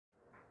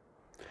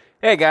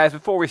Hey guys,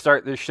 before we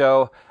start this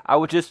show, I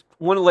would just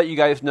want to let you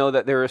guys know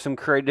that there is some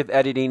creative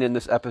editing in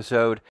this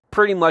episode,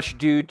 pretty much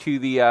due to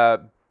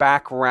the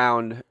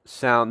background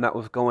sound that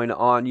was going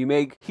on. You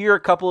may hear a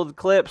couple of the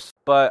clips,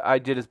 but I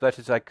did as best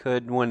as I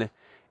could when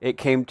it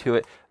came to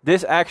it.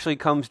 This actually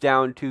comes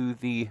down to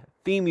the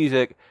theme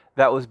music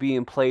that was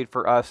being played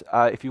for us.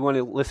 If you want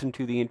to listen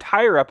to the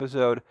entire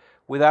episode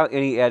without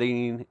any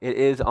editing, it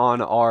is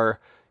on our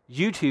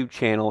YouTube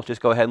channel.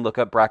 Just go ahead and look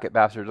up Bracket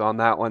Bastards on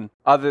that one.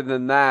 Other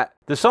than that,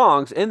 the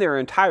songs in their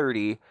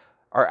entirety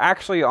are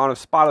actually on a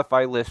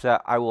Spotify list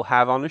that I will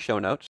have on the show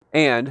notes,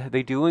 and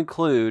they do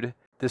include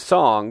the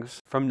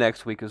songs from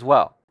next week as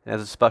well. And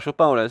as a special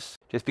bonus,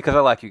 just because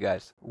I like you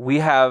guys, we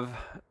have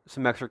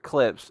some extra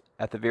clips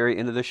at the very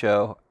end of the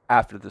show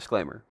after the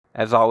disclaimer.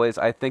 As always,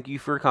 I thank you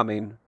for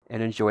coming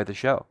and enjoy the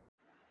show.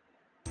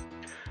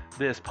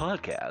 This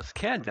podcast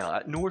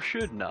cannot nor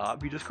should not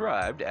be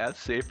described as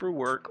safe for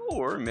work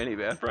or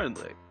minivan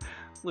friendly.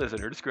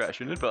 Listener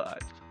discretion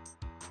advised.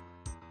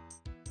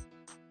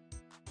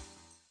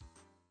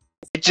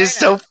 It's just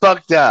so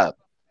fucked up.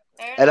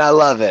 And I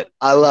love it.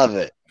 I love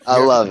it.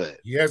 I love it.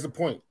 He has a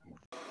point.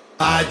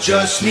 I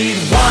just need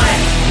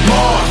one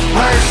more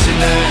person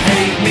to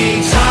hate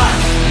me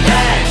time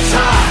that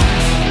time.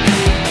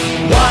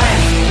 One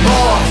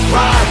more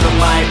rival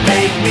might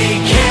make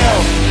me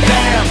kill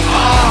them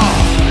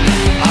all.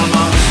 I'm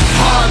a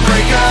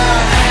heartbreaker,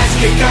 ass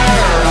kicker.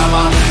 I'm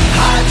a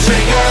hot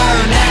trigger,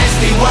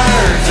 nasty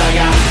words. I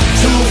got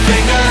 2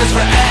 fingers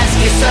for ass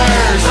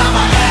kissers. I'm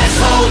an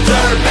asshole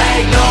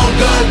dirtbag, no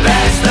good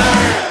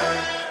bastard.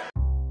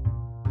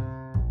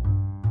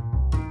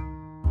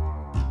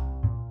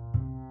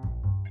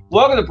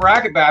 Welcome to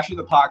Bracket Basher,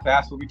 the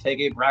podcast where we take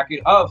a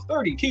bracket of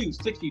 32,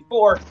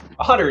 64,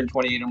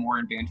 128 or more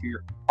and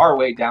banter our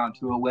way down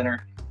to a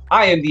winner.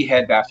 I am the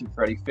head bastard,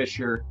 Freddie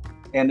Fisher,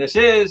 and this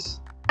is...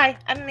 Hi,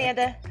 I'm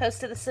Amanda,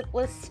 host of The Sip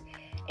List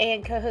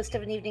and co-host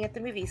of An Evening at the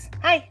Movies.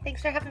 Hi,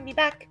 thanks for having me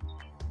back.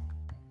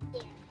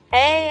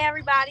 Hey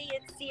everybody,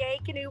 it's C.A.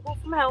 Knuble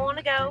from Hell on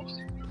a Go.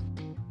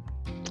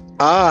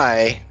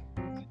 I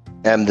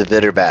am the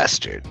bitter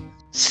bastard,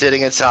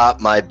 sitting atop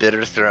my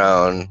bitter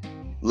throne,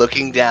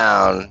 looking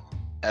down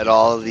at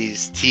all of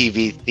these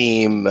TV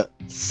theme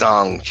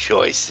song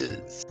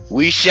choices.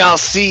 We shall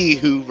see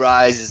who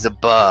rises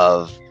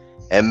above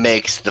and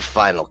makes the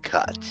final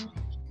cut.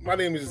 My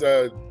name is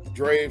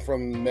Dre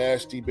from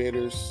Mash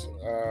Debaters.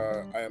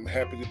 I am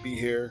happy to be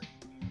here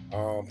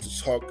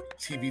to talk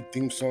TV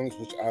theme songs,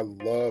 which I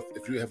love.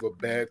 If you have a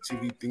bad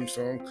TV theme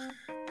song,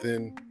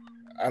 then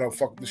I don't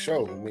fuck with the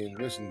show. I mean,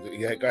 listen,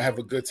 you gotta have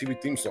a good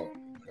TV theme song,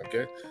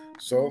 okay?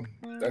 So,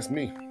 that's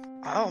me.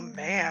 Oh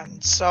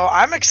man, so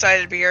I'm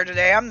excited to be here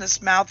today. I'm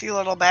this mouthy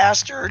little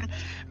bastard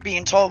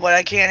being told what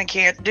I can and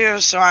can't do,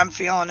 so I'm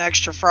feeling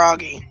extra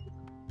froggy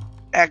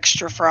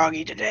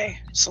today.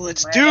 So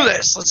let's do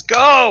this. Let's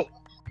go.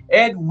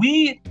 And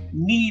we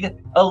need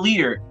a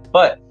leader,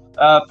 but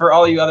for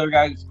all you other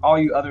guys, all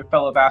you other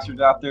fellow bastards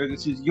out there,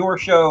 this is your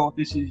show,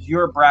 this is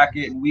your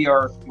bracket, and we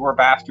are your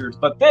bastards.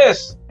 But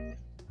this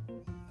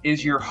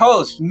is your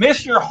host,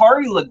 Mr.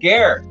 Harvey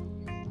Laguerre.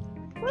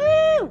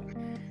 Woo!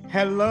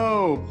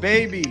 Hello,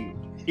 baby.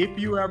 If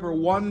you ever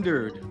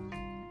wondered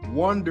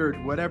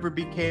whatever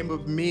became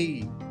of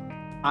me,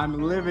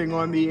 I'm living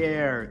on the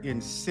air in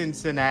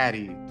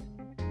Cincinnati,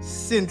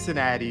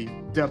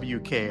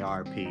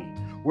 WKRP.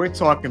 We're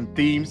talking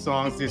theme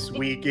songs this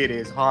week. It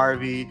is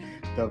Harvey,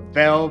 the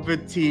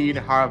Velveteen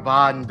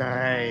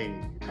Harvande.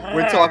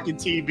 We're talking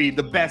TV,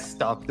 the best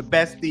stuff, the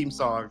best theme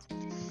songs.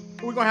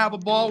 We're going to have a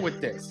ball with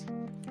this.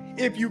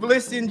 If you've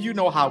listened, you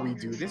know how we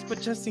do this,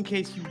 but just in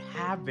case you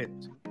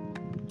haven't,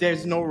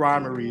 there's no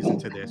rhyme or reason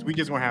to this. We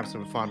just want to have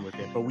some fun with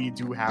it, but we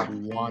do have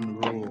one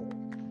rule.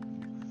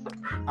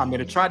 I'm going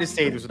to try to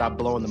say this without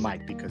blowing the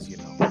mic because, you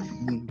know,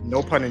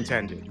 no pun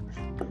intended.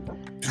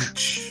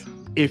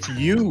 If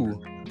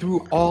you,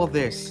 through all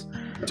this,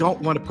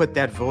 don't want to put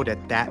that vote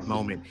at that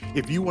moment,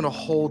 if you want to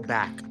hold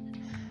back,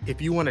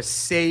 if you want to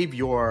save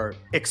your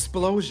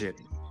explosion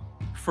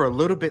for a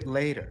little bit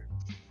later,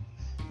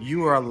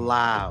 you are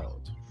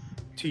allowed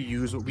to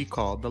use what we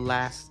call the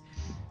last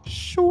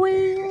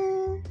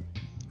swing,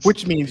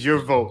 which means your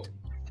vote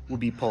will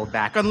be pulled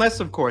back.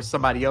 Unless, of course,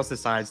 somebody else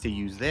decides to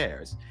use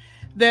theirs.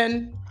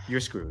 Then you're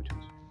screwed.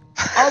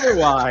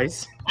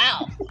 Otherwise,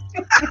 Wow.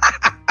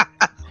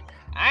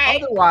 All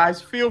right.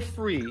 Otherwise, feel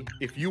free,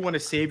 if you want to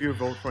save your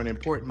vote for an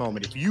important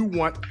moment, if you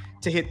want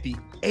to hit the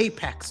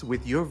apex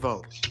with your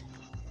vote,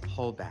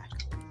 hold back.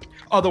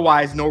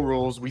 Otherwise, no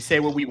rules. We say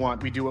what we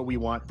want, we do what we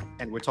want,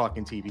 and we're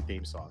talking TV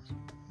theme songs.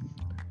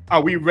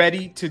 Are we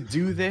ready to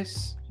do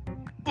this?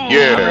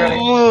 Yeah.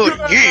 Ooh,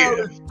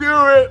 yeah.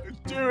 Do it.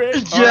 Yeah,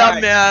 All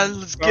right. man.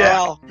 Let's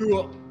go.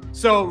 Cool.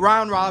 So,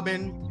 round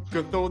robin,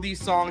 gonna throw these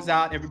songs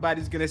out.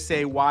 Everybody's gonna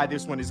say why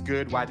this one is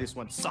good, why this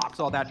one sucks,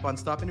 all that fun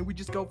stuff, and then we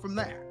just go from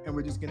there. And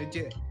we're just gonna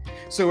do it.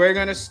 So we're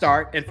gonna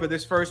start, and for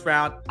this first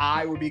round,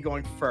 I will be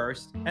going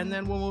first, and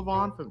then we'll move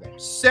on from there.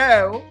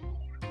 So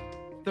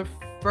the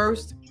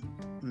first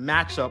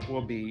matchup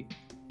will be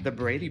the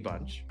Brady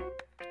Bunch,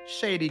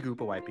 shady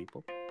group of white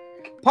people,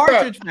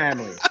 Partridge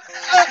Family.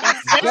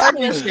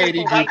 Very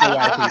shady group of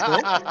white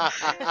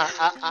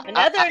people.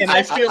 Another And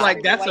I feel like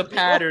incestuous that's a white people.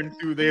 pattern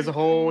through this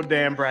whole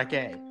damn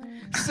bracket.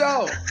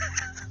 So,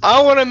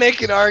 I want to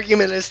make an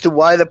argument as to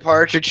why the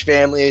Partridge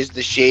Family is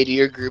the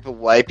shadier group of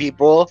white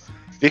people.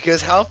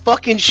 Because how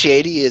fucking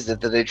shady is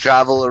it that they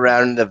travel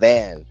around in a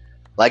van?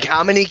 Like,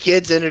 how many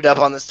kids ended up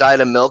on the side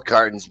of milk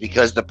cartons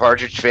because the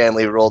Partridge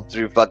Family rolled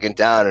through fucking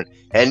town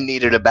and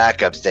needed a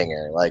backup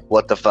singer? Like,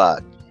 what the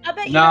fuck? I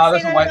bet you Nah, don't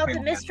that's say a that white about the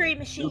people. Mystery It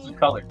was Machine.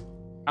 colored.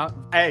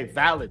 hey,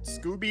 valid.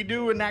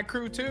 Scooby-Doo and that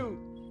crew too.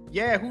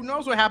 Yeah, who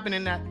knows what happened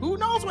in that? Who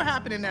knows what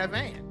happened in that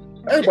van?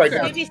 Everybody Yeah.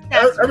 does. Maybe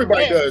snacks were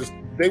Everybody good. does.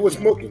 They was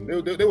smoking.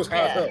 They was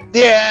high as hell.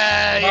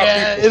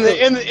 Yeah.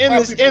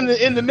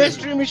 In the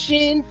Mystery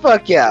Machine,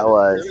 fuck yeah, it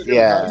was.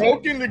 Yeah.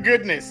 Smoking the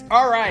goodness.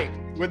 All right.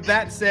 With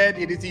that said,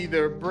 it is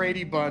either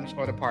Brady Bunch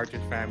or the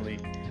Partridge Family.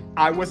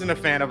 I wasn't a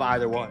fan of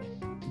either one,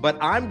 but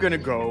I'm gonna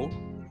go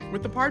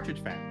with the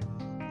Partridge Family.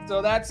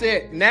 So that's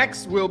it.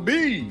 Next will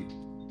be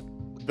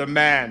the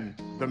man,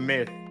 the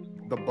myth,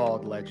 the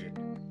bald legend.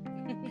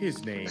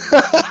 His name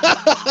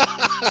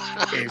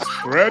is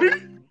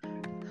Freddie.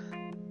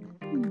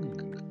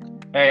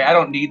 Hey, I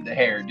don't need the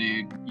hair,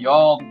 dude.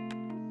 Y'all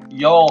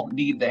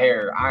need the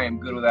hair. I am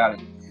good without it.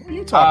 What are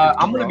you talking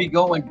I'm going bro? to be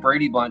going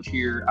Brady Bunch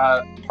here.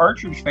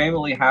 Partridge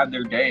Family had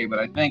their day, but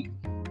I think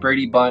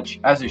Brady Bunch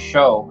as a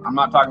show, I'm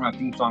not talking about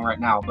theme song right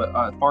now, but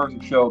as far as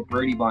the show,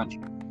 Brady Bunch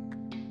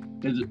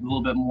is a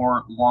little bit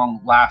more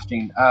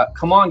long-lasting.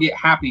 Come On Get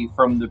Happy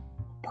from the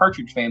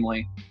Partridge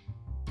Family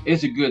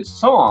is a good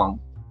song.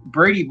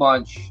 Brady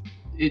Bunch,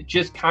 it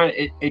just kind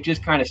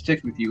of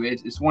sticks with you.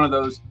 It's one of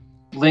those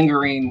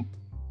lingering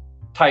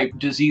type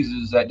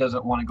diseases that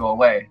doesn't want to go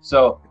away.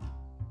 So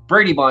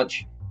Brady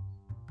Bunch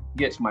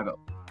gets my vote.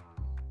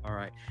 All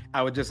right.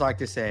 I would just like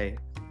to say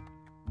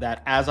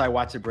that as I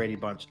watch the Brady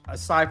Bunch,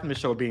 aside from the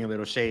show being a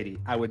little shady,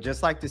 I would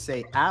just like to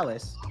say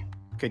Alice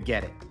could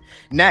get it.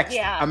 Next,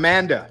 Yeah.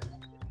 Amanda,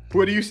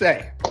 what do you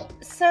say?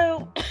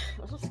 So,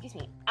 excuse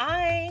me.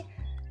 I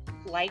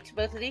liked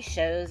both of these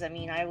shows. I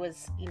mean, I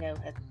was,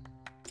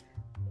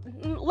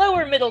 a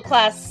lower middle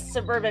class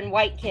suburban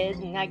white kid,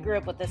 and I grew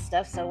up with this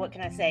stuff. So what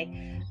can I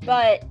say?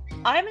 But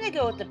I'm gonna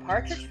go with the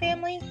Partridge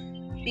Family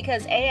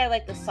because A, I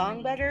like the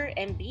song better,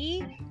 and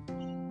B,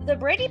 the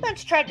Brady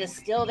Bunch tried to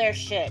steal their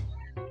shit.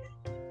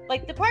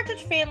 Like, the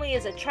Partridge Family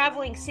is a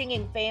traveling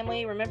singing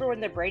family. Remember when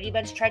the Brady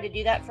Bunch tried to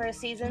do that for a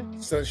season?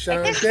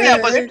 Sunshine Like, Day.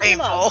 That was Come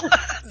painful. on.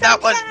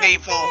 That was Sunshine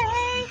painful.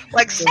 Day.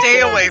 Like,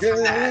 stay away from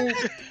that.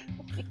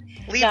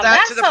 Leave Now, that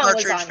that to the song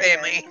was Partridge on here.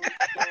 Family.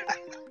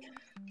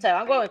 So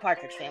I'm going with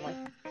Partridge Family.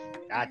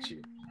 Got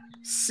you.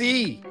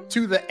 C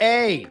to the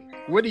A.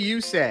 What do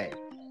you say?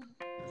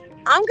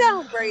 I'm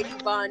going Brady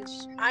Bunch.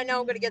 I know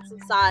I'm going to get some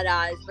side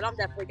eyes, but I'm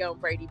definitely going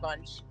Brady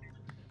Bunch.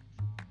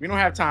 We don't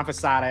have time for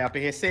side eye up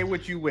in here. Say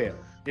what you will.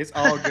 It's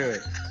all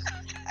good.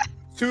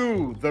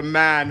 To the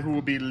man who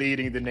will be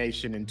leading the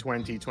nation in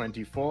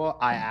 2024,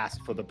 I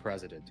ask for the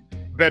president,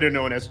 better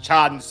known as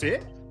Chauncey.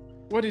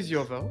 What is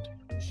your vote?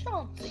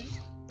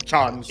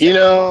 Chauncey. You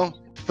know,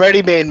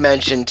 Freddie made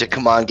mention to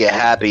Come On Get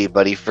Happy,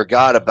 but he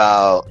forgot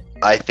about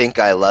I Think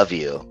I Love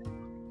You,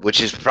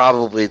 which is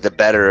probably the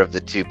better of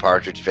the two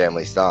Partridge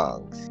Family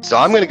songs. So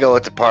I'm going to go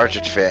with the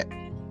Partridge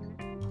Family.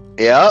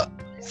 Yep.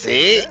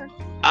 See?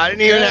 I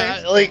didn't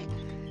even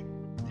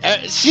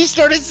she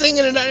started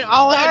singing and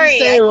all I had to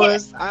say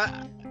was,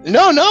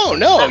 no, I'm you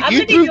gonna be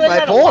proved doing my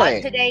that a lot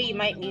point. today. You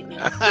might mute me.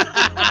 All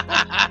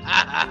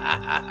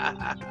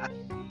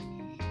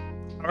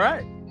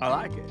right. I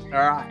like it. All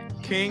right.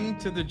 King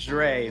to the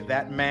Dre,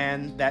 that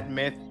man, that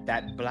myth,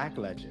 that black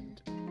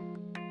legend.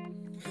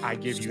 I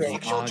give you the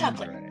Sexual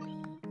Andre.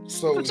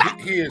 So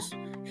he is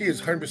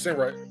 100%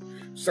 right.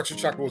 Sexual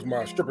Chocolate was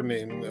my stripper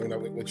name when I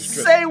went to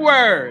strip. Say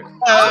word.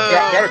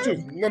 Got it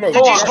too. No. Did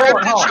you Hold strip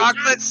on, the hold on.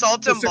 chocolate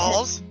salt and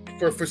balls?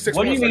 For 6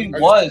 What do months. you mean I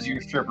was your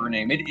stripper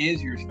name? It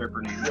is your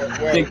stripper name.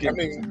 Well, Big I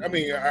difference.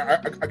 mean,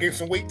 I gained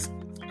some weight.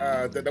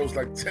 That was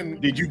like 10.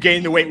 Did you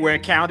gain the weight where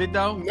it counted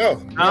though?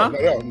 No, Huh?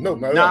 no,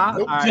 not Nah.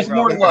 Nope. All right, Just bro.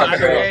 more than love,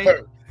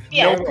 Andre,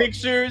 Yeah. No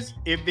pictures.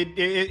 If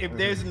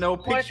there's no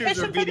pictures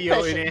pushing or for the video, it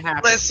pushing. ain't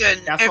happening. Listen,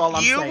 That's all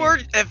I'm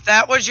saying. if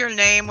that was your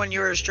name when you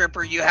were a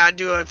stripper, you had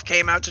to have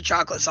came out to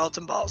chocolate salt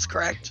and balls,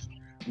 correct?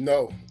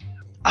 No. No,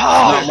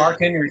 Oh, Mark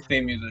Henry's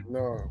theme music.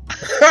 No.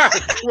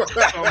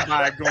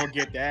 Somebody gonna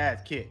get the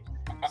ass kicked.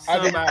 I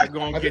did- Somebody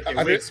gonna get I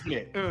their did- wig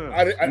split.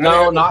 I didn't No,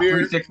 have a not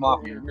beard. 3-6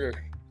 Mafia.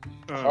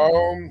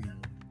 Yeah.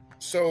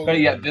 So Better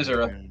yet,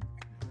 Vizera.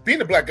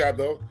 being a black guy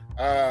though,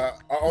 I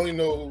only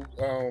know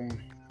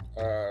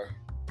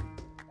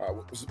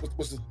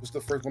what's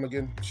the first one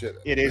again? Shit.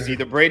 It is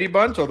either Brady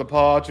Bunch or the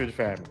Partridge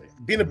Family.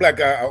 Being a black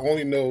guy, I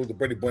only know the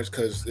Brady Bunch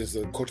because it's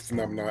a culture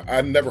phenomenon.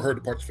 I never heard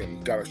the Partridge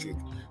Family. God, I should.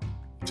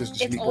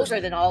 Just It's me older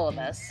personally. than all of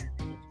us.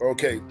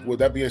 Okay. With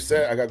that being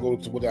said, I gotta go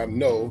to what I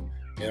know,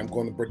 and I'm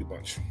going to Brady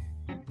Bunch.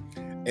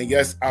 And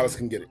yes, Alice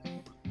can get it.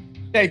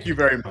 Thank you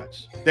very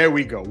much. There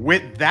we go.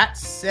 With that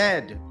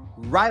said,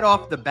 right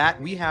off the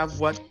bat, we have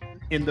what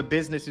in the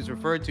business is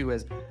referred to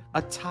as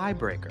a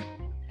tiebreaker.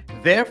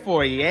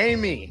 Therefore,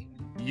 Amy,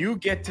 You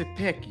get to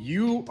pick.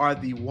 You are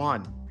the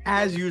one.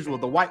 As usual,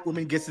 the white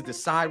woman gets to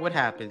decide what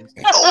happens.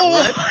 Let's go.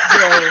 Okay,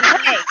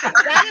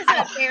 that is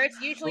not fair. It's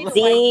usually the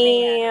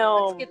white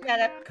man. Let's get that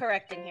up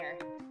correct in here.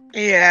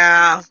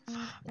 Yeah.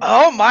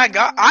 Oh my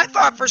god. I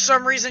thought for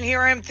some reason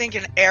here I am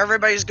thinking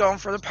everybody's going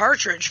for the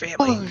Partridge Family.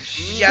 Oh,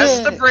 Yes,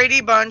 shit. the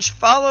Brady Bunch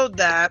followed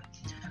that.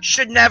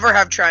 Should never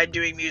have tried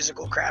doing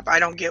musical crap. I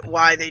don't get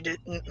why they did.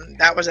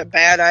 That was a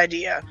bad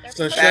idea.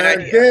 Sunshine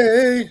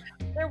Day.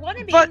 They're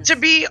wannabes. But to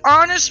be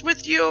honest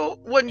with you,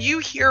 when you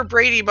hear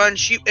Brady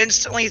Bunch, you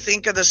instantly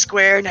think of the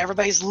square and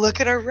everybody's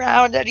looking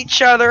around at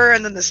each other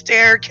and then the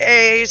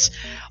staircase,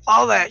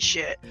 all that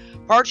shit.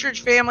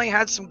 Partridge Family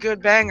had some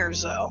good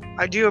bangers, though.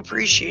 I do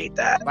appreciate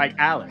that. Like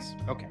Alice.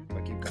 Okay,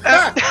 but keep going.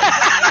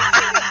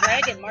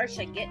 Greg and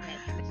Marsha getting it.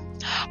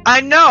 I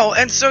know,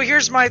 and so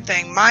here's my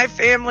thing. My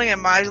family and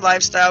my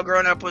lifestyle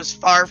growing up was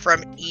far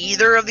from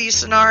either of these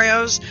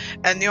scenarios,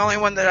 and the only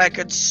one that I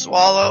could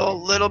swallow a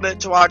little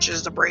bit to watch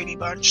is the Brady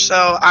Bunch,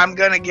 so I'm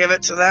gonna give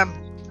it to them.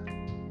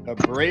 The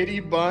Brady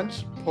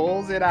Bunch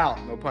pulls it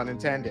out. No pun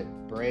intended.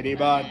 Brady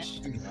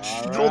Bunch.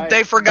 All Well, right.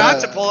 they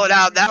forgot to pull it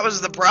out. That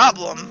was the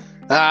problem.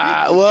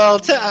 Well,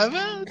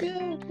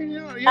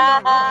 you're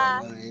not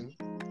wrong.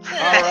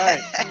 All right.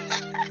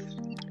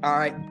 All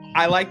right.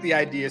 I like the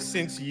idea.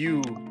 Since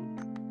you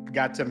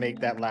got to make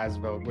that last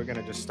vote, we're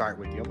gonna just start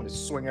with you. I'm gonna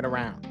swing it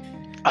around.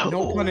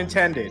 No pun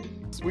intended.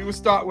 So we will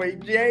start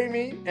with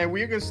Jamie, and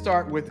we're gonna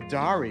start with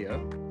Daria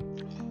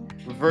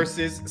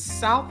versus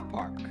South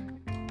Park.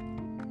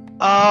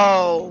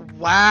 Oh,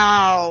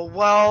 wow.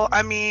 Well,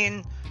 I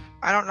mean,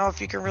 I don't know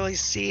if you can really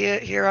see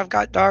it here. I've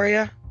got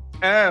Daria.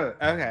 Oh,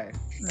 okay.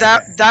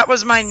 That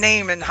was my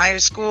name in high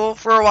school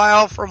for a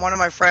while from one of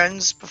my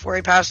friends before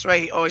he passed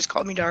away. He always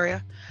called me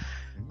Daria.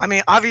 I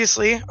mean,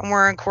 obviously, I'm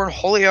wearing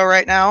cornholio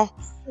right now.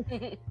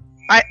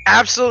 I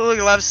absolutely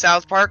love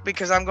South Park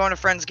because I'm going to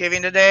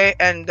Friendsgiving today,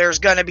 and there's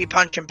gonna be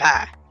pumpkin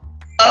pie.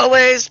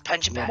 Always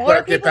pumpkin pie.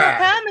 More people will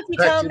come if you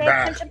tell them they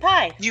have punch and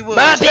pie. You will.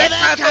 My That's baby,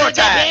 my come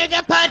forte.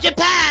 to punch a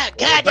pie.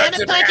 God damn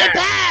it, punch a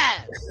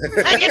pie.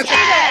 I can say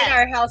that in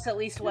our house at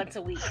least once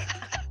a week.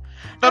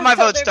 But my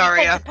So vote's there'll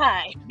be Daria. punch and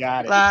pie.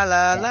 Got it. La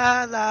la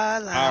la la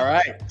la. All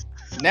right.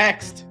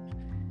 Next,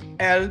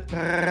 El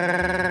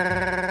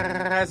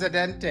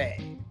Presidente.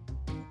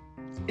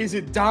 Is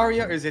it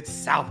Daria or is it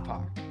South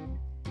Park?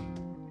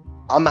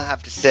 I'm gonna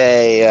have to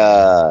say,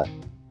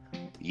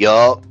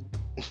 yup.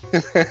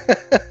 Okay.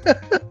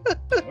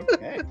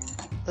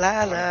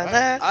 La la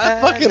la. I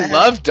fucking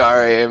love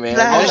Daria, man.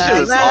 La That la shit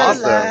was la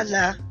awesome. la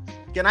la.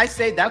 Can I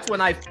say that's when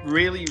I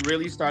really,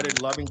 really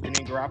started loving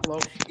Janine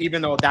Garofalo,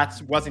 even though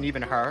that wasn't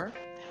even her.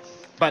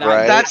 But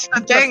Right. That's the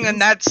thing, and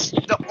that's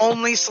the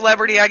only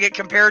celebrity I get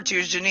compared to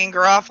is Janine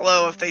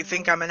Garofalo. If they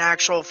think I'm an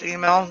actual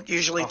female,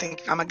 usually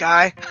think I'm a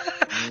guy.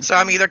 So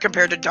I'm either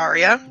compared to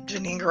Daria,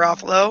 Janine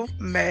Garofalo,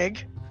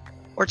 Meg,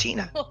 or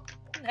Tina. Nice. Oh.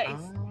 Hey,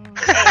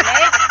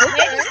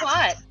 Meg is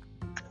hot.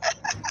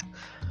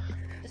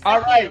 Just All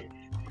like right,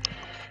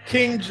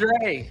 King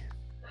Dre.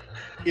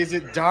 Is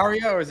it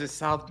Daria or is it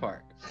South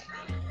Park?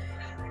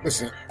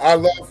 Listen, I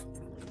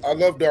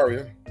love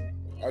Daria.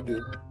 I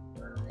do.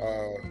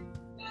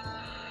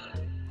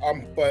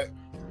 But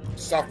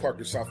South Park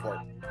is South Park.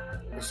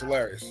 It's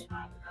hilarious.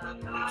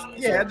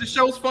 Yeah, the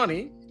show's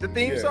funny. The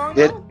theme Yeah. song.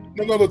 It- though?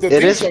 No, the It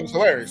theme is- song is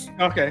hilarious.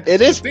 Okay.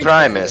 It is Think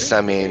Primus. about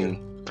I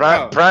mean,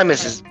 Oh.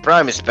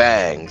 Primus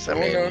bangs. I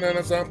mean, Going on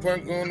and South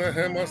Park, gonna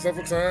have myself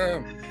a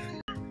time.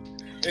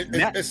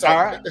 Yeah, It's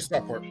all right.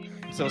 South Park.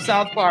 So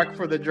South Park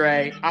for the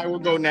Dre. I will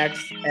go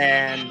next,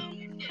 and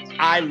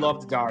I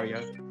loved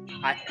Daria.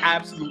 I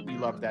absolutely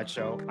loved that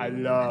show. I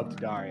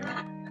loved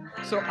Daria.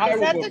 So I Is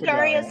will that go the for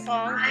Daria Daria.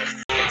 song?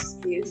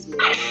 Excuse me.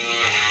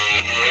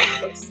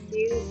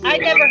 Excuse me. I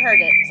never heard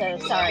it, so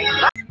sorry.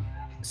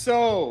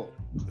 So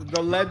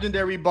the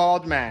legendary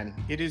bald man.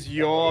 It is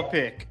your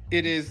pick.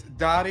 It is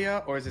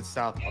Daria or is it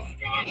South Park?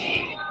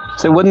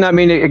 So wouldn't that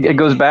mean it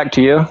goes back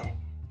to you?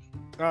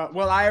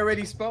 Well, I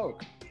already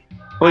spoke.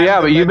 Well, I'm yeah,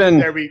 the but you've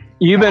legendary-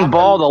 been I'm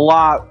bald a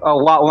lot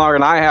longer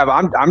than I have.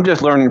 I'm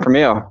just learning from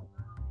you.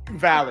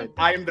 Valid.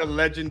 I am the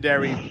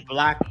legendary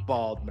black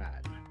bald man.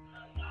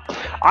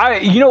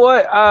 You know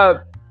what?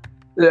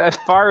 As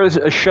far as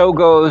a show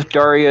goes,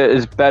 Daria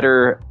is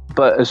better.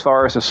 But as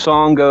far as a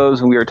song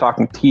goes, and we were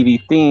talking TV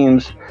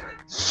themes,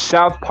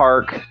 South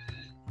Park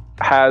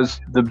has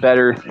the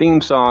better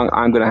theme song.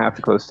 I'm gonna have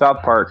to go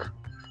South Park.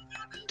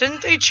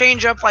 Didn't they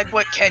change up like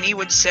what Kenny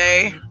would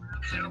say?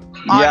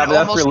 Yeah, on but that's for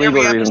almost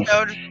legal every reasons.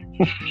 episode?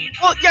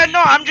 Well, yeah,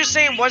 no, I'm just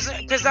saying, wasn't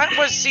because that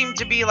was seemed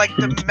to be like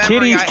the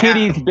memory I had.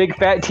 Titties, big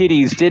fat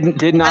titties.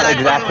 Did not I like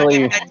exactly.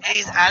 women with big fat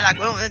titties. I like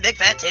women with big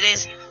fat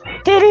titties.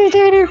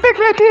 Titties, big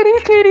fat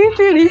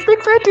titties,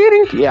 big fat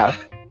titties. Yeah.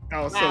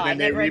 Oh, so Wow, I then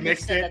they never remixed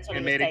understood it that's what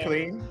and he was made it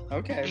saying. clean?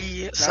 Okay.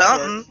 Yeah, That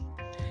something.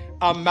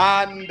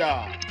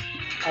 Amanda.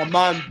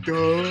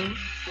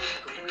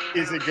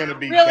 Is it gonna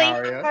be Really?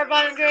 Daria?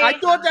 Carbondre? I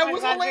thought that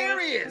was Carbondre?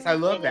 hilarious. I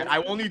love that.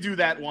 I only do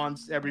that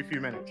once every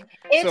few minutes.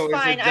 It's So is it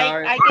fine.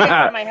 Daria? I get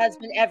it from my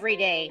husband every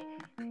day.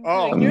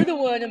 Oh, Like, you're the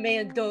one,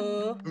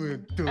 Amanda.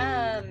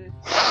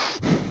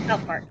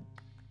 South Park.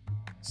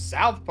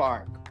 South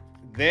Park.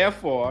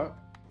 Therefore,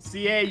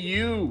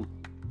 CAU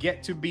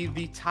get to be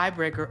the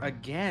tiebreaker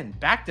again.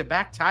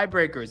 Back-to-back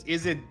tiebreakers.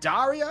 Is it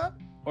Daria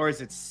or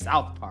is it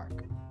South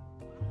Park?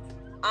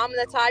 I'm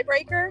the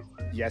tiebreaker.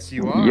 Yes,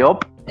 you are.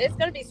 Yup. It's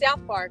gonna be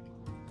South Park.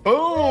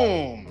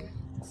 Boom.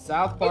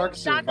 South Park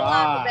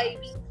Shakalaka, survived.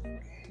 baby.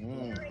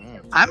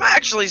 I'm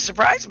actually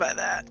surprised by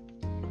that.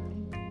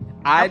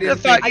 I I didn't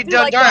thought think you do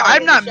done like Daria. Daria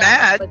I'm not the show,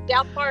 mad. But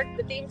South Park,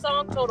 the theme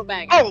song, total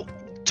banger. Oh,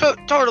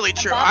 totally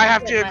true. Bob I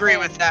have is to in my agree head.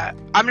 with that.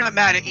 I'm not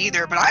mad at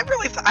either, but I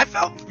really I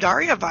felt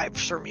Daria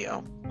vibes from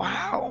you.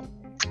 Wow.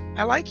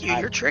 I like you.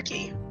 You're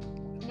tricky.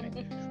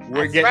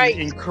 we're That's getting right.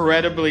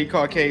 incredibly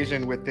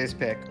Caucasian with this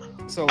pick.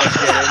 So let's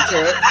get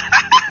into it.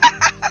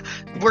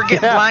 We're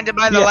getting Yeah. blinded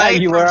by the Yeah,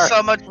 light you from are.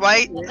 so much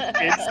white.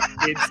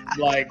 It's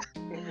like,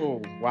 oh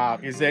wow.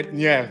 Is it?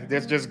 Yeah.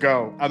 Let's just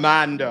go.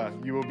 Amanda,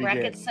 you will begin.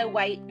 Brackets so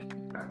white.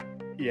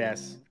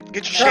 Yes.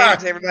 Get your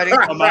shades, everybody.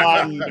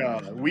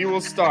 Amanda, we will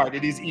start.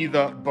 It is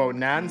either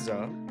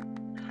Bonanza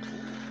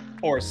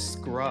or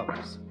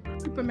Scrubs.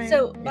 Superman.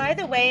 So, by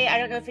the way, I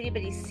don't know if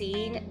anybody's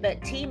seen,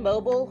 but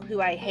T-Mobile,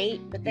 who I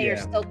hate, but they are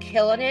Yeah. still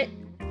killing it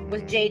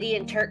with JD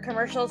and Turk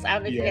commercials. I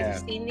don't know if you guys Yeah. have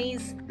seen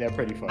these. They're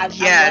pretty fun. I'm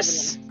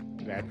Yes.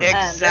 They're pretty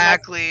fun.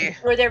 Exactly.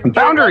 Where they're doing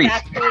Boundaries.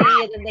 Love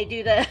Actually, and then they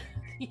do the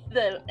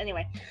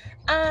anyway.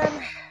 I'm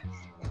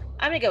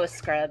gonna go with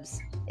Scrubs.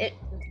 It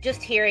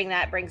just hearing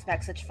that brings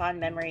back such fond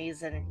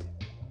memories, and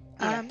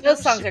you know,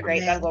 those songs are great.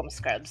 But I'm Superman. going with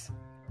Scrubs.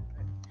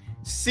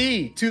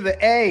 C to the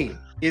A.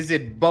 Is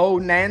it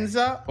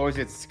Bonanza or is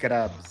it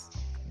Scrubs?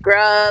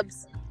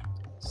 Scrubs.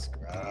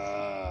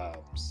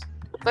 Scrubs.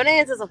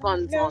 Bonanza's a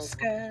fun No song.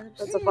 Scrubs.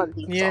 That's a fun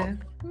theme Yeah.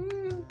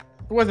 song.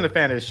 I wasn't a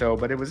fan of the show,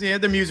 but it was, yeah,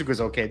 the music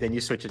was okay. Then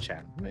you switch a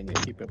channel. Then you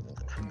keep it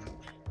moving.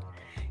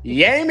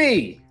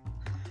 Yami.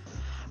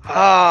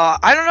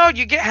 I don't know.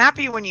 You get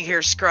happy when you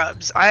hear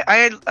Scrubs.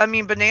 I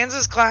mean,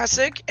 Bonanza's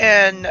classic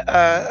and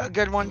a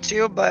good one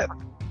too, but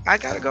I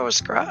gotta go with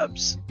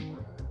Scrubs.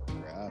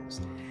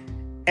 Scrubs.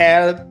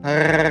 El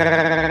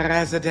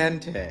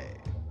Presidente.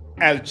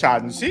 El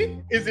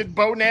Chansi. Is it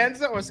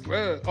Bonanza or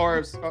Scrubs?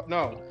 Or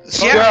no?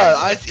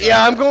 Scrubs.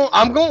 I'm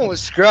going with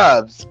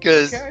Scrubs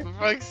because Okay. for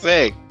fuck's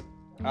sake.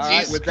 All right,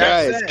 Jesus with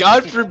that Christ. said-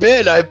 God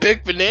forbid I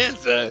pick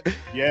Bonanza.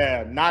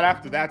 Yeah, not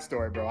after that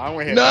story, bro. I don't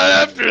want to hear Not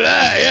that. after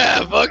that.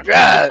 Yeah, fuck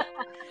that.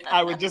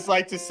 I would just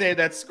like to say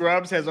that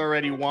Scrubs has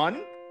already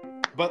won,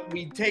 but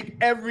we take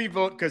every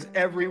vote because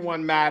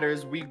everyone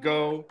matters. We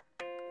go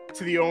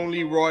to the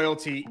only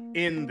royalty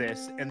in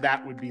this, and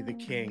that would be the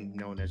king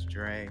known as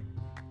Dre.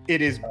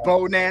 It is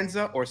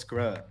Bonanza or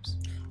Scrubs.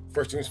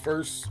 First things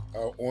first,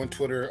 on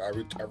Twitter, I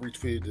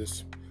retweeted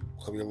this,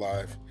 coming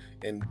live,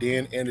 and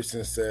Dan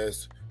Anderson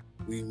says,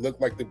 "We look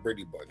like the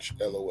Brady Bunch."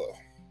 LOL.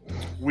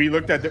 We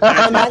looked at the.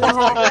 I'm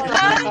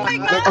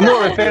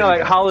more of a fan of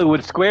like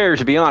Hollywood Squares,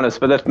 to be honest,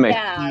 but that's me.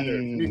 Yeah.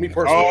 Me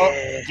personally.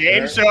 Oh,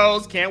 game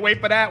shows. Can't wait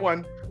for that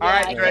one. All Yeah,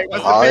 right, I Dre. can't What's wait. the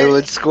pick?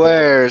 Hollywood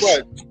Squares.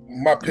 But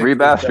my pick,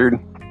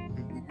 Rebastard.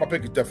 my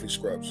pick is definitely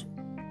Scrubs.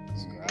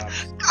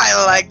 Scrubs.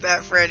 I like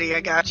that, Freddie.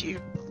 I got you.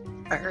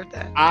 I heard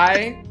that.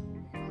 I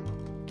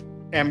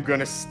am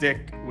gonna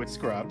stick with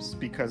Scrubs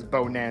because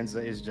Bonanza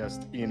is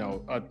just, you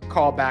know, a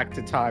callback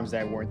to times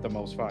that weren't the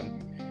most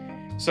fun.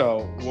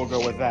 So we'll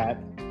go with that.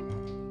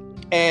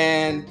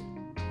 And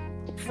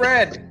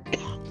Fred,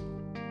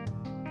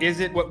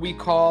 is it what we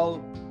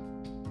call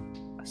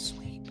a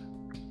sweep?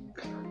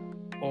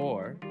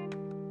 Or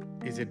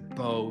is it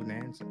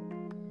Bonanza?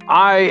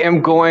 I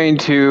am going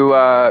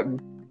to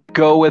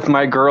go with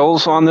my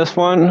girls on this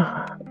one,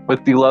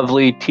 with the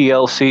lovely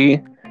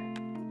TLC,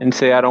 and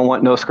say I don't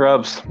want no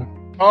Scrubs.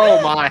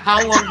 Oh my,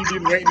 how long you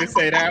been waiting to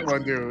say that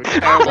one, dude?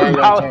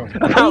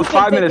 About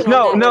 5 minutes.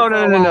 No.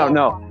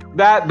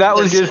 That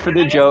was just for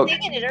the I was joke.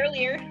 singing it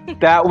earlier.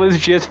 That was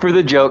just for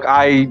the joke.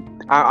 I'm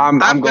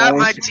I've got going.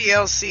 my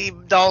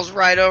TLC dolls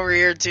right over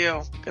here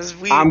too, because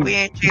we I'm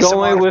ain't chasing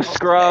going with waterfalls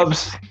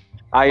Scrubs.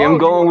 I Oh, am you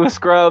going are. with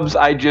Scrubs.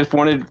 I just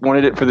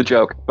wanted it for the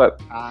joke, but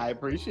I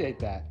appreciate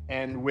that.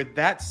 And with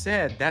that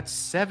said, that's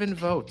 7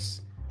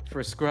 votes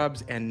for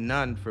Scrubs and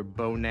none for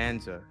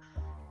Bonanza.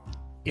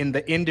 In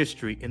the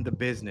industry, in the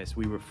business,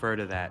 we refer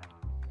to that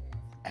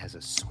as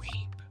a sweep.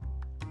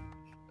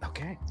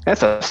 Okay.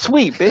 that's a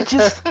sweep,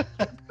 bitches.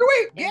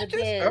 Sweep. In the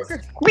Bitches. biz.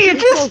 Okay.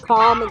 You're so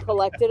calm and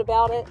collected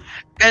about it.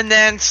 and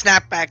then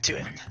snap back to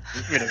it.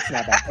 We're gonna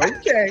snap out.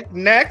 Okay.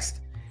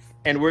 Next,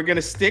 and we're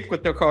gonna stick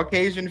with the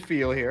Caucasian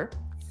feel here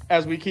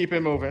as we keep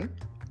it moving.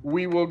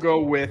 We will go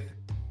with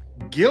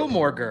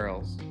Gilmore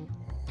Girls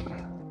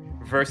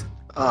versus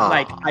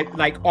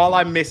like all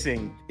I'm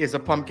missing is a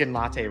pumpkin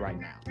latte right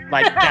now.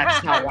 Like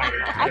that's how I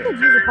I could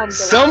use a pumpkin.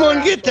 Someone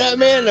latte. get that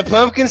man the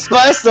pumpkin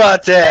spice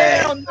latte.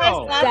 Hell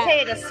no.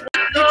 Latte to sweet.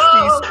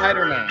 60s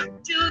Spider-Man.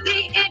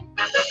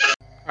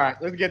 All right,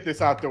 let's get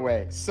this out the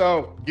way.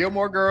 So,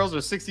 Gilmore Girls or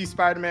 60s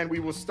Spider-Man, we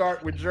will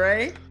start with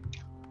Dre.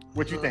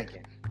 What you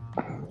thinking?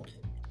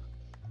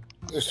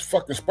 It's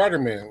fucking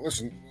Spider-Man.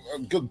 Listen,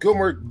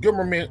 Gilmore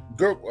Man.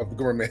 Gilmore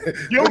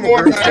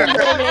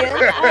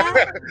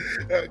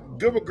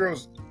Gilmore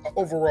Girls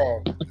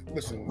overall.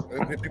 Listen,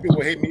 people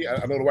will hate me.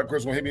 I know the white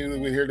girls will hate me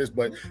when we hear this,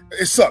 but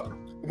it sucked.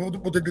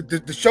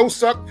 The show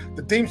sucked.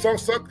 The theme song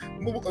sucked.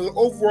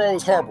 Overall,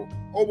 it's horrible.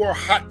 Overall,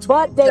 hot.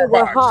 But they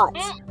were hot.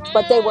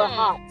 But they were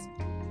hot.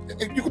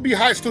 You could be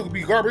hot, still could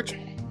be garbage.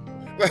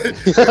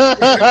 Garbage.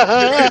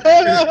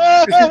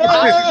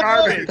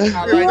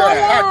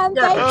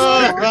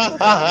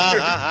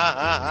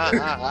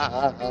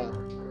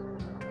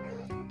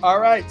 All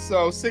right,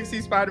 so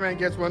 60 Spider-Man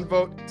gets 1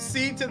 vote.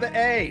 C to the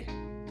A.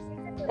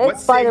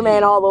 It's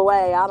Spider-Man all the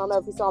way. I don't know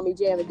if you saw me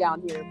jamming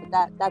down here,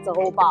 but that's a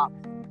whole pop.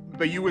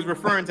 But you was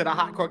referring to the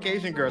hot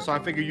Caucasian girl, so I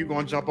figured you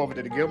gonna jump over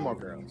to the Gilmore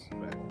Girls.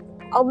 But...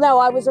 Oh no,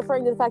 I was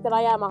referring to the fact that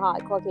I am a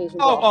hot Caucasian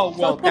girl. Oh,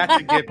 well,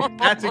 that's a given.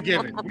 That's a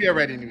given. We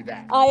already knew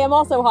that. I am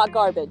also hot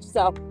garbage,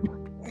 so.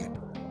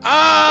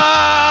 Ah!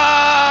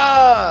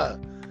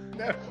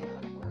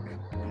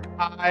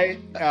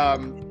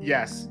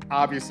 Yes,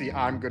 obviously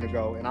I'm gonna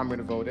go and I'm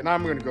gonna vote and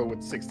I'm gonna go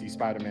with 60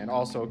 Spider-Man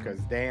also because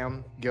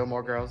damn,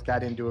 Gilmore Girls, that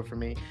didn't do it for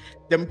me.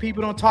 Them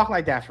people don't talk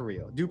like that for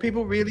real. Do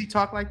people really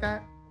talk like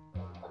that?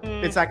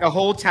 It's like a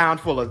whole town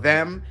full of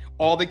them,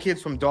 all the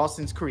kids from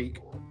Dawson's Creek,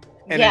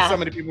 and then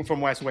some of the people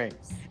from West Wing.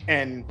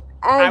 And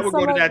I would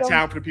go to that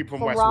town for the people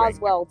from West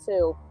Roswell Wing.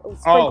 too.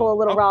 Sprinkle a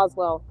little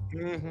Roswell.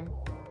 Mm-hmm.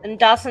 And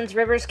Dawson's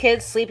Rivers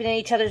kids sleeping in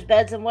each other's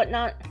beds and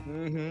whatnot.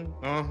 Mm-hmm.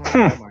 Oh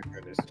my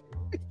goodness.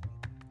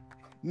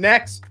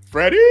 Next,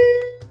 Freddie.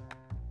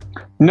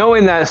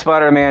 Knowing that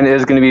Spider-Man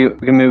is going to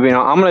be moving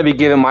on, I'm going to be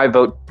giving my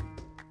vote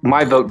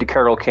to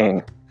Carole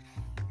King.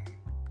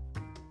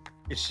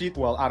 Is she?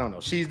 Well, I don't know.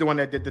 She's the one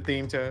that did the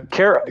theme to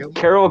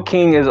Carole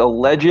King is a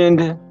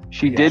legend.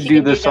 She did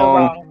do the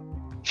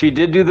song. She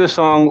did do the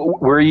song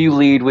 "Where You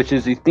Lead," which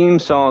is the theme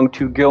song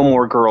to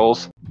Gilmore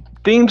Girls.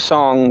 Theme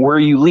song "Where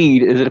You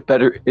Lead" is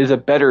a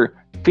better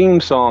theme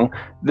song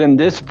than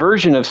this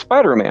version of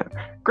Spider-Man.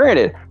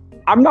 Granted,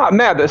 I'm not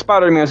mad that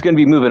Spider-Man is going to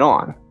be moving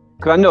on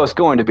because I know it's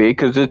going to be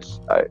because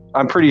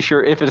I'm pretty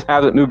sure if it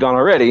hasn't moved on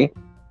already,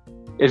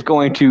 it's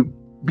going to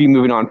be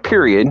moving on.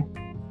 Period.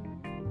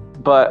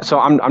 But so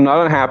I'm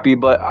not unhappy,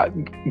 but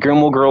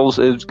Gilmore Girls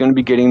is going to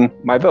be getting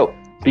my vote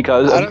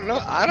because I don't know.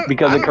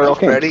 Because of Carole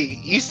King. Freddie,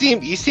 you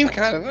seem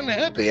kind of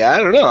unhappy. I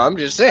don't know. I'm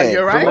just saying.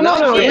 You're right.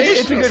 No,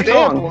 it's a good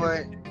song.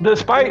 The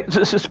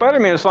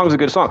Spider-Man song is a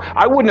good song.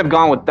 I wouldn't have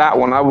gone with that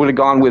one. I would have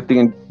gone with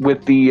the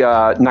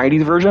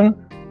 90s version.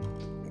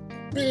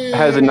 It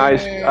has a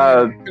nice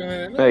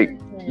like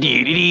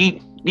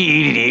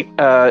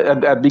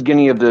at the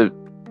beginning of the.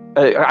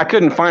 I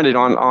couldn't find it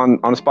on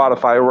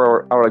Spotify,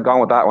 or I would have gone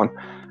with that one.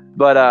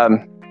 But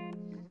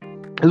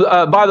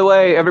by the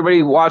way,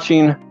 everybody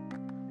watching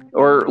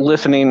or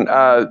listening,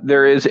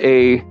 there is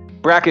a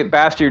Bracket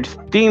Bastards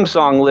theme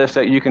song list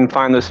that you can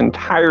find this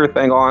entire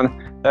thing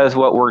on. That is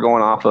what we're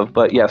going off of.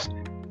 But yes,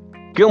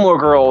 Gilmore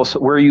Girls,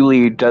 Where You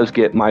Lead does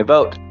get my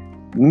vote.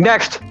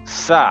 Next,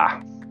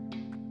 Sa.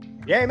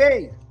 Yay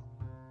me!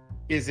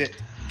 Is it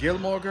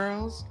Gilmore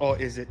Girls or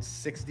is it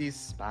 60s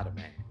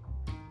Spider-Man?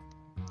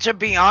 To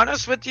be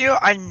honest with you,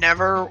 I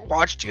never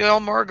watched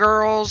Gilmore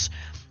Girls.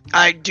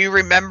 I do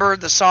remember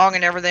the song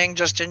and everything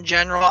just in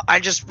general. I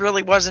just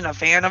really wasn't a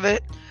fan of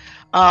it.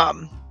 I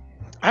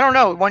don't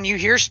know. When you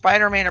hear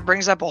Spider-Man, it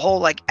brings up a whole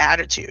like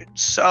attitude.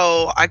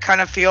 So I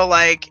kind of feel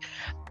like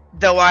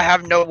though I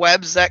have no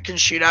webs that can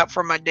shoot out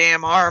from my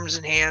damn arms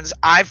and hands,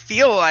 I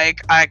feel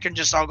like I can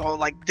just all go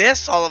like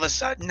this all of a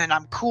sudden and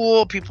I'm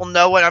cool. People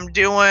know what I'm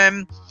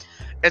doing.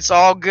 It's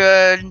all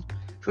good.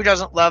 Who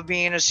doesn't love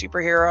being a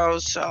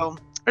superhero? So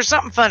there's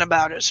something fun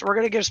about it. So we're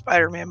going to give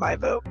Spider-Man my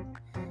vote.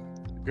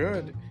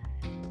 Good.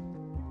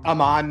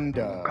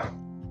 Amanda.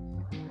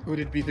 Would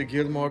it be the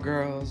Gilmore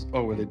Girls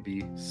or will it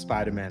be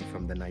Spider-Man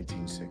from the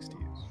 1960s?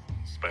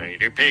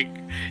 Spider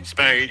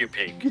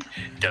Pig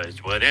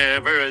does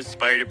whatever a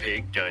Spider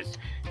Pig does.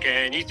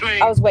 Can he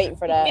swing? I was waiting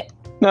for that.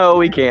 No,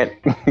 we can't.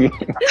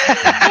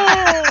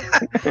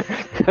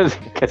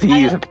 Because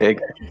he is a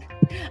pig.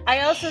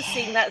 I also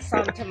sing that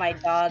song to my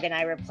dog, and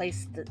I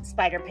replaced the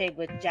Spider Pig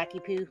with Jackie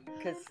Poo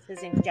because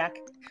his name's Jack.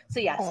 So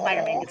yeah,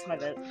 Spider-Man gets my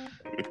vote.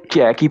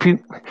 Jackie Poo.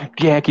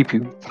 Jackie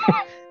Poo.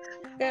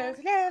 Does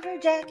whatever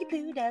Jackie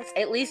Poo does.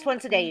 At least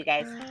once a day, you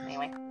guys.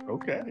 Anyway.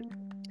 Okay.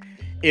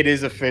 It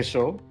is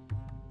official.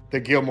 The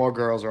Gilmore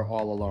Girls are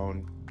all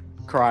alone,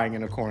 crying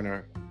in a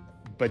corner,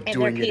 but And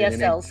doing their it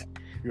PSLs.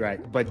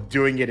 but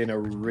doing it in a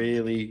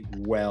really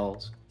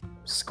well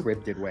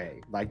scripted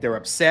way. Like they're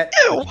upset,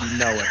 but you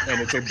know it,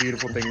 and it's a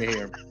beautiful thing to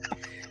hear.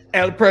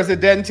 El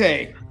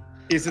Presidente,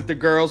 is it the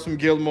girls from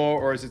Gilmore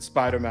or is it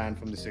Spider-Man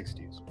from the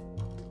 60s?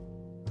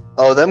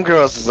 Oh, them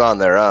girls is on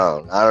their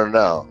own. I don't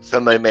know.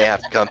 Somebody may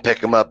have to come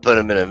pick them up, put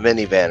them in a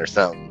minivan or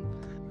something.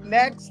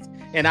 Next,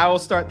 and I will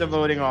start the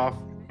voting off.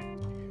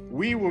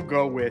 We will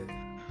go with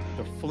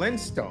the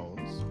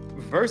Flintstones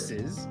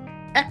versus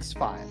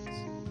X-Files.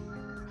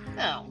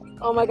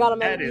 Oh my god,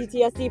 I'm having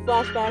PTSD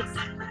flashbacks.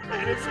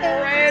 It's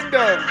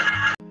random.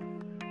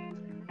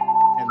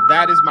 And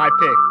that is my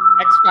pick.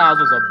 X-Files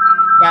was a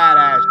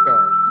badass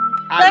show.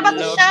 What about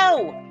the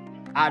show?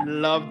 I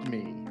loved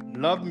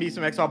me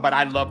some X-Files, but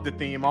I loved the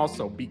theme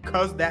also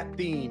because that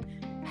theme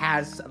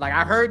has, like,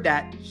 I heard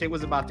that shit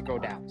was about to go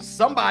down.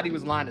 Somebody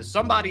was lying to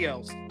somebody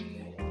else,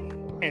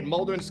 and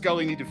Mulder and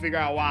Scully need to figure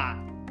out why.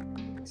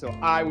 So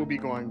I will be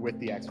going with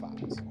the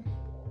X-Files.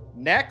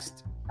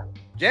 Next,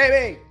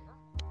 JB.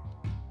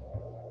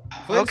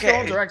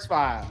 Flintstones or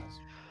X-Files?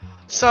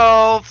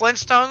 So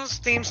Flintstones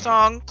theme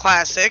song,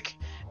 classic.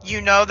 You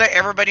know that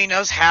everybody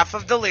knows half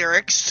of the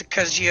lyrics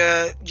because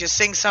you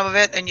sing some of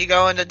it and you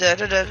go into da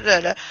da da da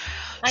da.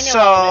 I know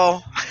all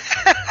of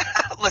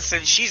So,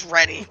 listen, she's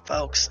ready,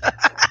 folks.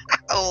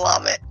 I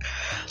love it.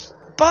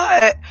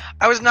 But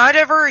I was not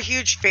ever a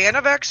huge fan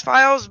of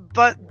X-Files,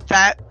 but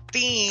that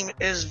theme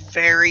is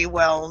very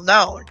well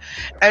known.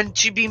 And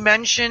to be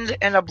mentioned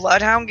in a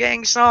Bloodhound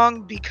Gang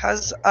song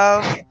because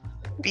of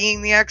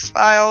being the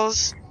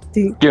X-Files.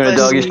 Doing a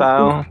doggy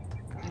style.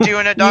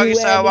 Doing a doggy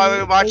style while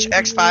we watch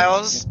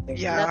X-Files.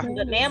 Yeah. Nothing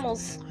but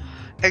mammals.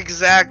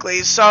 Exactly.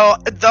 So,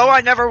 though I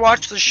never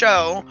watched the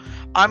show,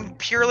 I'm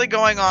purely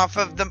going off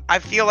of I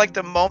feel like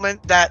the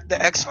moment that the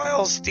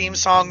X-Files theme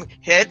song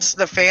hits,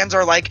 the fans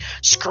are like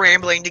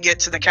scrambling to get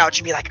to the couch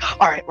and be like,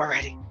 all right, we're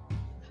ready.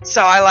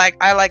 So I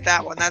like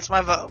that one. That's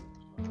my vote.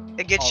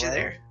 It gets you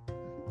there.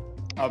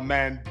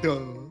 Amanda.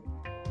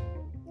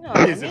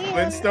 Oh, Is it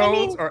man.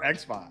 Flintstones or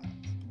X-Files?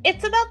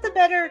 It's about the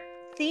better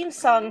theme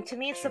song. To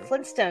me, it's the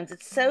Flintstones.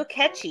 It's so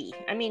catchy.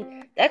 I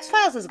mean, the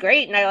X-Files is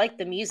great, and I like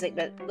the music,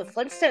 but the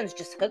Flintstones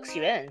just hooks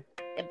you in.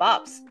 It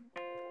bops.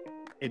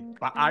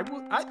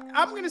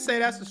 I'm going to say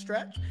that's a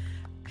stretch.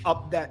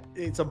 That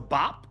it's a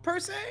bop per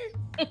se.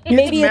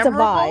 Maybe it's a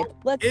memorable. vibe.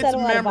 Let's It's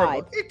settle on a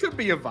memorable. vibe. It could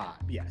be a vibe,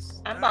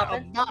 yes. I'm A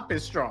bopping. bop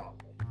is strong.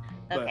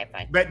 Okay,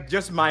 fine. But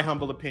just my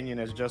humble opinion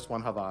as just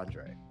one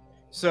Havandre.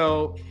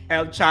 So,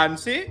 El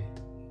Chansey,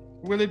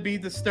 will it be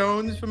the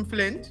stones from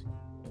Flint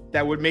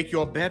that would make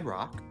your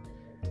bedrock?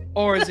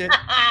 Or is it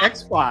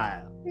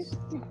X-Files?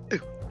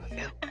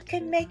 I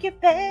can make your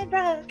bed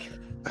rock.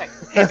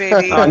 Hey,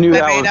 baby. I I knew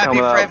that may was not be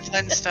coming Fred up.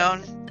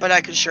 Flintstone, but I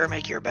can sure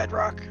make your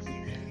bedrock.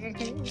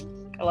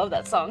 I love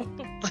that song.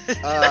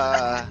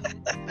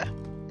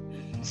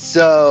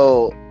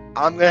 So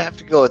I'm gonna have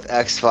to go with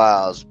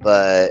X-Files,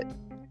 but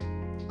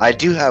I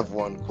do have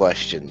one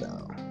question though.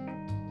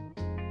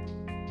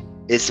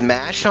 Is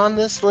MASH on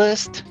this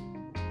list?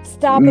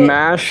 Stop it.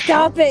 MASH.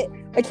 Stop it.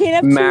 I can't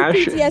have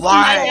MASH. two PTSD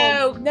Why?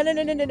 songs.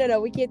 No.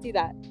 We can't do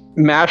that.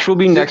 MASH will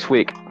be next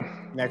week.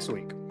 Next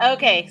week.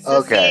 Okay, so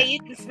Okay. Sia, you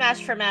can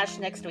smash for MASH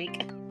next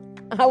week.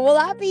 I will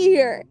not be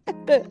here.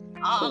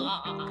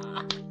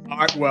 Ah.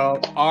 Well,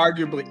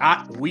 arguably,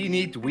 we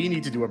need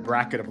to do a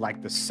bracket of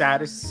like the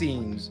saddest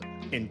scenes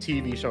in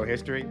TV show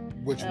history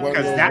Which one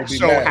because will that be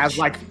show MASH? has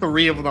like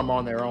 3 of them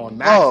on their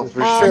own. Oh, Max, for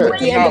sure. At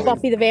the end of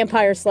Buffy the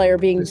Vampire Slayer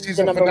being The the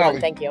season number finale.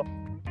 one. Thank you.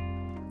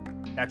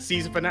 that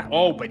season finale.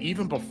 Oh, but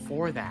even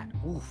before that,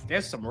 oof,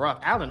 there's some rough.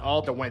 Alan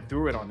Alda went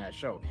through it on that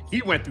show.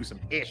 He went through some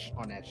ish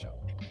on that show.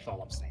 That's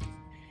all I'm saying.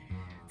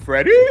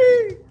 Freddie,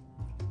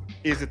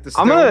 is it the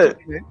I'm gonna-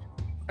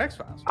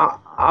 X-Files?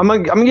 I'm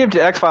gonna give it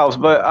to X Files,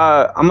 but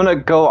I'm gonna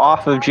go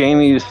off of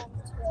Jamie's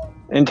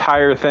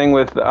entire thing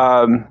with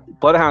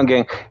Bloodhound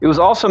Gang. It was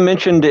also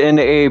mentioned in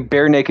a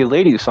Bare Naked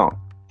Ladies song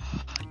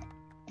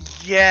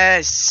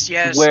Yes.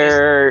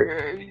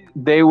 where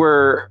they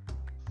were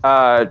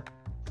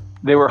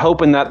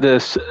hoping that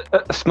this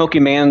Smoky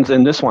Man's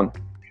in this one,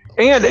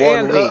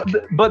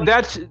 but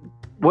that's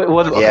what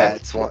was it? Yeah,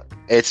 Okay.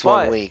 it's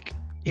But- 1 week.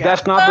 Yeah.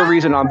 That's not the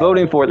reason I'm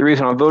voting for it. The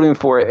reason I'm voting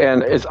for it,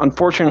 and it's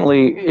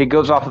unfortunately it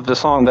goes off of the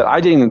song that I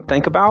didn't even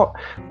think about,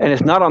 and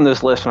it's not on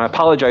this list, and I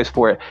apologize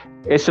for it.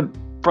 It's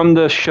from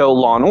the show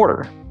Law and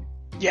Order,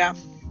 Yeah.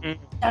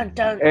 Dun,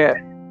 dun.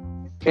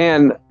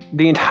 and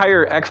the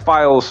entire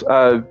X-Files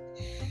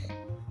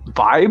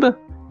vibe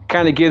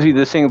kind of gives you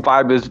the same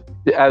vibe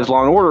as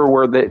Law and Order,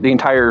 where the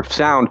entire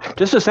sound,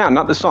 just the sound,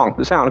 not the song,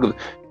 the sound goes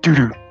doo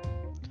doo.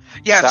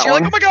 Yeah. That So you're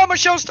like, one? oh my god, my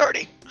show's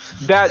starting.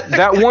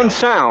 That one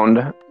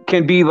sound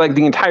can be like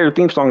the entire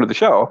theme song to the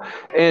show,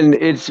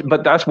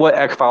 but that's what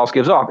X-Files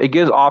gives off. It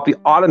gives off the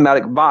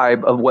automatic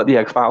vibe of what the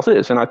X-Files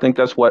is, and I think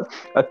that's what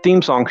a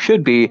theme song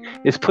should be,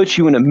 is put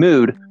you in a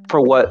mood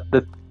for what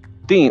the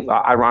theme,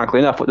 ironically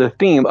enough, what the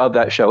theme of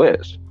that show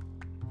is.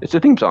 It's a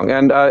theme song,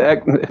 and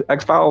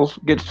X-Files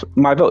gets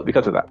my vote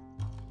because of that.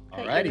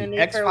 Put you in the Alrighty, mood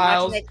for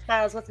X-Files. watching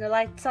X-Files with no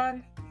lights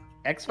on.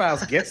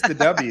 X-Files gets the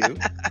W,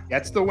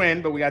 gets the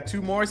win, but we got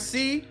 2 more.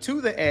 C to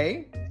the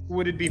A.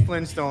 Would it be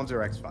Flintstones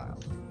or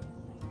X-Files?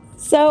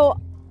 So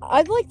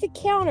I'd like to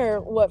counter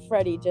what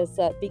Freddie just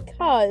said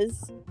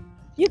because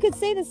you could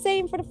say the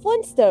same for the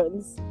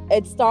Flintstones.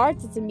 It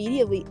starts, it's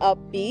immediately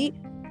upbeat.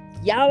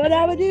 Yabba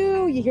dabba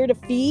doo. You hear the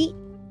feet.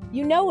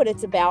 You know what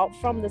it's about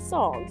from the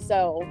song.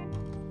 So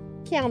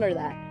counter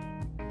that.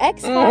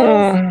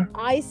 X-Files,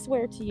 I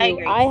swear to I you,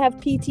 agree. I have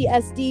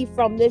PTSD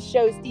from this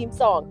show's theme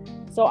song.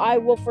 So I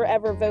will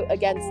forever vote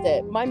against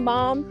it. My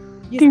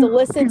mom used to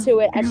listen to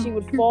it as she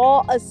would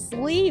fall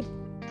asleep.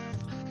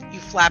 You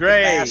flapping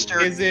Dre,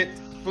 bastard. is it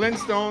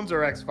Flintstones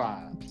or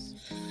X-Files?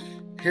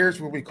 Here's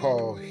what we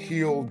call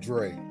heel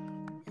Dre.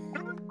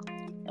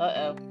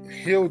 Uh-oh.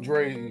 Heel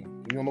Dre, you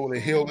don't know what a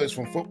heel is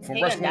from He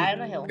wrestling? gonna die on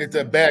the hill. It's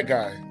a bad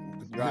guy.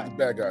 Right. He's a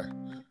bad guy.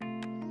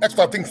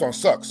 X-Files theme song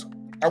sucks.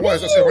 I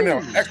want to say right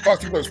now, X-Files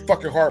theme song is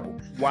fucking horrible.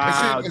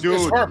 Wow, It's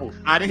dude. horrible.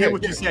 I didn't hear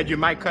what you said. You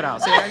might cut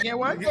out. Say that again.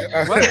 What?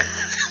 Yeah, What?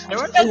 Say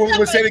what?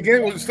 We'll say it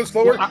again. We'll still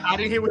slower. I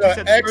didn't hear what you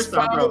said the first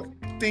time, X-Files bro.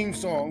 theme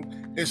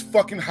song is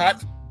fucking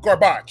hot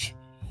garbage.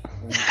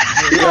 Where's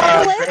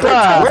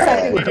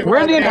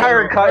the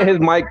entire cut his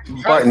mic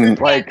button?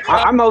 Like,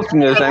 I'm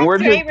hosting this, and we're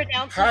Dre just.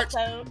 renounced hot his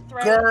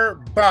throne.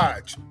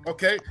 garbage.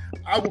 Okay,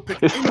 I will pick.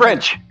 It's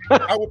French.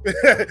 I'll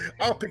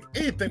pick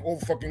anything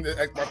over fucking the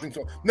X-Files theme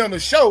song. Now the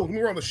show, when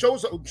we're on the show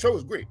is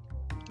great.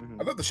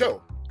 I love the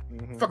show.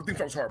 Fucking theme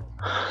song's horrible.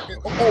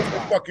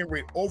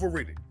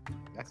 Overrated.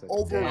 That's a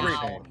Overrated.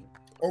 damn shame.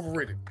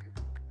 Overrated.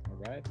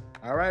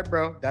 All right,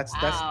 bro. That's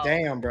Wow.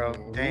 damn, bro.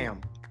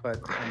 Damn. But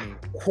I mean,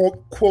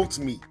 Quotes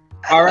me.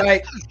 all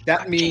right.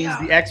 That means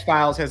the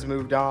X-Files has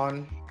moved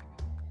on.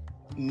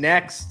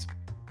 Next,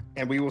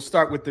 and we will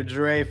start with the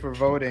Dre for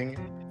voting.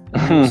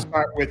 We will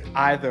start with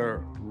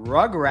either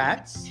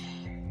Rugrats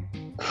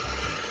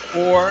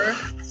or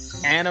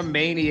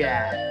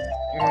Animaniacs.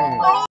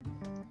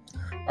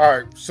 All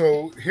right,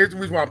 so here's the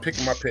reason why I'm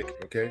picking my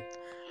pick, okay?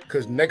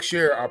 Because next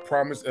year I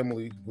promised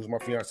Emily, who's my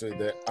fiance,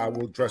 that I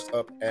will dress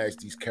up as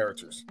these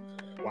characters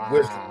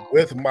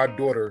with my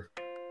daughter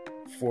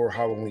for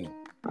Halloween.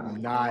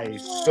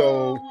 Nice.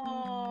 So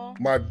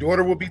my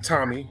daughter will be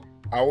Tommy,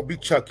 I will be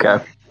Chucky,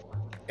 Okay.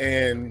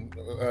 and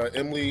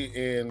Emily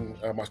and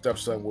my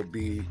stepson will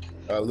be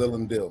Lil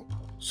and Bill.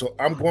 So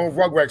I'm going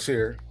Rugrats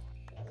here.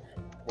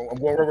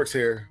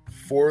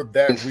 For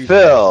that reason.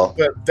 Phil.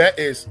 But that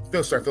is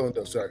Phil. Sorry, Phil and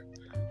Bill. Sorry,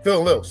 Phil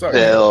and Lil. Sorry.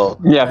 Bill.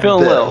 Yeah, Phil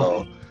and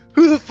Lil.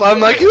 Who the fuck? I'm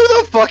like, who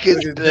the fuck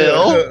is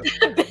Bill?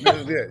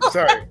 Yeah,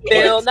 sorry.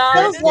 Bill Nye's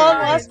Phil's long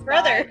lost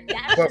brother.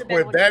 But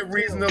for that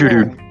reason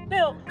alone,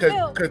 Bill,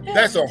 because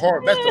that's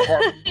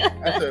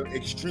an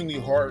extremely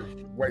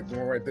hard right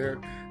there.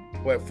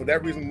 But for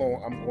that reason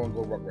alone, I'm going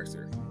to go Rugrats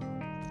there.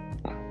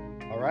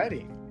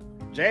 Alrighty.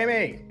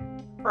 Jamie.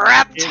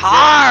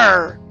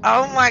 Reptar!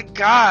 Oh my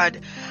god.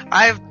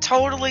 I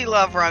totally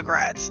love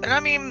Rugrats. And I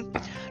mean,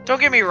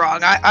 don't get me wrong,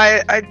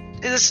 I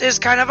this is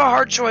kind of a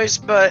hard choice,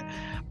 but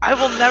I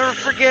will never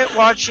forget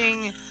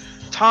watching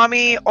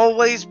Tommy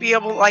always be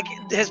able, like,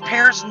 his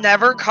parents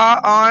never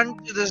caught on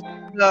to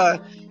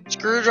the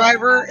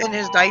screwdriver in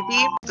his diaper.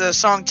 The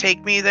song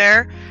Take Me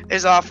There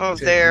is off of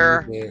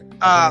their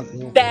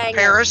Banger.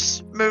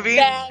 Paris movie.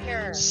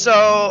 Banger.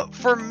 So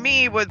for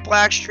me, with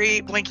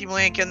Blackstreet, Blinky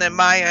Blink, and then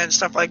Maya and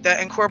stuff like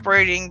that,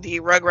 incorporating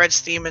the Rugrats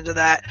theme into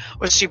that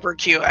was super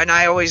cute. And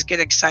I always get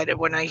excited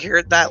when I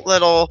hear that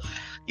little,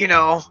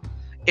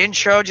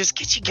 intro. Just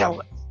get you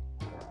going.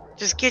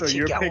 Just get So you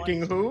you're going.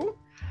 picking who?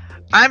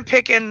 I'm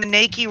picking the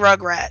Naked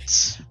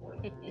Rugrats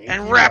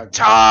and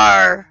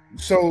Reptar.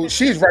 So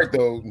she's right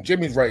though.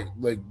 Jimmy's right.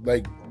 Like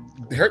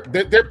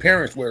their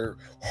parents were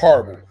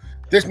horrible.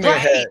 This man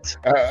had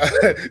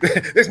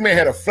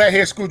a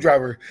flathead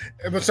screwdriver.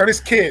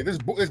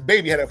 This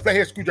baby had a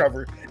flathead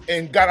screwdriver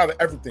and got out of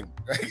everything.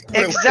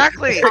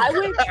 Exactly. I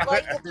would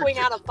like to point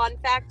out a fun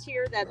fact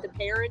here that the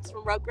parents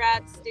from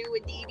Rugrats, Stu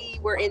and Dee Dee,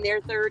 were in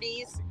their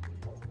 30s.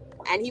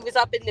 And he was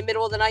up in the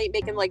middle of the night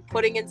making like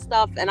pudding and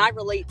stuff, and I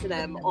relate to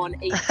them on a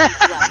deep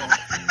level.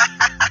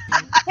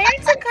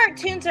 Parents in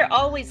cartoons are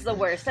always the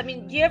worst. I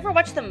mean, do you ever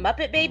watch the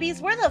Muppet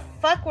Babies? Where the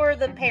fuck were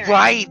the parents?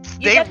 Right.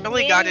 You They got the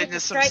really man got with into the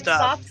some striped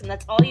stuff. Socks, and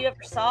that's all you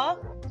ever saw?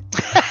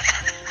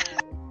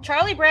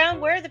 Charlie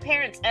Brown, where are the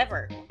parents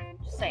ever?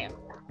 Just saying.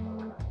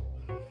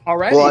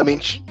 Alrighty. Well, I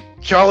mean,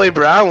 Charlie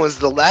Brown was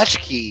the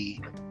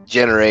latchkey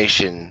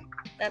generation.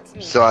 That's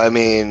me. So, I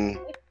mean,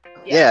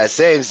 yeah,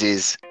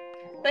 samesies.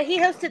 But he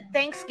hosted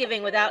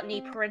Thanksgiving without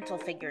any parental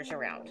figures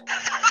around.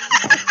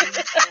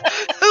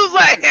 Who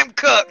let him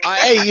cook?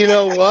 Hey, you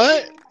know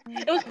what?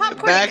 It was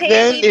popcorn Back and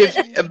then,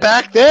 candy.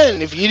 back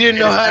then, if you didn't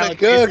know how to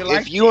cook,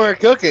 if you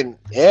weren't cooking,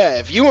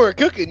 you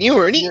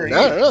weren't eating.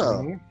 I don't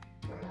know.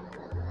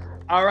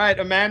 All right,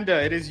 Amanda,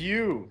 it is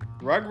you.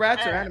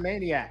 Rugrats or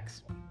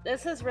Animaniacs?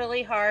 This is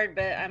really hard,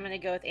 but I'm going to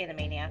go with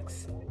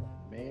Animaniacs.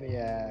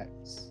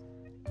 Maniacs.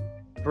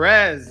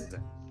 Perez.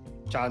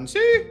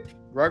 Chauncey.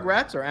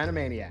 Rugrats or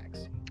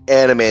Animaniacs?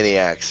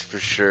 Animaniacs, for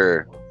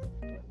sure.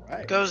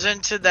 Right. Goes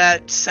into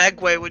that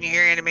segue when you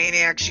hear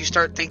Animaniacs, you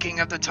start thinking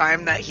of the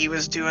time that he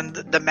was doing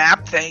the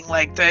map thing.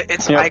 Like,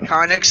 it's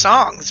iconic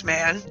songs,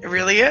 man. It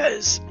really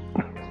is.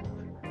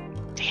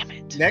 Damn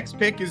it. Next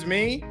pick is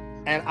me,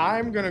 and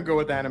I'm going to go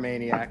with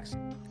Animaniacs.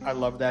 I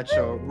love that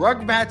show.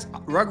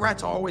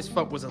 Rugrats I always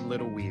felt was a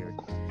little weird.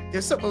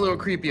 There's something a little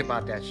creepy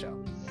about that show.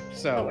 But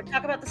So we're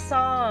talking about the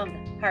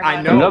song.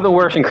 I know. Another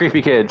worse than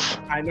Creepy Kids.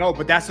 I know,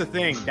 but that's the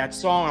thing. That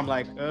song, I'm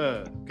like,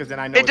 because then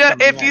I know.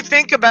 If you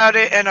think about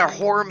it in a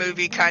horror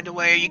movie kind of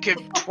way, you could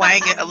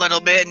twang it a little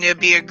bit and it'd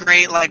be a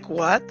great, like,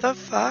 what the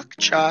fuck,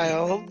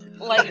 child?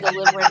 Like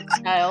Deliverance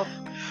style.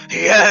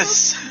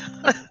 Yes.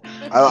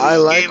 I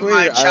like Gave where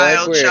my your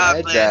child head's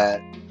chocolate.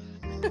 at.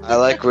 I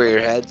like where your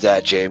head's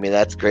at, Jamie.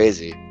 That's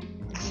crazy.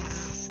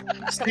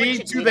 Someone C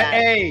should to do the that.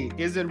 A.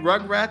 Is it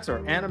Rugrats or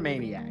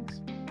Animaniacs?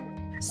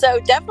 So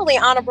definitely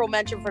honorable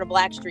mention for the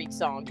Blackstreet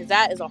song because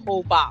that is a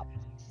whole bop.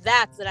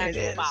 That's an It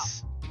actual bop.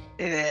 is.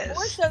 It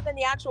More is. so than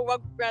the actual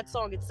Rugrats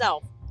song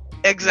itself.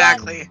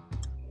 Exactly.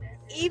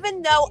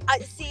 Even though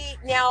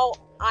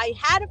I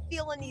had a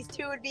feeling these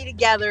two would be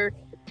together,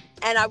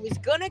 and I was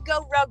gonna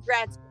go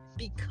Rugrats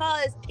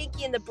because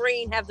Pinky and the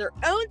Brain have their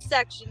own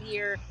section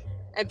here,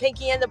 and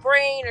Pinky and the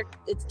Brain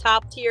it's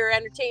top tier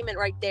entertainment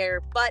right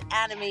there. But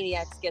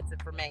Animaniacs gets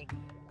it for me.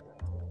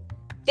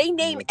 They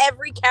name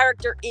every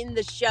character in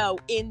the show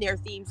in their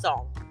theme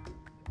song.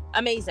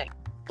 Amazing.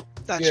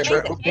 That's Yeah,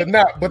 true.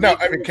 but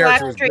not every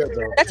character is good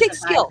though. That takes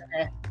skill.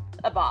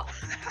 A bop.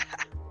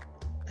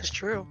 That's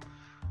true.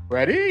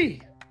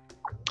 Ready?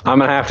 I'm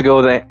gonna have to go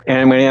with the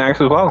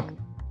Animaniacs as well.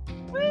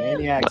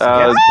 Maniacs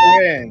Uh, gets the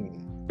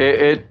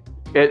win.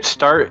 It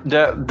start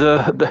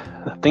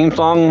the theme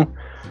song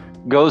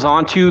goes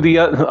on to the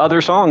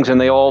other songs, and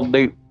they all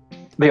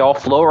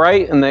flow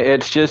right, and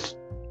it's just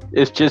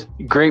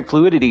great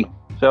fluidity.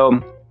 So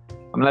I'm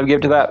gonna give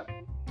it to that.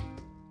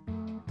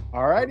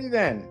 Alrighty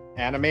then.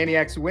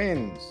 Animaniacs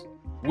wins.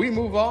 We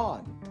move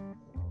on.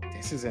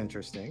 This is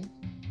interesting.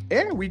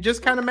 And we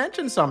just kind of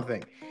mentioned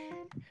something.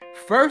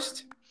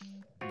 First,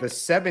 the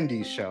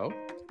 70s show.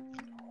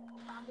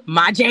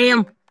 My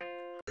jam.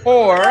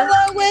 Or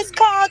Hello,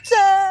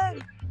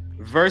 Wisconsin.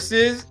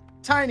 versus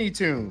Tiny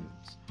Toons.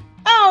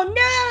 Oh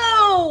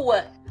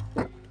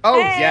no!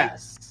 Oh, Hey.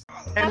 yes.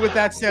 And with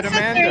that said,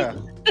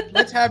 Amanda,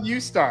 let's have you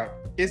start.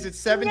 Is it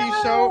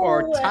 70s show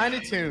or No. Tiny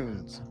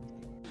Toons?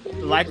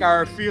 Like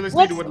our fearless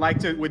leader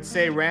would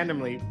say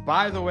randomly,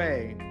 by the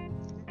way,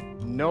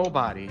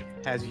 nobody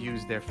has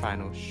used their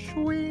final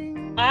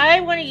swing. I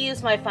want to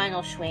use my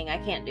final swing. I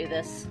can't do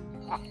this.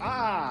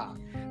 Ah,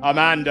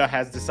 Amanda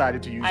has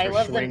decided to use I her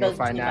love them swing of both too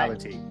much.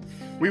 finality.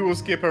 We will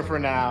skip her for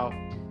now.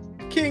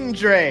 King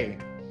Dre,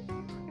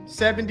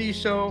 70s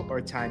show or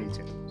Tiny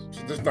Toons?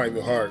 This is not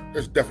even hard.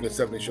 It's definitely a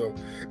 70 show.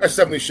 That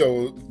 70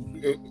 show,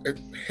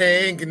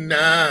 hanging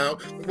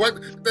out.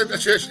 What? That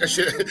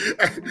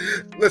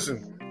shit.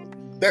 Listen,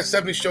 that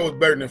 70 show is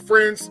better than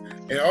Friends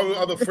and all the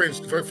other Friends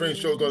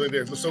shows over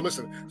there. So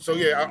listen. So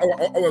yeah, I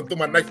want to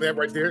throw my knife in that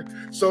right there.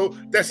 So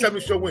that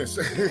 70 show wins.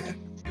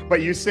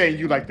 But you say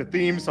you like the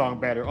theme song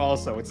better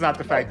also. It's not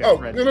the fact that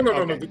Friends.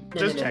 No.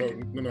 Just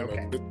checking. No.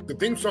 Okay. The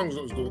theme song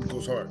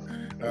goes hard.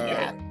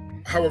 Yeah.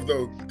 However,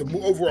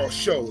 the overall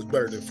show is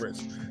better than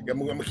Friends. Yeah,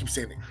 I'm gonna keep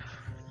saying it.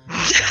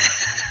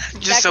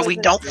 Just so we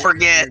don't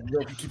forget.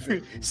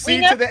 C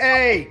know- to the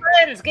A.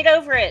 Friends, get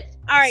over it.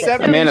 All right.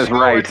 Seven Amanda's show or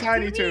right.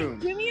 Tiny do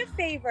Toons. me a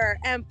favor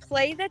and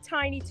play the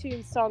Tiny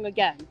Toons song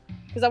again,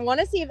 because I want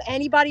to see if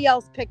anybody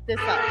else picked this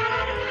up.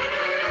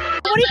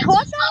 Nobody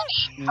caught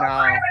that? No.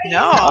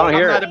 No. I don't I'm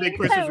hear not it. a big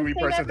Christmas movie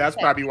person. That's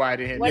probably why I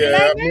didn't What hear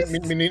did it. I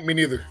miss? Me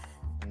neither.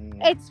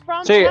 It's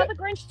from See- How the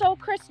Grinch Stole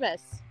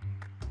Christmas.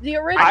 The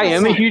original. I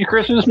am a song. huge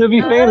Christmas movie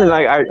fan, and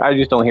I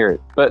just don't hear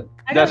it. But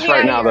I don't that's hear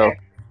right it now, either. though.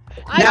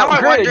 Now I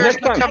Great, wonder if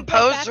next the time.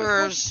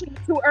 composers.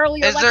 Too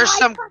early. Is like, there I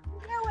some- fucking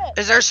knew it.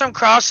 Is there some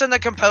cross in the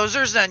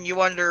composers then, you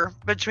wonder,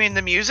 between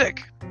the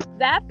music?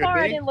 That far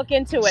I be. didn't look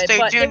into it. Stay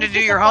but it tuned to was do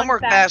just your a fun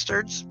homework, fact.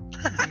 bastards.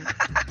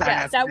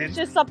 Yes, that was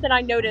just something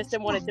I noticed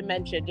and wanted to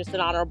mention. Just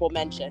an honorable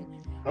mention.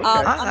 Okay.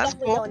 I'm that's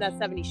definitely cool. going that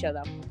 70 show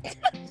though.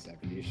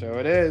 70s show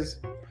it is.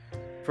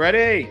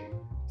 Freddie,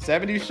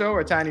 70s show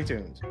or Tiny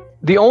Toons?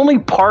 The only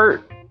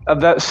part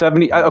of that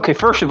 70, okay,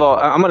 first of all,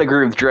 I'm going to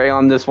agree with Dre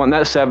on this one.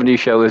 That 70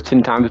 show is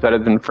 10 times better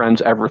than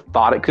Friends ever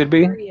thought it could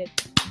be. Period.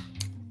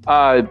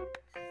 I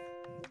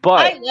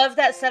But love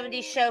that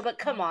 70s show, but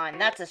come on,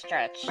 that's a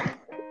stretch.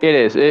 it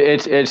is.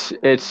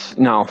 It's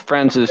no,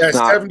 Friends is That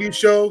not. 70s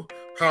show,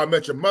 How I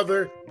Met Your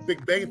Mother,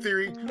 Big Bang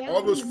Theory,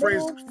 all those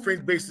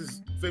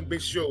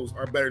friends-based shows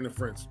are better than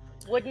Friends.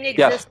 Wouldn't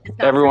exist. Yes, if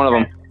not every for one of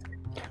them. Friends.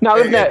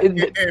 No, And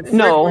that,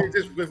 no. Friends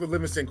just with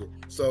living single,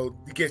 so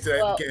you can't say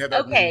that. Well, you can't have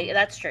that. okay,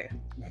 that's true.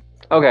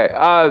 Okay,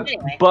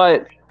 Anyway.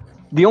 but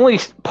the only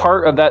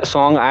part of that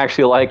song I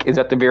actually like is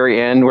at the very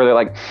end where they're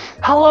like,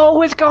 "Hello,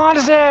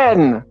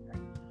 Wisconsin,"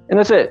 and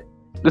that's it.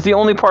 That's the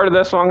only part of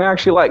that song I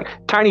actually like.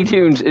 Tiny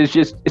Toons is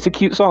it's a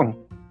cute song.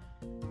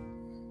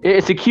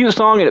 It's a cute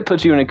song and it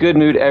puts you in a good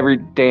mood every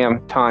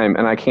damn time,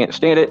 and I can't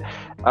stand it.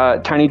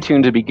 Tiny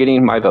Toons would be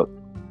getting my vote.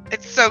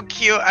 It's so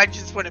cute. I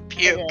just want to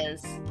puke. It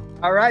is.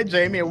 All right,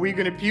 Jamie, are we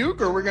going to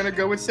puke or we're going to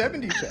go with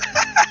 70s show?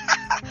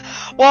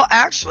 Well,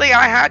 actually,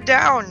 I had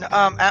down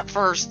at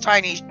first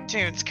Tiny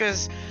Toons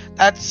because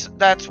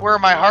that's where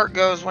my heart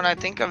goes when I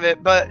think of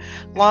it. But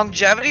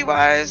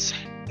longevity-wise,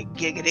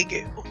 giggity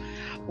goo,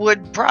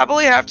 would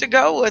probably have to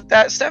go with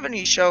that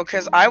 70s show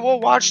because I will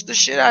watch the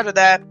shit out of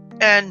that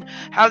and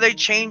how they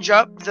change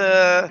up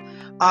the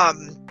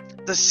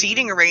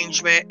seating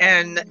arrangement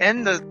and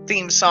the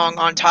theme song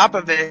on top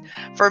of it.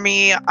 For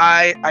me,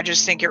 I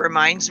just think it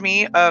reminds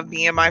me of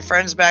me and my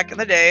friends back in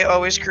the day,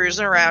 always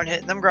cruising around,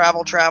 hitting them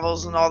gravel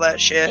travels and all that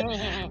shit.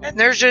 And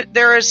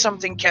there is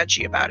something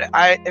catchy about it.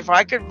 If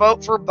I could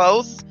vote for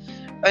both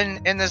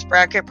in this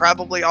bracket,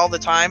 probably all the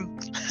time,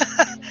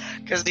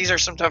 because these are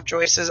some tough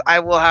choices, I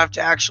will have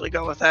to actually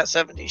go with that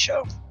 70s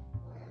show.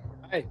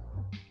 Hey,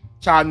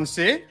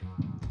 Chansi,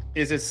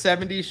 is it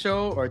 70s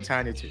show or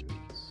Tiny Toons?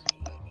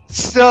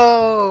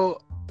 So,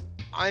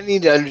 I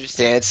need to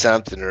understand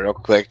something real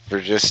quick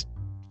for just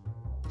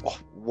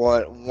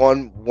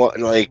one.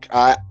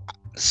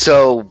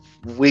 So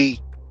we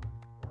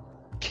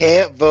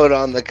can't vote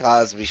on the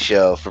Cosby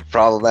Show for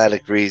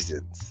problematic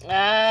reasons. Oh,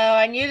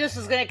 I knew this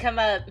was gonna come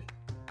up.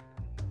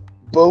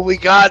 But we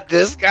got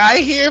this guy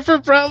here for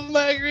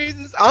problematic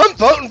reasons. I'm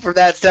voting for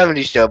that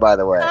 70s show, by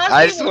the way. Cosby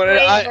I just was wanted.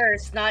 way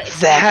worse, not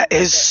That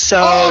is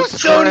so true.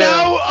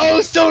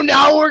 So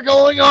now we're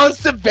going on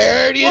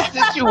severity of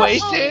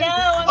situation.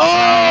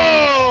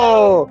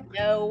 No.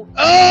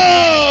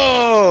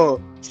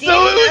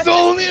 So it was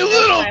only a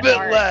little bit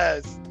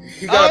less.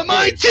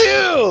 Mine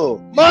too.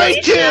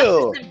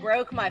 It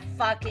broke my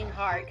fucking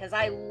heart because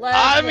I love.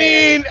 I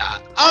mean,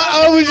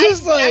 I was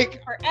just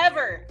like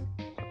forever.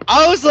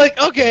 I was like,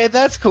 okay,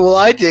 that's cool.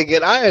 I dig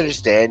it. I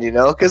understand,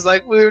 because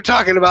like we were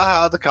talking about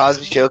how the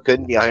Cosby Show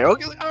couldn't be on here.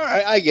 Okay, all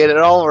right, I get it.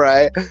 All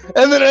right.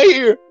 And then I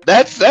hear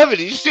that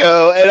 70s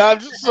show, and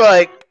I'm just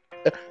like,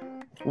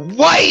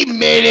 wait a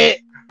minute.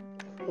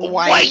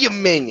 Wait a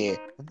minute.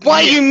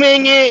 Like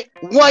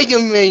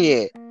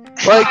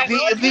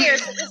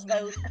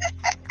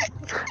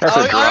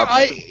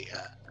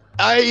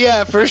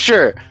yeah, for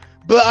sure.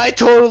 But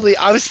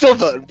I'm still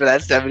voting for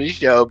that 70s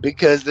show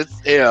because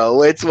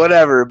it's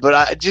whatever.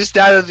 But just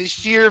out of the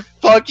sheer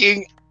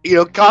fucking,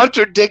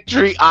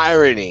 contradictory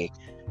irony,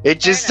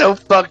 it's just so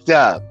fucked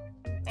up.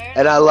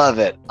 And I love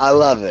it.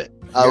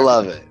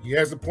 He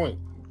has a point.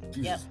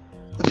 Jesus.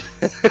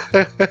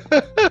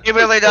 He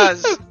really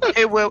does.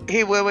 He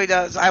really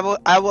does. I'll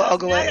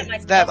go away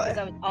that way.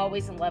 I was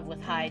always in love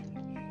with Hyde.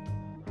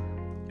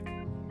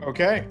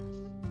 Okay.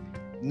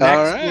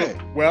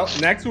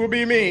 Next, next will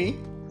be me,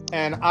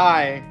 and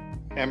I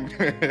am.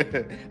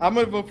 I'm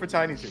gonna vote for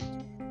Tiny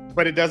Toons,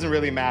 but it doesn't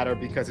really matter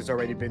because it's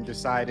already been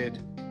decided.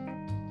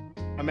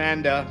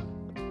 Amanda,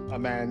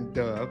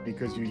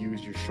 because you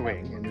used your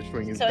swing, and the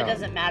swing is so done. It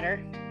doesn't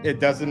matter. It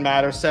doesn't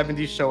matter.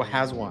 70s show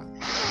has won.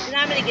 And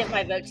I'm gonna give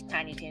my vote to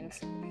Tiny Toons,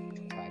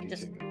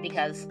 just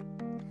because.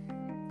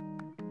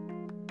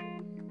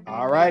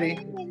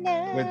 Alrighty.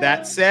 With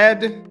that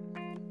said,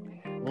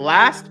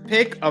 last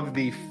pick of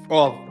the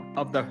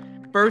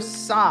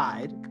first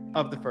side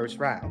of the first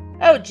round.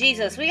 Oh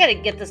Jesus, we gotta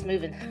get this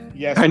moving.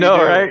 Yes, I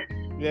know, right?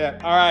 Yeah.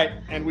 All right,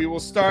 and we will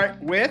start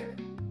with: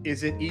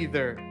 is it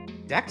either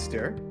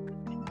Dexter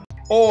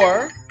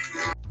or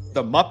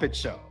The Muppet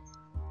Show?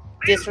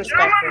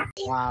 Disrespectful.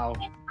 Wow.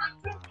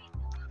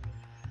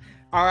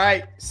 All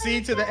right,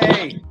 C to the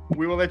A.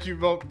 We will let you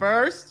vote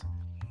first.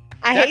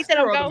 I hate that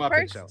I'm Dexter or The going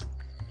Muppet first. Show?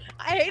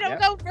 I hate I'm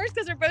going first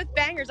because they're both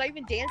bangers. I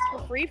even danced for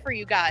free for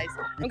you guys.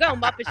 I'm going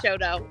Muppet Show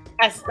though.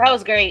 That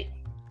was great.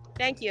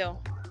 Thank you.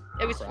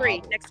 It was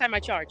free. Next time I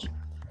charge.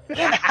 I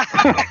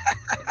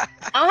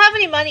don't have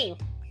any money.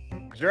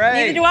 Dre.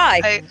 Neither do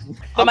I.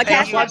 But my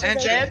cash box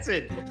is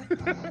dancing.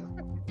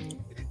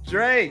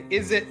 Dre,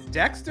 is it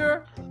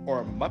Dexter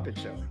or Muppet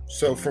Show?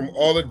 So from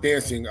all the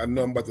dancing, I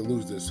know I'm about to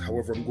lose this.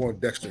 However, I'm going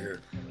Dexter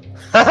here.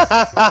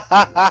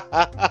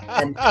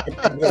 I'm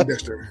going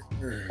Dexter.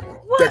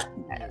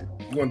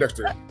 I'm going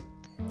Dexter.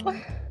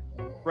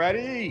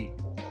 Freddie,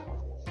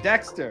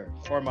 Dexter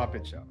or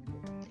Muppet Show?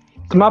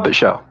 The Muppet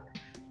Show.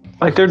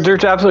 Like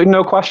there's absolutely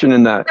no question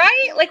in that.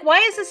 Right? Like, why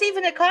is this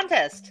even a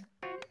contest?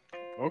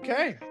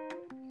 Okay.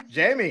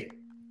 Jamie,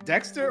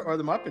 Dexter or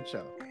The Muppet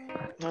Show?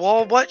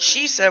 Well, what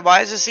she said,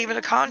 why is this even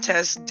a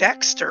contest?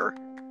 Dexter.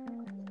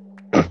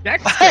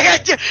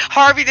 Dexter.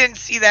 Harvey didn't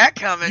see that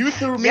coming. You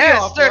threw me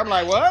off. I'm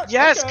like, what?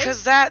 Yes, Okay.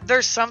 because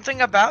there's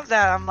something about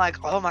that. I'm like,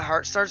 oh, my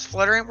heart starts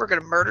fluttering. We're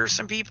gonna murder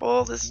some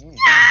people.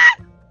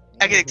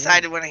 I get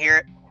excited when I hear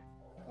it.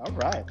 All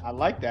right, I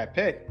like that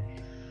pick.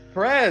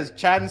 Perez,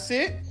 chat and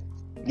sit.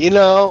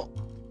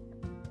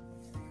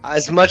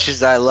 As much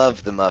as I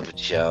love The Muppet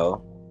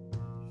Show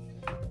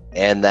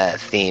and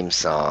that theme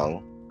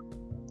song,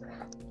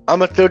 I'm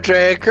going to throw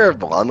Dre a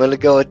curveball. I'm going to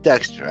go with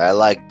Dexter. I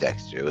like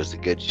Dexter. It was a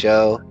good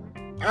show.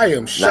 I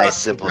am shocked. Nice,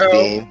 simple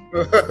theme.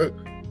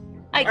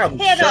 I I'm cannot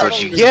That's what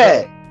believe you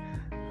get.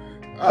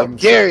 How I'm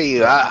dare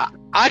you?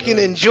 I can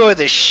enjoy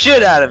the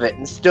shit out of it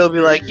and still be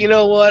like, you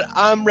know what?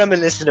 I'm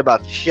reminiscent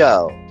about the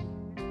show.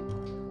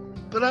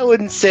 But I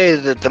wouldn't say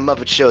that the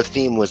Muppet Show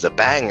theme was a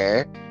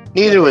banger.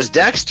 Neither was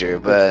Dexter,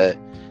 but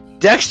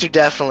Dexter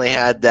definitely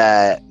had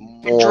that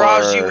more... It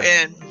draws you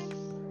in.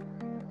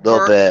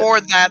 Little bit.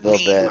 For that little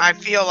theme. bit. I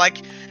feel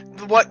like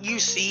what you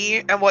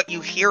see and what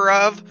you hear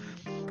of,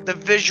 the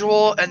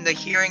visual and the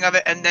hearing of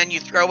it, and then you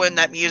throw in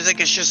that music,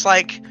 it's just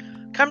like,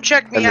 come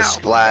check me And the out.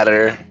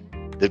 splatter.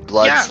 The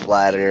blood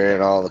splatter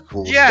and all the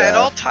cool stuff. Yeah, it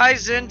all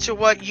ties into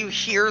what you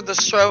hear the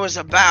show is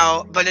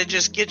about, but it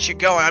just gets you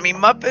going. I mean,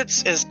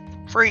 Muppets is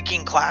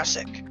freaking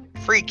classic.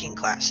 Freaking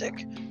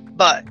classic.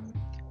 But,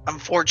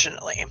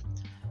 unfortunately,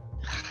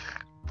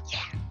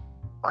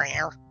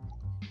 rare.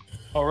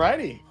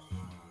 Alrighty.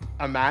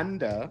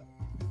 Amanda,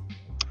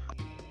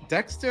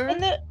 Dexter. In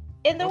the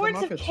or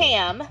words of Muppet Show?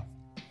 Cam,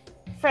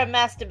 from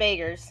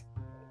Masturbators.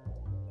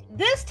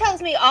 This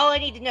tells me all I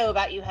need to know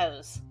about you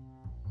hoes.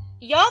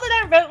 Y'all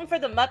that are voting for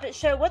the Muppet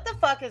Show, what the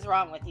fuck is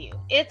wrong with you?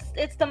 It's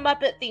the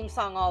Muppet theme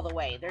song all the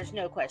way. There's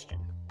no question.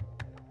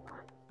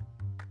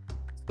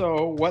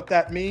 So what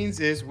that means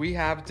is we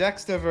have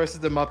Dexter versus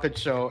the Muppet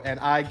Show, and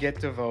I get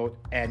to vote,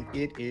 and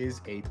it is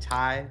a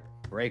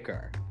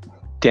tiebreaker.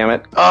 Damn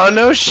it. Oh,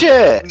 no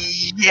shit.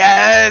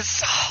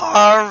 Yes,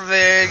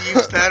 Harvin,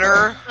 you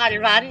better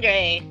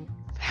Andre.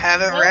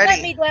 have it Don't ready.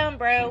 let me down,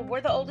 bro.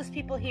 We're the oldest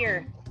people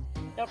here.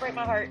 Don't break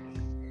my heart.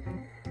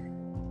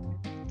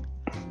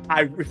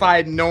 If I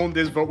had known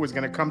this vote was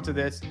going to come to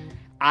this,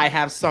 I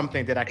have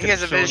something that I can He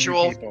has a show you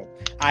visual. people.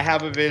 I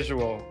have a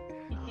visual,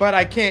 but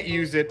I can't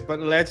use it. But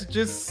let's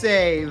just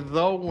say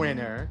the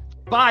winner,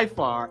 by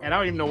far, and I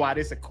don't even know why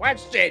this is a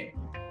question,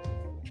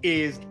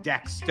 is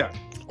Dexter.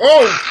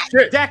 Oh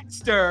shit!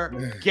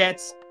 Dexter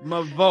gets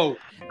my vote.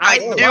 I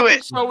the knew Muppet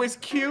it. Show is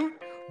cute,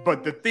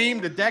 but the theme,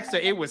 the Dexter,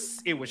 it was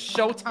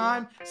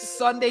Showtime,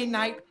 Sunday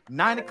night,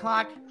 9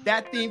 o'clock.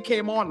 That theme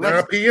came on. 9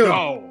 Let's p.m.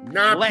 go.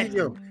 9 Let's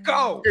p.m.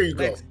 go. There you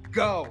go. Let's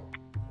go.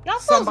 Y'all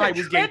fools Somebody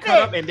are was getting tripping.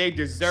 cut up, and they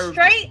deserved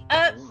Straight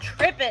up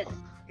tripping.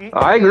 it.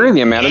 I agree with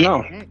you, Amanda.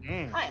 No.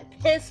 I am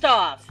pissed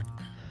off.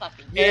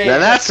 Fucking Yeah. Now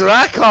that's what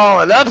I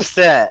call an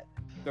upset.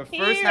 The first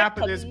Here half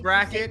of this comes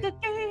bracket, the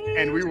day.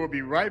 and we will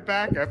be right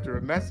back after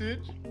a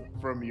message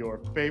from your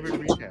favorite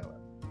retailer.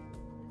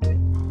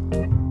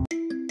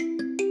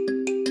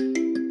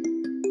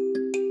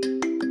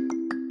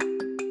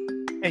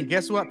 And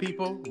guess what,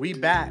 people? We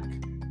back,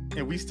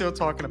 and we still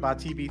talking about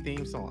TV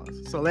theme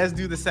songs. So let's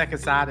do the second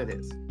side of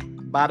this.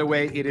 By the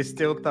way, it is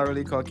still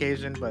thoroughly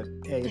Caucasian, but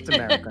hey, it's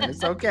American.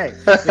 It's okay.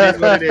 It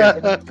is what it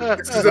is.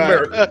 This is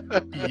America.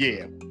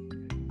 Yeah.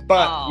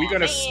 But Aw, we're gonna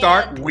man.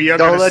 start. We are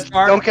Don't gonna let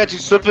start. don't catch you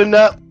slipping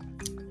up.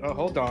 Oh,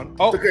 hold on.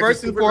 Oh, Okay,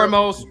 first just and keep it up.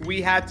 foremost,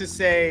 we had to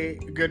say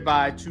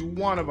goodbye to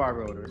one of our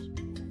voters.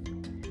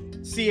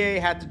 CA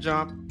had to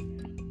jump,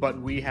 but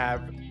we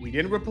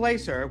didn't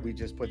replace her. We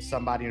just put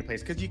somebody in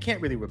place because you can't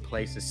really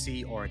replace a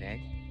C or an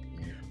A.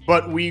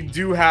 But we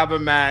do have a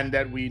man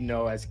that we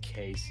know as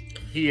Casey.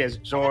 He has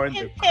joined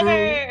the crew.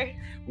 Hitter.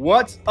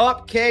 What's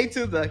up, K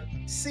to the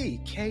C?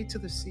 K to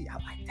the C. I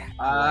like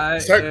that.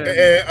 It's like-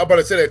 and I'm about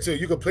to say that too.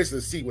 You can place the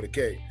C with a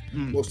K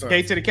most times.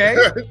 K to the K?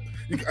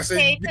 I said,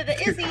 K to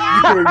the Izzy.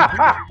 I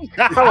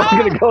was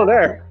going to go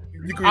there.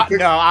 you can replace-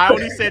 No, I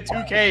only said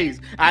 2 Ks.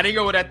 I didn't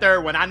go with that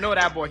third one. I know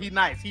that boy. He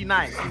nice. He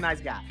nice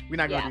guy. We're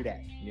not gonna Yeah. do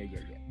that. Yeah.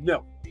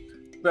 No.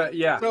 But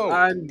yeah, So-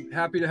 I'm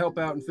happy to help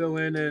out and fill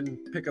in and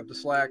pick up the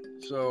slack.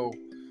 So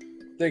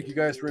thank you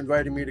guys for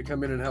inviting me to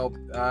come in and help.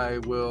 I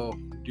will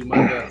do my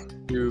best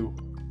to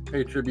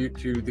pay tribute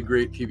to the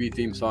great TV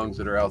theme songs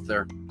that are out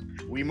there.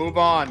 We move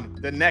on.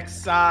 The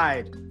next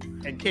side.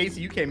 And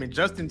Casey, you came in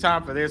just in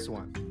time for this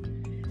one.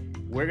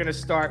 We're gonna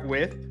start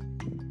with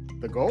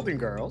the Golden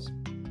Girls.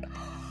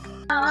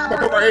 Come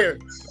over here.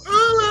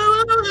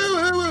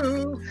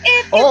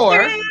 If Or-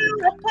 you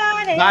threw a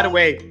party. By the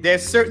way,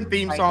 there's certain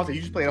theme songs that you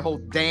just play the whole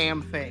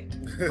damn thing.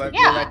 But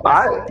Yeah.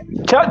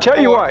 Tell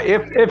you what,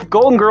 if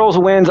Golden Girls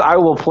wins, I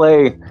will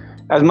play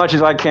as much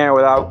as I can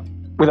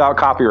without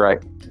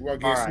copyright. You wanna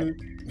get All right.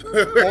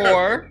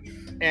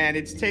 Snoop? and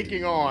it's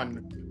taking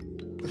on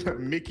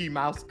Mickey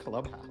Mouse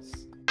Clubhouse.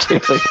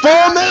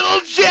 Full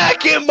Metal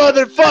Jacket,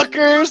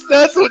 motherfuckers.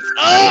 That's what's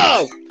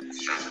up.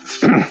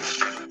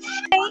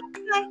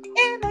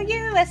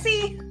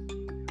 USC.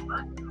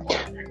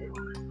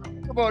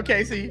 Come on,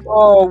 Casey.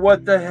 Oh,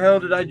 what the hell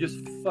did I just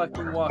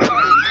fucking walk into?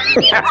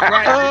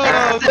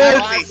 Oh,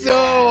 that's so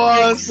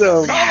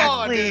awesome. Come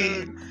on,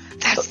 dude.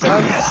 That's the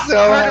I'm best so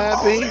part of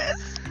happy.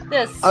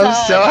 This I'm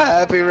sucks. so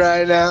happy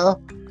right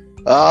now.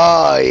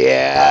 Oh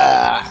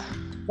yeah.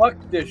 Fuck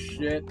this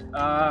shit.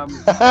 I'm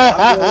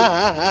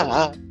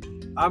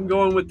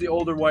going with the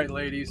older white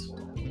ladies.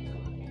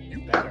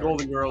 You better.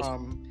 Golden Girls.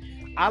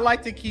 I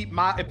like to keep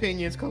my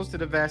opinions close to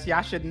the vest.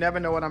 Y'all should never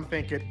know what I'm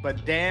thinking,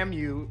 but damn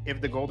you if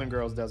the Golden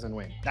Girls doesn't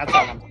win. That's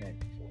all I'm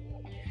saying.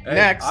 Hey,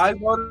 Next. I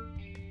voted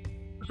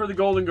for the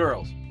Golden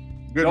Girls.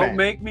 Good Don't man.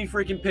 make me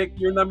freaking pick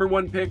your number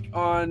one pick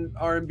on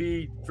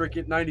R&B,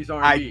 freaking 90s I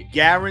R&B.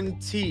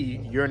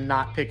 guarantee you're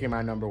not picking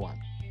my number one.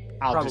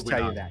 I'll just Probably tell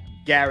you not. that.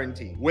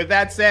 Guarantee. With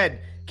that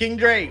said, King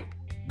Dre,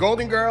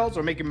 Golden Girls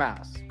or Mickey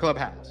Mouse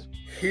Clubhouse?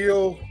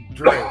 Heel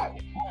Dre.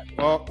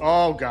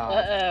 Oh God.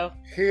 Uh-oh.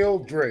 Heel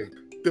Dre.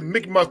 The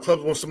Mickey Mouse Club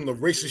on some of the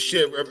racist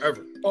shit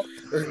ever.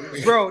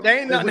 Bro, there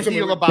ain't nothing to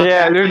heal about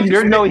Yeah, that.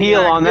 there's no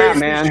heel on that, Racist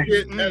man.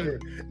 shit ever.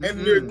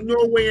 And there's no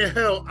way in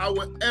hell I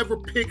would ever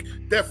pick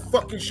that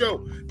fucking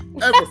show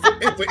ever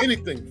for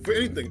anything. For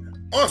anything.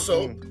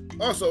 Also,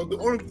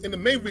 the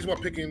main reason why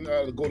I'm picking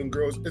the Golden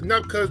Girls is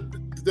not because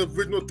the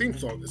original theme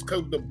song. It's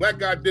because the black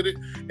guy did it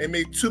and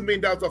made $2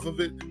 million off of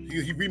it.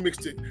 He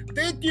remixed it.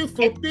 Thank you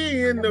for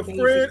being the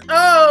friend.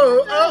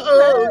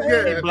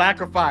 Yeah.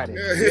 Blackified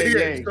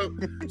it.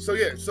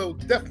 Yeah. So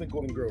definitely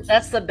Golden Girls.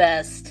 That's the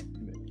best.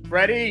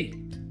 Freddie,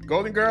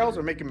 Golden Girls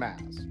or Mickey Mouse?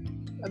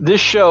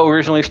 This show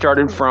originally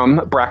started from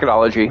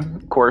bracketology,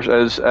 of course,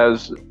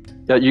 as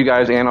you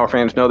guys and our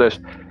fans know this.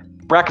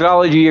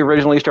 bracketology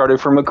originally started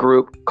from a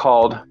group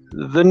called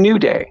The New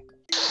Day.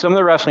 Some of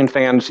the wrestling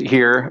fans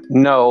here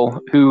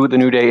know who The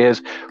New Day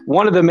is.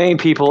 One of the main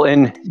people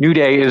in New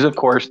Day is, of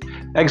course,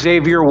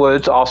 Xavier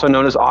Woods, also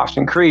known as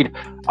Austin Creed.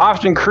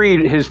 Austin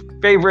Creed, his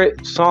favorite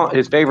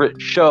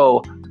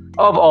show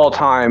of all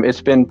time,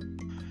 is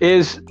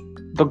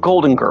The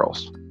Golden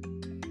Girls.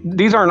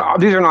 These are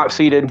not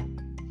seeded.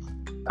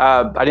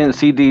 I didn't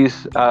seed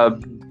these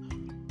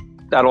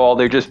at all.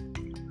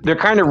 They're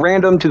kind of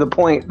random to the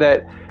point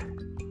that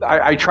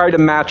I try to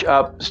match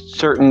up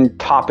certain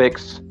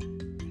topics.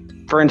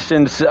 For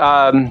instance,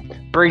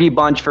 Brady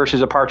Bunch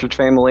versus A Partridge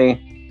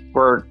Family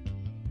were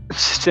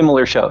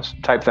similar shows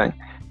type thing.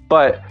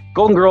 But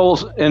Golden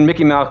Girls and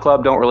Mickey Mouse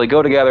Club don't really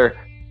go together.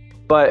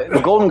 But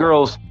the Golden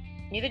Girls,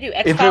 neither do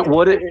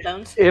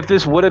X-Files. if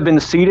this would have been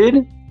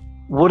seeded,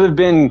 would have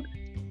been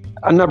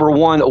a number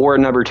 1 or a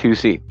number 2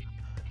 seed.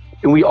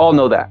 And we all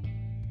know that.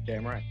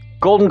 Damn right.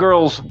 Golden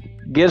Girls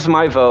gives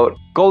my vote.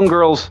 Golden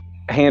Girls,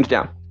 hands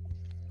down.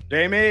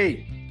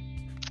 Jamie.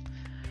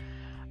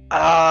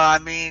 I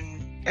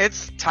mean,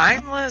 it's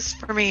timeless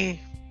for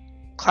me.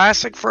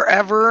 Classic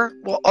forever.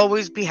 Will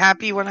always be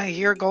happy when I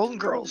hear Golden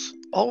Girls.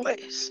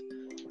 Always.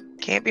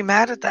 Can't be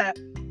mad at that.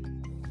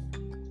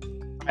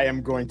 I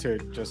am going to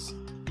just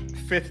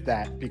fifth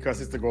that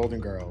because it's the Golden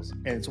Girls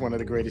and it's one of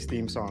the greatest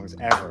theme songs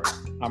ever.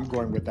 I'm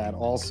going with that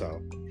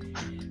also.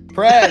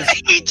 Prez.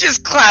 He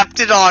just clapped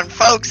it on,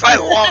 folks. I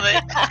love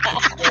it.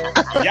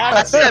 Yeah,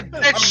 that's it.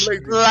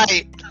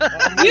 Right.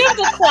 You have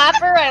the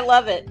clapper. I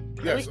love it.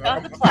 Yes,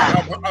 I'm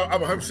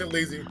 100%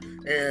 lazy,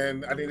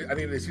 and I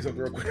need to see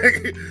something real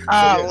quick.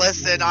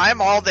 Listen, I'm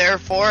all there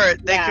for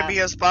it. They could be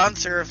a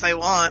sponsor if they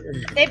want.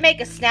 They'd make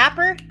a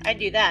snapper. I'd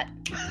do that.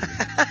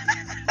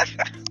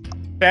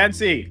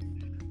 Fancy.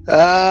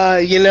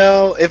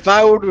 If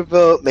I were to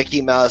vote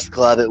Mickey Mouse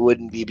Club, it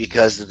wouldn't be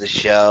because of the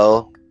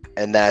show,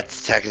 and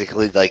that's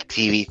technically like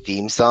TV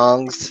theme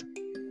songs.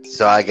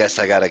 So I guess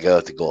I gotta go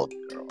with the Golden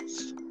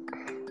Girls.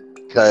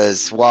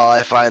 Because while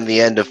I find the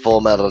end of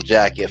Full Metal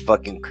Jacket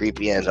fucking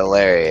creepy and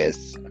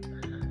hilarious,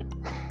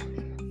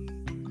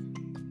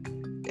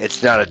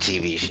 it's not a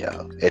TV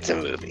show. It's a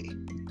movie.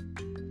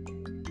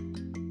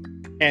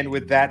 And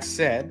with that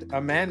said,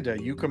 Amanda,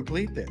 you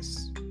complete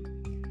this.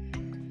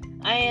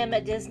 I am a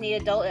Disney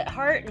adult at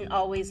heart and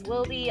always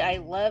will be. I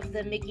love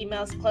the Mickey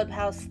Mouse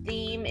Clubhouse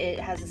theme. It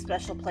has a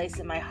special place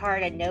in my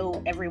heart. I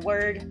know every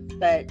word,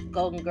 but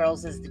Golden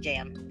Girls is the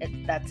jam.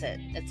 That's it.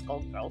 It's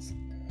Golden Girls.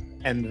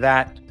 And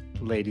that,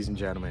 ladies and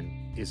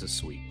gentlemen, is a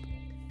sweep.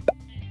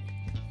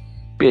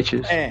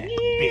 Bitches.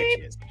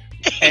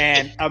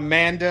 And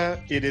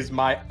Amanda, it is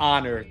my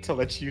honor to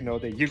let you know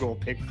that you're going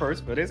to pick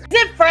first for this. Is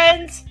it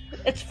Friends?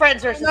 It's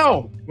Friends versus...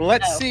 No,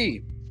 let's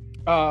see.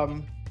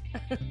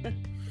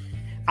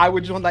 I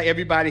would just like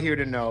everybody here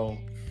to know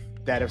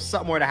that if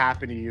something were to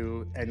happen to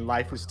you and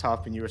life was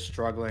tough and you were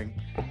struggling,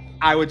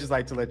 I would just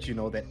like to let you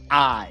know that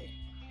I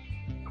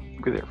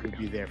would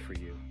be there for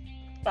you.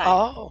 Bye.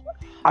 Oh.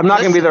 I'm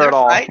not going to be there at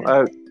all.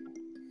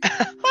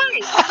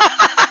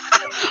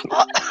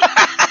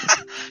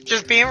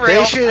 Just being real.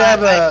 They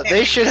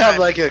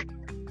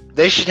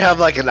should have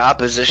like an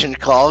opposition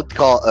called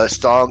a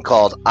song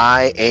called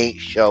 "I Ain't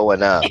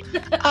Showing Up."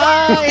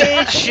 I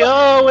ain't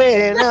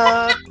showing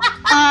up.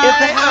 If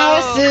the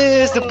house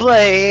is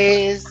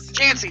ablaze.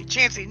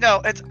 Chancey,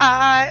 no, it's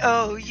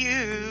IOU.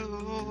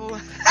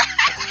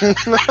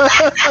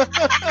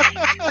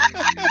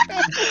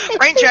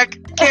 Rain check.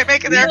 Can't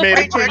make it there. You made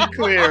it pretty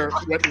clear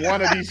what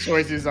one of these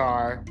choices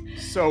are.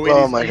 So it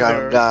oh is my god,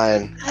 I'm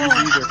dying.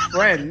 It's either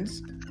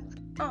Friends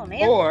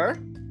or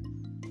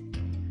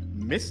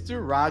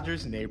Mr.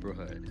 Rogers'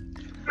 Neighborhood.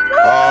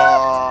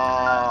 Oh.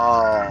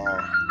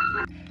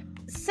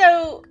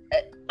 So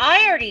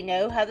I already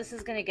know how this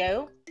is going to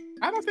go.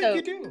 I don't think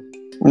you do.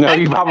 No,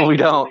 you probably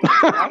don't.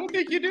 I don't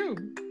think you do.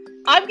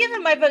 I'm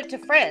giving my vote to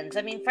Friends.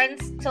 I mean,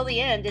 Friends till the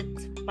end.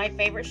 It's my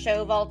favorite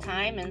show of all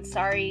time. And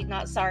sorry,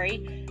 not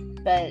sorry,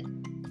 but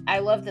I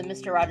love the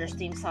Mr. Rogers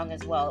theme song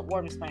as well. It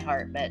warms my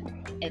heart, but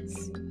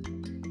it's,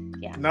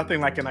 yeah. Nothing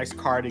like a nice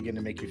cardigan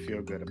to make you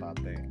feel good about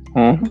things.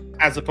 Mm-hmm.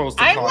 As opposed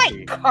to I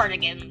coffee. like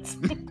cardigans.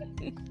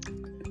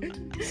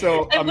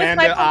 So, and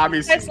Amanda, with my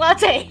obviously. ice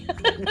latte.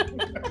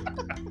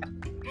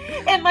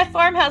 And my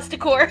farmhouse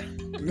decor.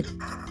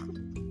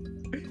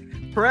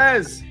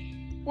 Perez,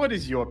 what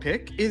is your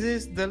pick?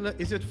 Is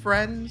it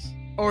Friends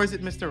or is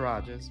it Mr.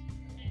 Rogers?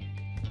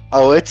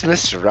 Oh, it's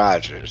Mr.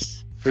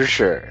 Rogers for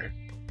sure.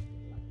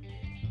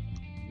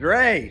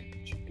 Gray,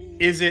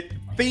 is it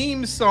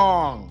theme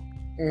song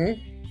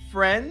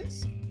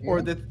Friends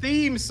or the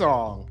theme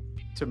song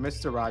to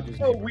Mr. Rogers?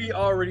 Oh, we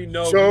already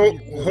know. So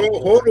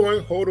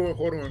hold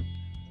on.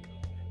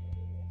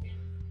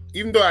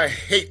 Even though I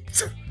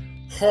hate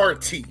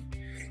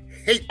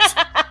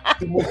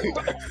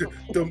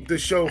the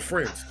show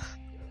Friends,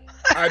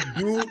 I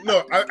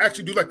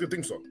actually do like the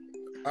theme song.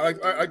 I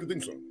like the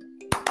theme song.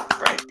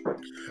 Right.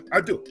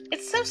 I do.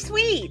 It's so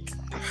sweet.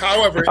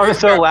 However, I was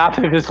so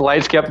laughing if his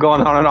lights kept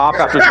going on and off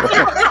after.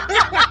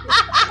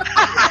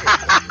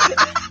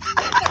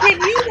 Can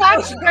you watch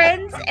watch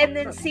Friends and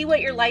then see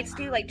what your lights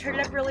do. Like turn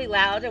it up really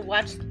loud and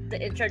watch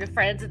the intro to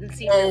Friends and then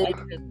see what your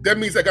lights do. That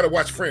means I gotta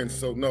watch Friends.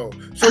 So no.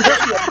 So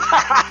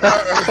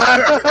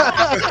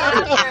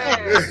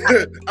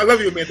I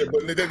love you, Amanda,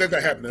 but that's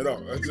not happening at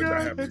all. That's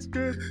not happening. That's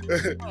good.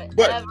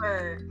 But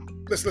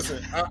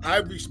listen.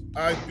 I do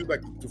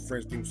like the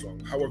Friends theme song.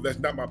 However, that's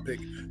not my pick.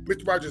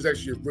 Mr. Rogers is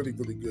actually a really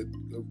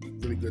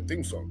good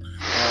theme song.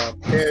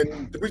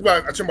 And the reason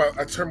why I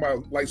turn my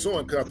lights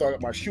on because I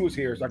thought my shoe was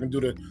here so I can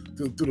do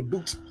the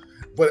boots,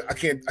 but I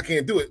can't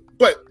do it.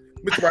 But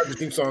Mr. Rogers'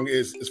 theme song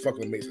is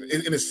fucking amazing.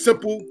 And it's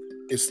simple.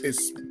 It's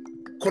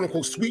quote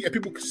unquote sweet, and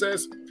people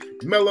says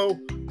mellow.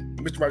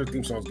 Mr. Rogers'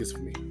 theme song gets for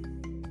me.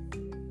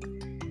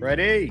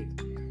 Ready?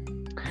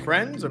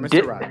 Friends or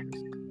Mr. Rogers?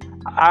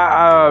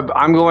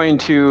 I'm going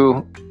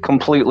to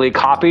completely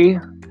copy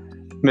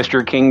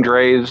Mr. King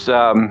Dre's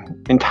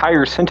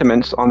entire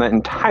sentiments on that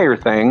entire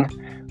thing,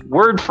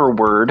 word for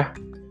word,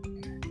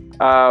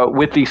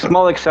 with the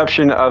small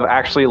exception of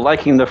actually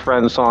liking the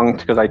Friends song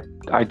because I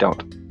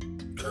don't.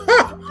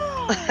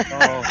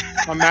 Oh,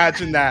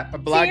 imagine that. A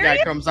black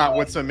guy comes out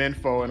with some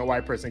info and a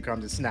white person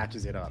comes and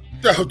snatches it up.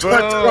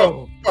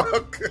 Oh,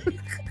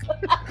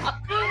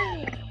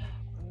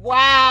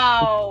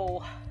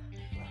 wow.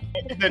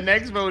 The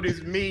next vote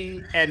is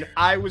me, and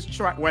I was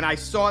when I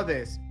saw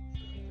this.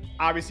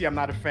 Obviously, I'm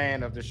not a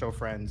fan of the show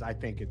Friends. I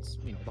think it's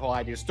the whole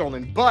idea is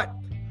stolen. But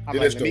I'm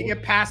like, let me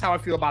get past how I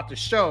feel about the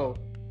show,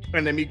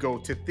 and let me go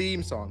to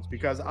theme songs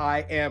because I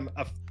am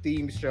a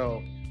theme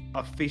show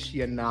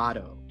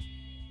aficionado.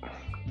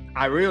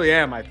 I really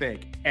am, I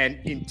think. And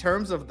in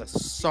terms of the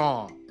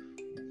song,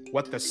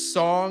 what the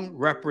song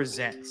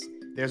represents,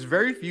 there's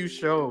very few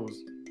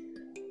shows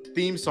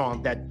theme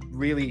song that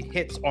really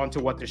hits onto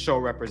what the show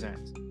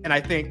represents. And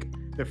I think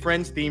the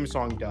Friends theme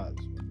song does.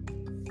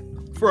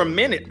 For a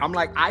minute, I'm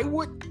like, I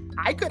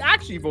could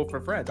actually vote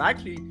for Friends. I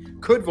actually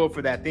could vote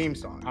for that theme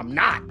song. I'm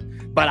not,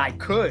 but I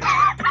could.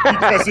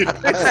 Because it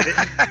fits it.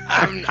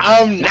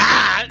 I'm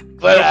not,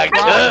 but I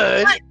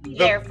could.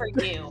 There for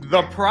you.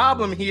 The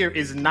problem here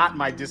is not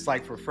my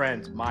dislike for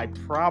Friends. My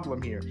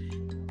problem here,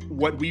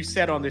 what we've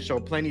said on the show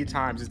plenty of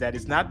times, is that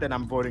it's not that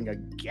I'm voting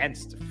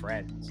against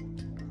Friends.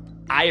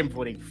 I am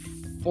voting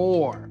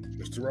for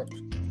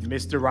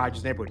Mr.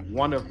 Rogers' Neighborhood,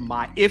 one of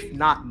my, if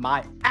not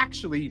my,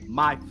 actually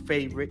my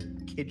favorite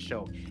kid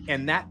show.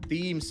 And that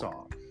theme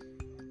song,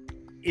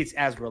 it's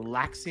as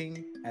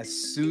relaxing, as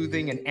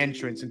soothing an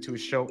entrance into a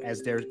show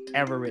as there's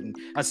ever written.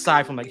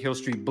 Aside from like Hill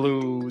Street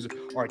Blues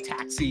or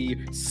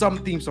Taxi, some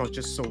theme songs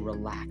just so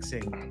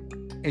relaxing.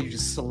 And you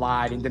just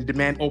slide, and then the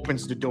man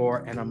opens the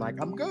door, and I'm like,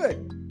 I'm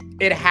good.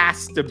 It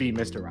has to be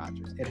Mr.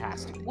 Rogers. It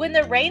has to be. When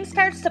the rain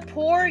starts to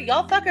pour,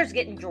 y'all fuckers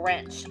getting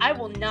drenched. I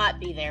will not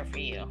be there for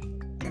you.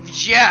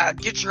 Yeah,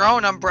 get your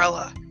own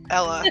umbrella,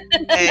 Ella.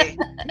 Hey.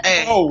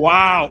 Oh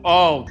wow.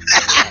 Oh.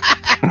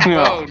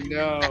 Oh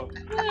no.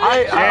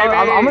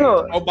 I'm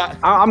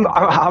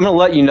gonna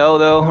let you know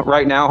though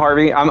right now,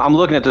 Harvey. I'm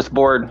looking at this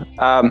board.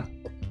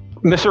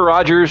 Mr.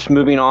 Rogers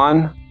moving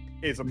on.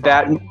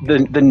 That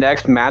the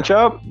next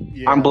matchup.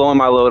 Yeah. I'm blowing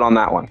my load on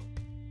that one.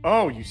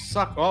 Oh, you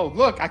suck. Oh,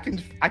 look, I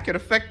can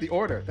affect the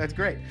order. That's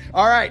great.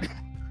 All right.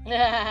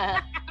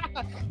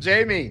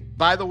 Jamie,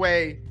 by the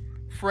way,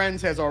 Friends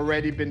has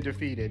already been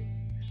defeated.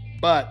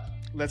 But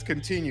let's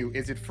continue.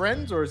 Is it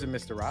Friends or is it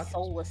Mr. Rogers?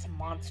 Soulless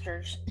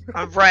monsters.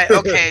 Right.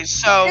 Okay.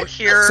 So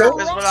here is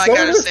what I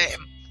gotta say.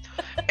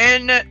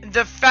 In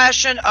the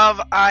fashion of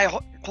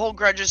I hold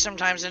grudges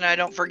sometimes and I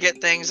don't forget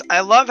things.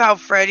 I love how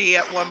Freddie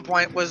at one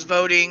point was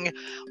voting.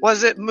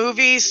 Was it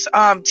movies,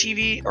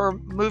 TV or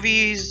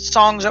movies,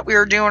 songs that we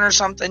were doing or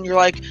something? You're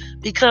like,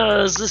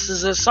 because this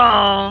is a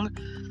song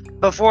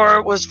before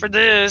it was for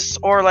this,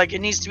 or like it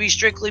needs to be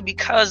strictly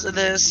because of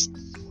this.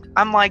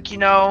 I'm like,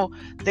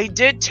 they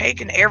did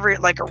take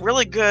a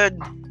really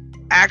good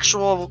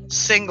actual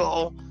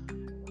single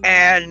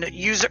and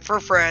use it for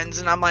Friends,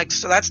 and I'm like,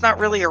 so that's not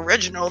really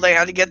original. They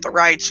had to get the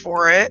rights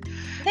for it.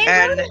 They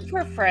wrote it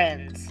for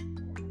Friends.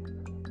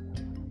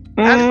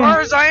 As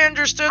far as I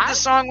understood, the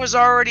song was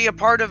already a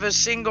part of a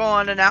single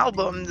on an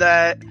album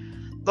that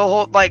the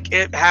whole,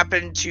 it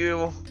happened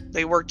to,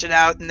 they worked it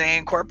out and they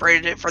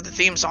incorporated it for the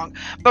theme song.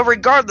 But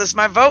regardless,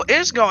 my vote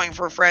is going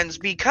for Friends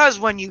because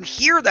when you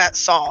hear that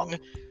song,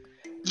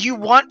 you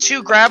want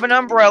to grab an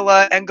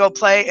umbrella and go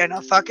play in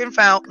a fucking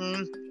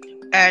fountain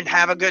and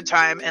have a good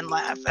time and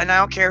laugh. And I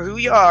don't care who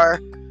you are.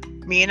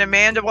 Me and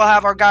Amanda will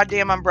have our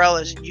goddamn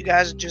umbrellas, and you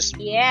guys just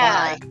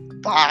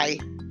bye.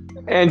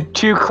 And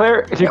to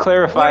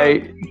clarify,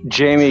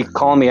 Jamie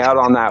calling me out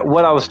on that.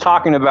 What I was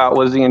talking about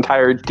was the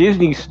entire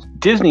Disney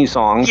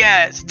song.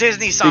 Yes,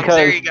 Disney songs.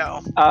 There you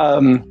go.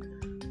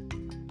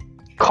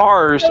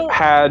 Cars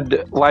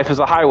had "Life Is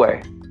a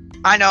Highway."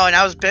 I know, and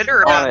I was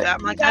bitter about that.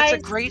 I'm like, that's a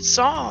great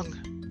song.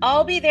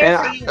 I'll Be There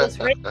For You was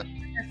written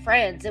for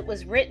Friends. It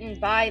was written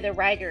by the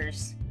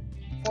writers.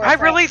 I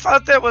really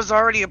thought that was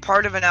already a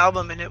part of an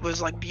album, and it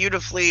was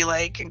beautifully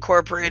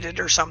incorporated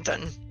or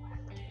something.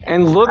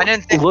 And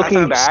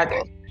looking back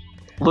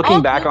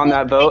on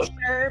that vote,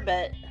 sure,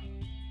 but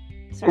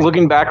Sorry.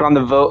 looking back on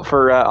the vote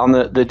for on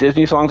the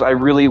Disney songs, I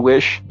really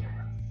wish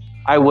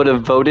I would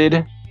have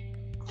voted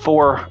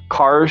for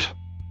Cars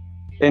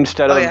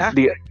instead of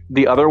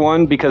the other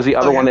one, because the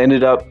other one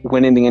ended up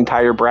winning the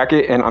entire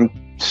bracket, and I'm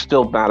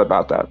still mad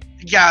about that.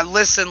 Yeah,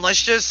 listen,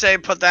 let's just say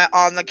put that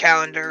on the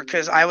calendar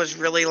because I was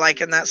really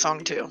liking that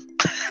song too.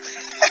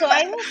 So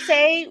I will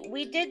say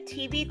we did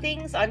TV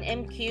things on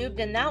M Cubed,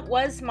 and that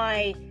was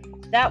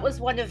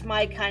one of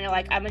my kind of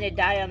like, I'm gonna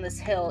die on this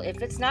hill.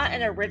 If it's not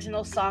an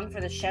original song for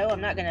the show,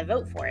 I'm not gonna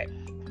vote for it.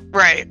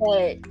 Right.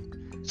 But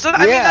so I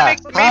mean, that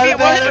makes maybe it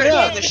was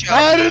for the show.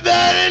 How did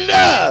that end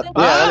up? Yeah,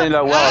 that didn't end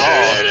up well How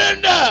at did it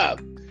end up?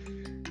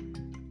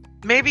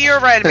 Maybe you're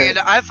right,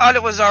 Amanda. I thought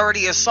it was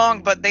already a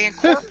song, but they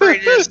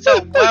incorporated it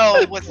so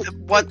well with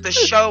what the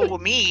show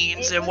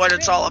means and what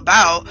it's all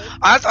about.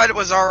 I thought it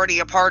was already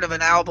a part of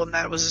an album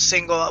that was a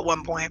single at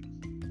one point.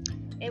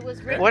 it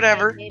was written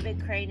Whatever. by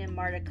David Crane and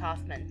Marta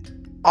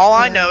Kaufman. All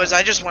I know is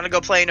I just want to go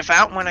play in a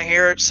fountain when I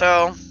hear it,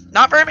 so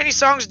not very many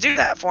songs do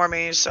that for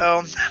me,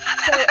 so...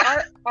 So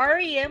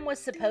REM was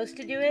supposed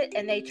to do it,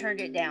 and they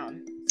turned it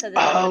down. So they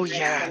Oh,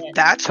 didn't yeah. do it.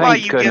 That's Thank why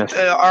you goodness.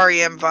 get the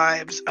REM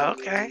vibes.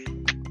 Okay.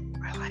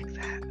 I like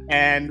that.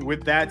 And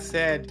with that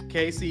said,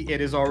 Casey, it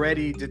is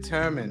already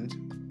determined.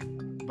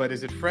 But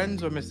is it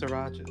Friends or Mr.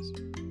 Rogers?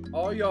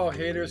 All y'all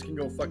haters can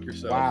go fuck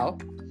yourself. Wow.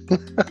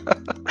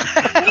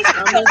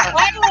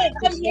 Violence,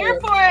 I'm here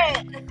for it.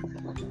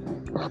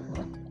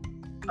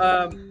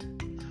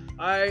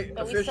 I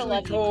But we still officially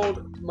love you.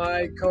 told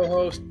my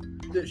co-host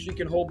that she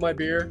can hold my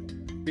beer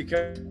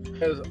because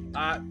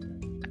I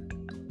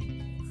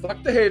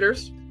fuck the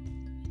haters.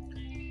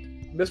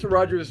 Mr.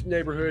 Rogers'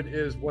 Neighborhood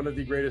is one of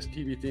the greatest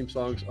TV theme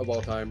songs of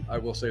all time. I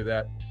will say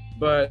that.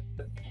 But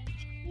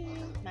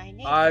My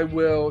name. I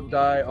will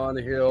die on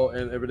a hill,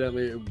 and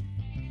evidently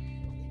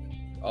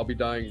I'll be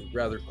dying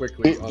rather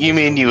quickly. on You this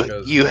mean hill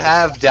because- you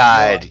have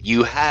died?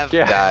 You have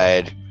Yeah.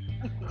 died,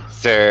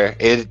 sir.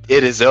 It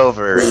is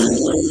over.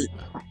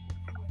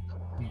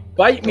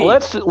 Bite me.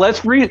 Let's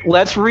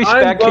respect his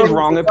voting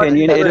wrong for fucking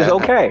opinion. It is Brad.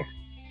 okay.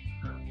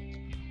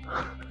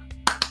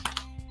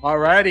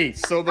 Alrighty,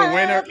 so the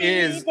winner I'll be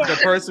is the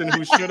person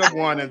who should have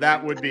won, and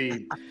that would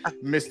be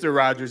Mr.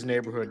 Rogers'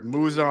 Neighborhood.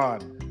 Moves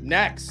on.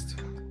 Next,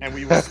 and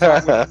we will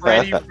start with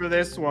Freddie for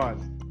this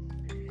one.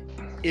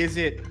 Is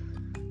it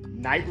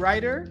Knight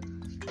Rider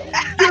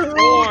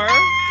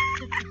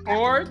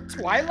or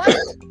Twilight?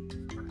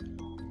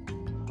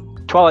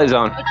 Twilight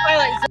Zone.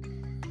 Twilight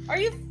Zone. Are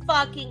you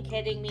fucking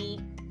kidding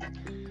me?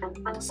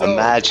 So,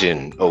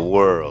 Imagine a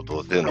world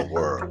within a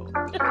world.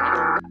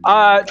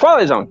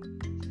 Twilight Zone.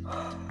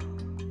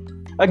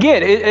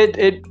 Again,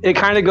 it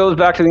kind of goes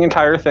back to the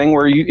entire thing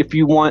where if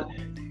you want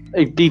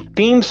the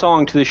theme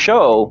song to the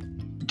show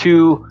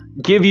to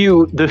give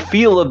you the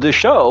feel of the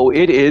show,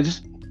 it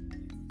is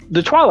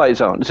the Twilight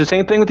Zone. It's the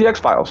same thing with the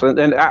X-Files, and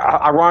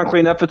ironically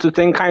enough, it's a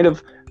thing kind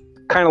of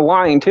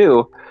lying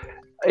too.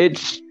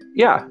 That's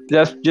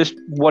just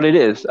what it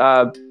is.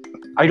 I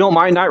don't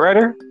mind Knight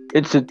Rider.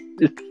 It's a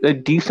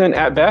decent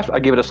at best. I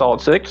give it a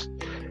solid 6,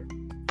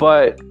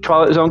 but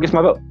Twilight Zone gets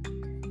my vote.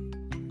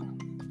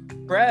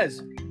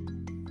 Prez.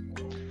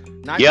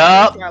 Knight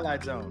Yup. Rider,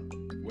 Twilight Zone.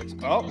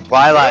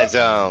 Twilight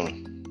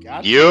Zone.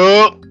 Gotcha.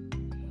 Yup.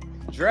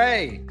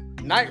 Dre.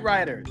 Knight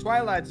Rider,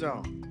 Twilight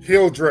Zone.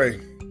 Hill Dre.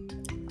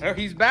 Oh,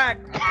 he's back.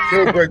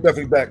 Hill Dre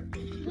definitely back.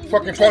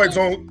 Fucking Twilight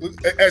Zone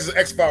as the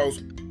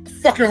X-Files.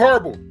 Fucking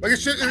horrible. Like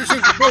it's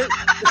fucking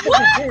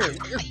boring.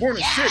 It's boring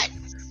as shit.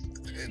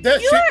 That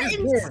shit is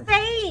boring.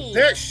 Insane.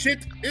 That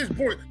shit is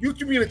boring. You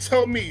mean to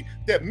tell me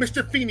that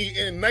Mr. Feeney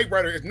in Knight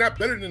Rider is not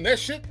better than that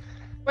shit?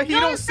 But he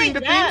Don't don't say sing the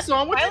that. theme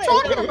song. What you Twilight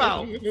talking Zone.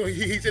 about? No,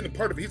 he's in the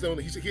part of it.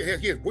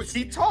 He has voice.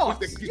 He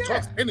talks. He yeah.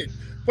 talks in it.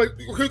 But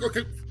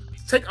okay,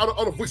 take out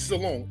all the voices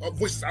alone.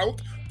 Voices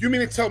out. You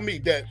mean to tell me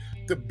that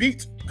the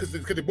beat, because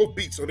they're both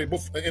beats, so they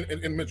both in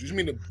you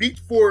mean the beat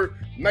for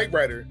Knight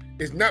Rider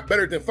is not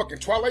better than fucking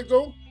Twilight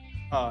Zone?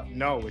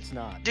 No, it's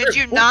not. Did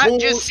you not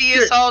just see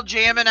us all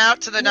jamming out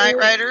to the Knight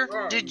Rider?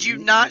 Did you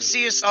not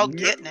see us all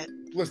getting it?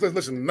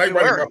 Listen. Knight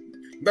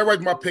Rider's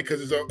my pick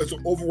because it's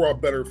an overall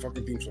better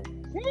fucking theme song.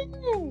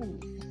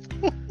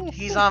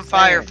 He's on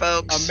fire,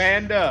 folks.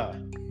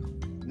 Amanda.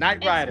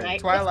 Knight Rider,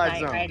 Twilight Knight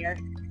Zone. Rider.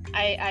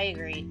 I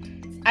agree.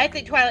 I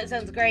think Twilight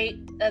Zone's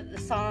great, the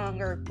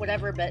song or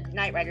whatever, but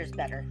Knight Rider's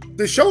better.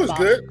 The show is Love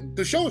good.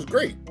 The show is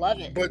great, Love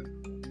it. but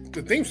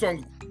the theme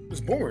song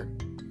is boring.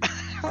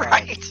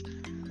 Right.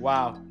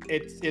 Wow.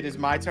 It is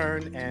my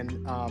turn, and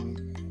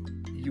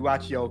you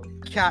watch your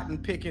cotton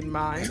picking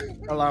mind.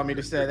 Allow me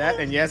to say that,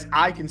 and yes,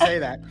 I can say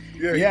that.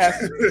 Yeah,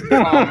 Yes.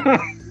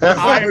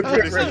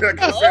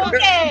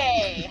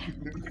 Okay.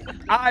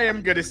 I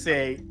am gonna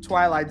say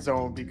Twilight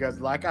Zone because,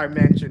 like I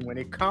mentioned, when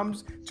it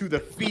comes to the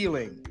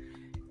feeling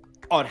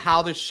on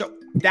how the show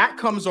that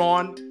comes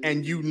on,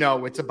 and you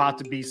know it's about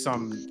to be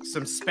some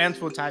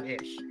suspenseful type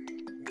ish.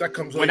 That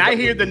comes on. When I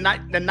hear the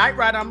Knight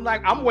Rider,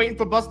 I'm waiting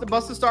for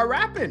Busta to start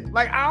rapping.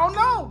 Like I don't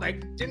know,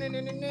 like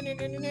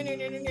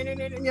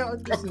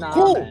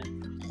cool.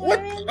 Man. What?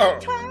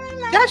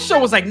 That show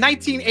was like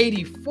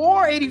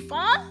 1984,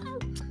 85.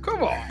 Come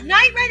Come on.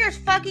 Knight Rider's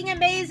fucking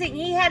amazing.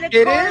 He had a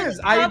It car is.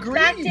 that I talks agree.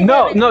 back to him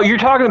No, and- no, you're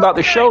talking about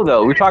the show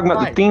though. We're talking about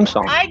the Right. theme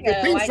song. I know,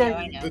 The theme I song, know,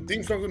 I know. the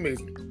theme song's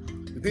amazing.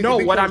 No,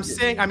 what I'm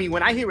saying, I mean,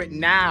 when I hear it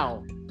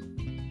now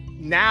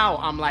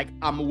I'm like,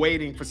 I'm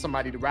waiting for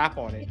somebody to rap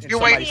on it. and You're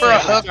somebody waiting for a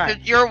say hook. it's right.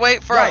 You're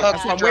waiting for Right, a hook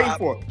that's to what I'm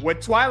drop. waiting for.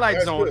 With Twilight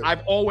That's Zone, good.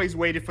 I've always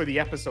waited for the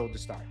episode to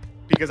start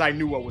because I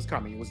knew what was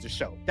coming. It was the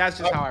show. That's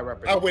just how I I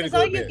represent. waited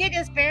Because for all a you bit. get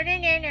is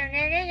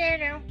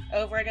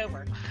over and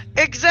over.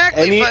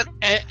 Exactly, but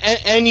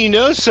And you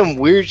know some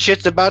weird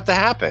shit's about to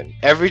happen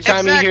every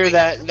time you hear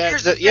that.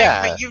 Here's the thing,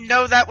 Yeah. but you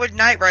know that with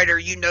Knight Rider,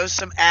 you know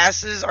some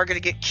asses are gonna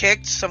get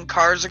kicked, some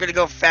cars are gonna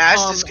go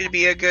fast. It's gonna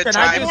be a good Can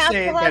I time. just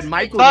say that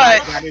Michael But-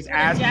 Knight got his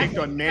ass kicked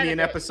on many an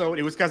episode?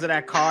 It was because of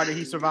that car that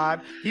he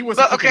survived. He But,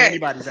 wasn't kicking okay.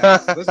 anybody's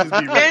ass. Let's just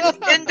be real.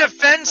 in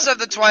defense of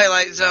the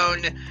Twilight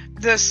Zone,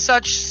 the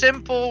such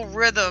simple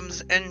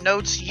rhythms and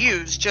notes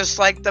used, just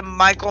like the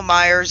Michael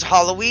Myers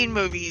Halloween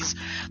movies,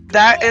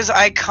 that is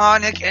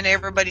iconic and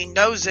everybody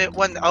knows it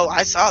when, oh,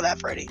 I saw that,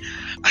 Freddy.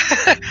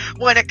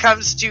 When it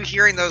comes to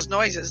hearing those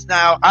noises.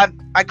 Now,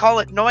 I call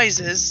it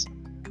noises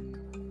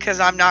because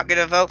I'm not going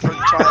to vote for the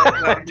Twilight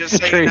Zone, just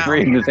so you Trey's know.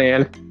 raising his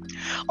hand.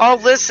 Oh,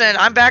 listen,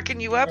 I'm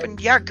backing you up, and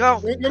yeah, go.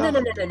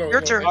 No.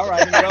 Your turn. All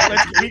right, well,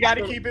 we got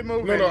to keep it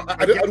moving. No.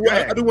 I Go do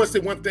ahead. want to say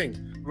one thing.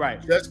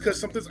 Right. That's because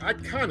something's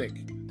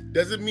iconic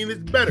doesn't mean it's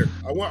better.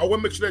 I want to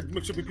make sure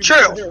people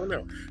True. hear it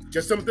now.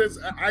 Just something's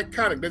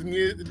iconic doesn't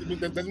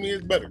mean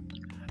it's better.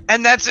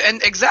 And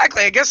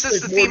exactly. I guess that's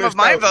It's the more theme of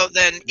my nostalgia. vote.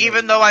 Then,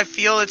 even though I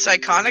feel it's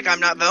iconic, I'm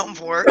not voting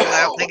for it because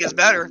I don't think it's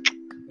better.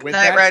 With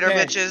Knight that Rider,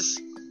 said, bitches.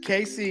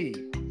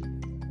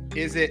 KC,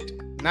 is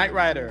it Knight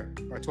Rider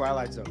or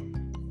Twilight Zone?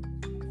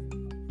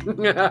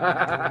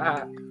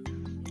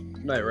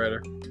 Knight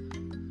Rider.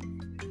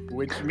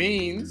 Which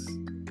means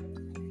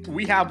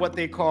we have what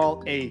they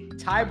call a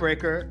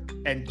tiebreaker,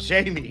 and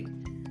Jamie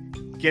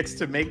gets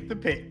to make the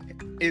pick.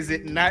 Is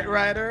it Knight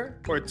Rider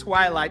or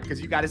Twilight?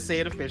 Because you got to say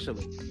it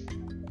officially.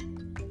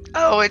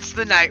 Oh, it's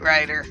the Knight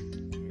Rider.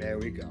 There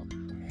we go.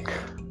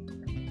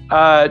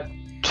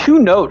 Two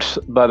notes,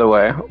 by the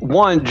way.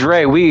 One,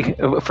 Dre,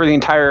 for the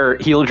entire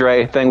heel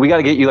Dre thing, we got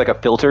to get you like a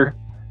filter.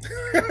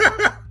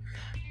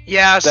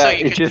 Yeah, so That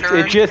you it can just turn.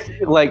 it just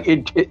like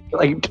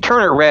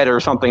turn it red or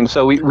something,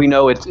 so we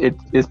know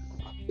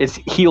it's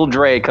heel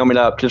Dre coming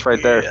up just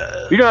right there.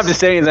 You don't have to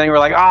say anything. We're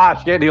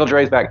like, shit, heel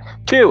Dre's back.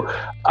 Two,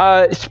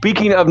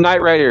 speaking of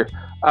Knight Rider,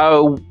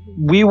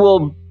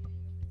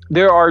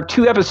 there are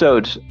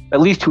at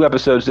least two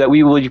episodes that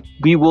we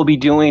will be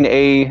doing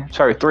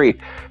three.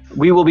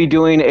 We will be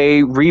doing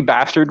a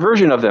remastered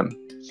version of them.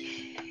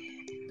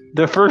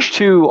 The first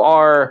two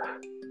are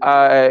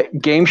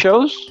game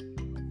shows,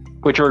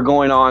 which are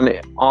going on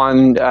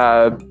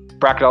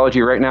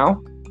Bracketology right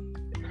now.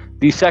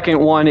 The second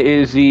one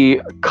is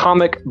the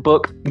comic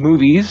book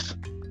movies.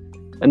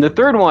 And the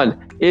third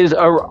one is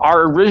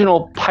our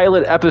original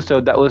pilot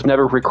episode that was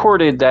never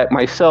recorded that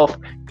myself,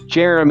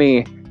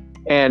 Jeremy,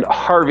 and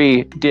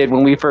Harvey did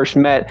when we first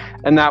met.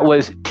 And that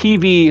was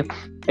TV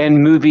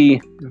and movie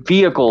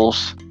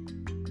vehicles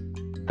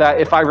that,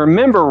 if I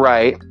remember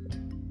right,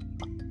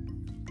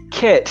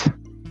 Kit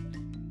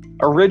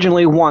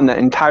originally won that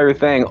entire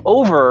thing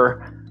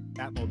over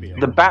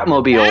the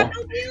Batmobile.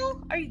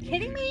 Batmobile? Are you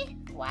kidding me?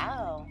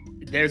 Wow.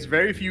 There's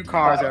very few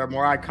cars that are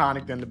more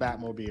iconic than the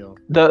Batmobile.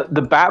 The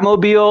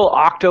Batmobile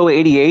Octo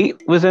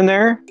 88 was in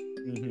there,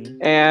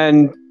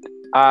 and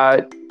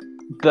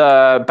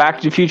the Back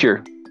to the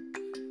Future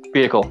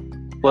vehicle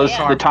was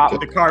the top.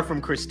 The car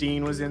from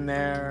Christine was in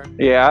there.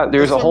 Yeah,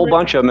 there's a whole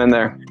bunch of them in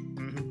there.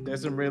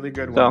 There's some really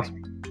good So, ones.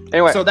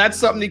 anyway, So that's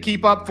something to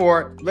keep up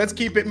for. Let's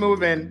keep it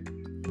moving.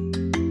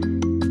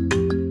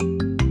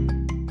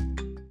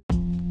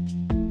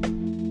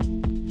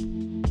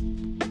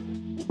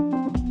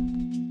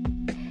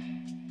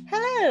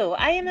 Hello,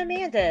 I am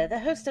Amanda, the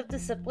host of the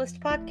Simplest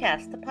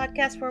Podcast, the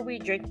podcast where we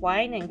drink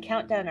wine and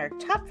count down our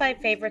top 5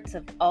 favorites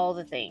of all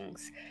the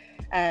things.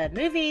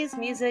 Movies,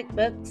 music,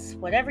 books,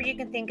 whatever you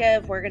can think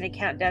of, we're going to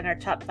count down our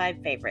top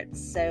 5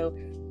 favorites. So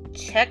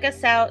check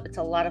us out. It's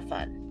a lot of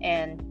fun.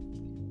 And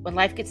when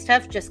life gets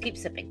tough, just keep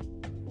sipping.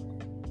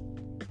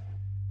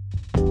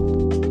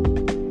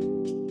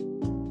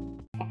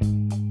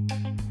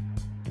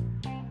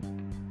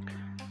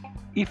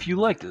 If you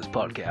like this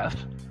podcast,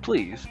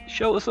 please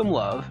show us some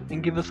love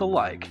and give us a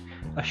like,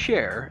 a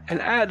share, and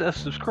add a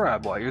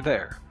subscribe while you're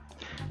there.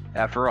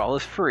 After all,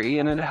 it's free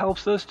and it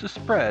helps us to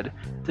spread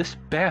this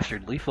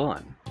bastardly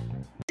fun.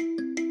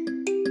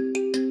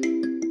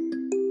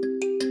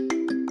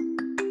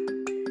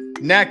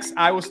 Next,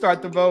 I will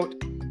start the vote.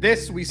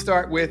 We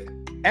start with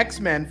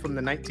X-Men from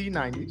the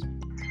 1990s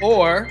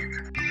or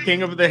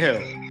King of the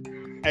Hill.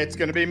 It's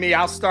going to be me.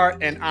 I'll start,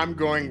 and I'm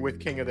going with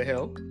King of the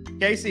Hill.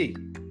 Casey,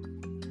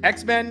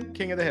 X-Men,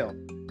 King of the Hill.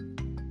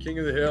 King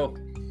of the Hill.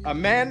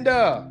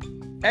 Amanda,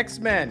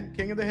 X-Men,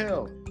 King of the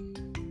Hill.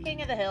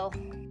 King of the Hill.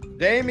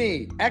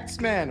 Damie,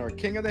 X-Men or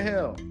King of the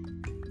Hill.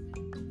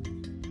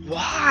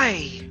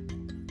 Why?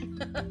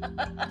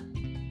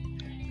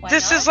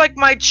 This is like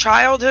my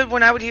childhood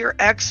when I would hear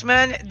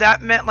X-Men.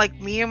 That meant like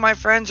me and my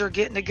friends are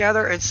getting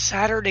together. It's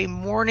Saturday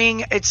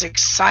morning. It's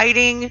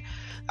exciting.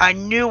 I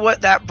knew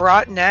what that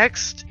brought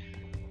next.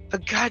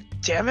 But god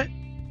damn it.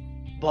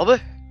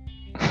 Bubba.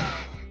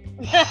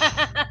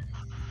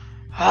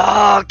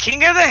 Oh,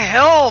 King of the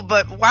Hill.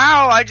 But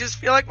wow, I just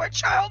feel like my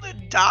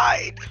childhood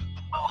died.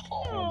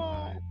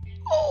 Oh,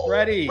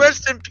 Ready.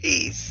 Rest in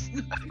peace.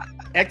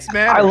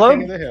 X-Men I or love-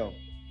 King of the Hill?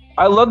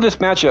 I love this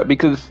matchup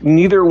because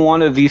neither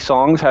one of these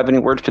songs have any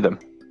words to them.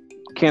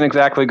 Can't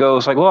exactly go,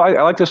 it's like, well, I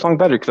like this song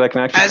better because I can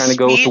actually As kind of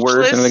go with the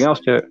words and speechless- everything else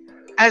to it.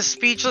 As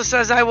speechless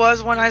as I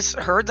was when I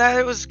heard that,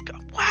 it was,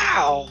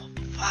 wow.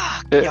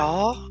 Fuck,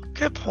 y'all.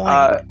 Good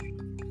point.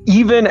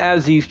 Even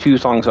as these two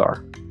songs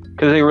are,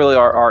 because they really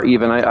are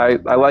even. I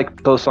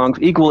like those songs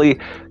equally,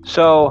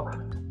 so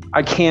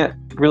I can't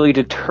really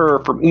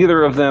deter from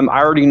either of them.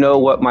 I already know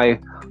what my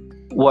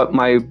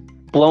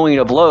blowing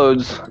of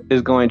loads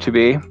is going to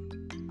be,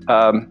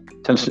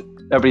 since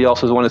everybody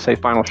else is want to say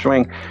final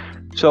swing.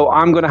 So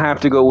I'm going to have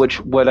to go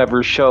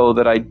whatever show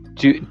that I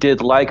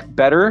did like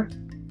better,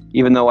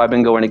 even though I've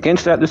been going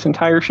against that this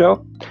entire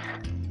show,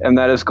 and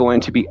that is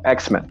going to be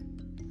X-Men.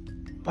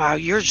 Wow,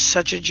 you're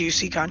such a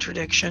juicy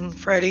contradiction,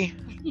 Freddie.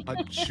 A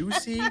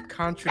juicy Hey,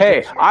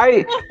 contradiction.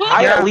 I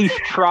at least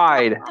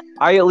tried.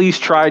 I at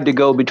least tried to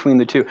go between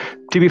the two.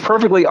 To be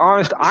perfectly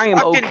honest, I am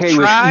Fucking okay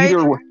tried?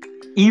 with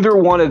either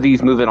one of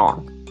these moving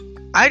on.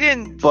 I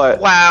didn't. But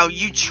wow,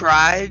 you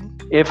tried.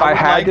 If I I would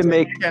had like to to-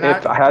 make can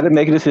if I- I had to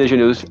make a decision,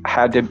 it was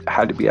had to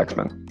be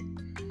X-Men.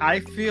 I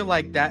feel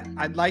like that.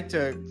 I'd like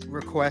to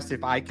request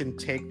if I can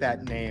take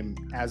that name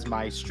as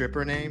my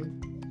stripper name.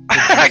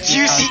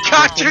 Juicy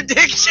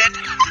contradiction.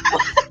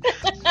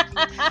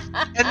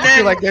 And I then,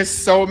 feel like there's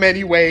so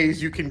many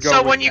ways you can go. so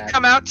with when you that.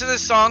 come out to the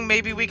song,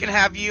 maybe we can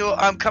have you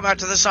come out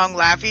to the song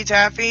Laffy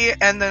Taffy,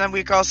 and then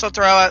we can also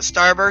throw out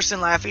Starburst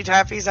and Laffy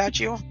Taffies at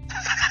you.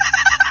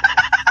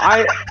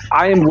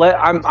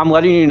 I'm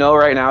letting you know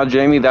right now,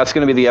 Jamie. That's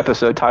going to be the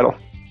episode title.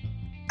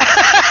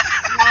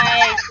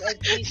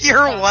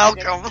 You're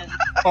welcome.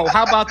 Oh,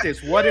 how about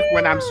this? What if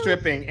when I'm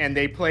stripping and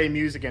they play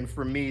music and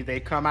for me they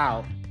come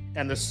out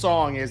and the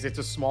song is "It's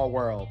a Small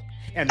World"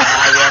 and then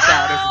I walk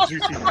out as a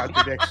juicy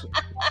contradiction.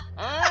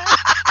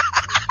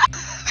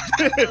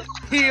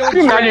 Heel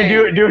You imagine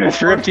Dre doing a or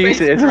striptease?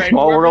 Face It's a Dre,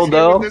 small whoever's world, here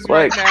though. with this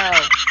Like, right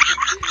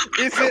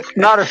now. Is it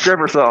not a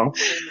stripper song.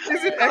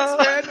 is it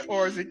X-Men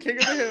or is it King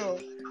of the Hill?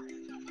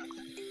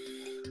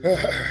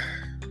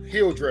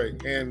 Heel Dre,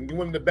 and you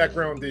went in the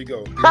background. There you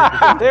go.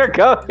 There it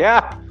goes.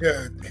 Yeah.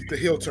 Yeah, the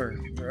heel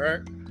turn. All right.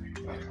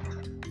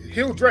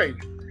 Heel Dre. King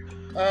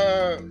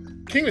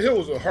of the Hill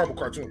was a horrible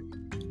cartoon.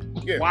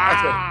 Yeah.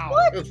 Wow.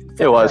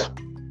 It was.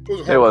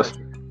 It was.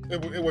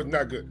 It was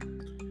not good.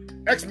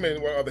 X-Men,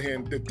 on the other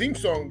hand, the theme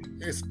song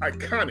is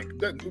iconic.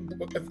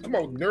 Come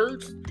on,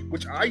 nerds,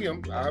 which I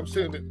am. I'm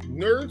saying that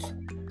nerds.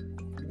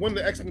 One of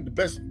the X-Men, the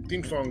best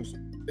theme songs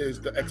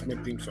is the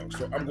X-Men theme song.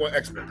 So I'm going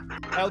X-Men.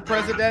 El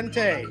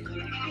Presidente,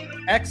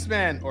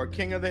 X-Men or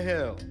King of the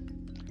Hill?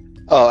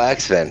 Oh,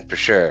 X-Men, for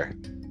sure.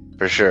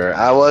 For sure.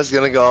 I was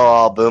going to go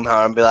all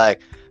Boomhauer and be like,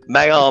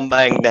 bang on,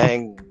 bang,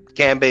 dang.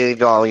 Can't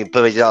believe all you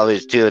put all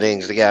these two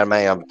things together,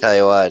 man. I'm tell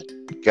you what,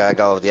 gotta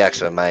go with the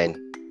X-Men, man.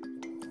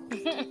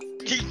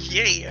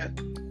 Yeah.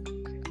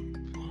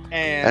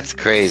 And That's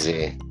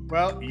crazy.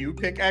 well, you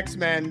pick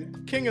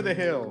X-Men. King of the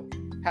Hill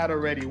had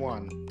already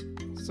won.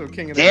 So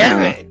King of the Damn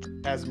Hill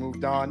it. has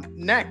moved on.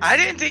 Next. I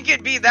didn't think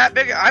it'd be that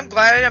big. I'm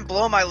glad I didn't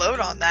blow my load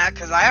on that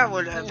because I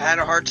would have had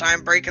a hard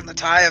time breaking the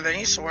tie of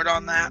any sort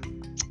on that.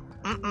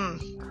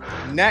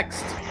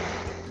 Next,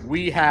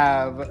 we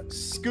have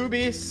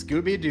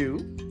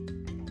Scooby-Doo.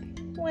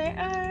 Where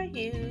are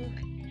you?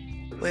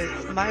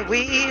 With my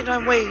weed,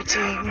 I'm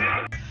waiting.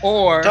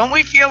 Or Don't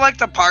we feel like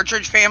the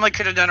Partridge Family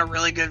could have done a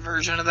really good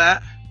version of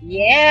that?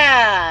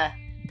 Yeah.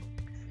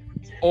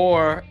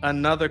 or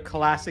another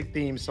classic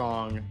theme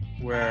song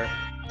where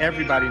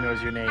everybody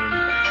knows your name.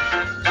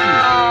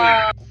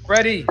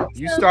 Freddie,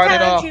 you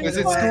started off. Is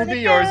it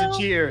Scooby or is it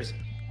Cheers?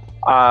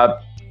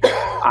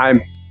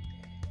 I'm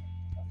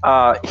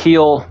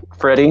heel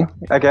Freddy,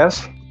 I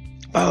guess.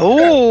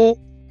 Oh.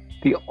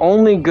 The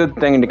only good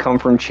thing to come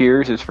from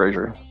Cheers is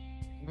Frasier.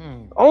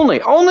 Only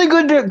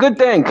good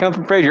thing come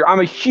from Frasier. I'm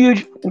a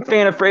huge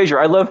fan of Frasier.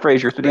 I love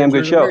Frasier. It's a damn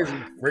good show.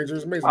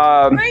 Frasier's amazing.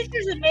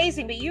 Frasier's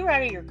amazing, but you're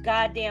out of your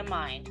goddamn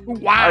mind.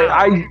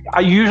 I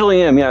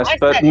usually am, yes,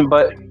 but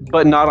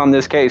not on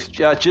this case.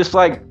 Just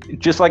like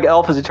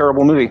Elf is a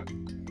terrible movie.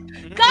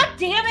 God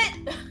damn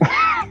it!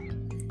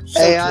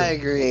 Hey, I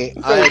agree.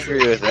 I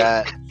agree with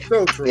that.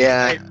 So true.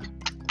 Yeah.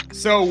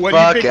 So what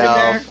Fuck are you picking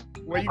there? Elf.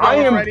 Where you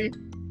going, Freddie?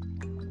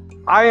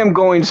 I am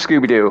going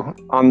Scooby-Doo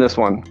on this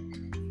one.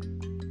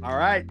 All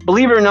right.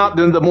 Believe it or not,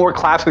 the more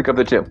classic of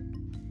the two.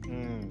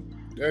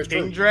 That's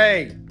King true.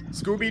 Dre,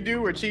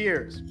 Scooby-Doo or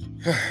Cheers?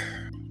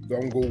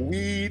 Don't go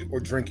weed or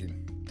drinking.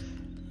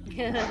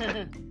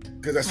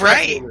 Because that's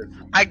Right.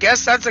 I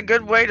guess that's a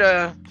good way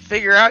to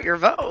figure out your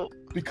vote.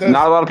 Because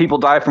Not a lot of people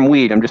die from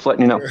weed. I'm just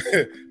letting you know.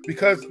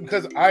 because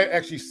I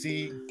actually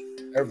see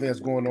everything that's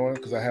going on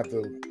because I have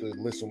the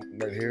list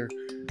right here.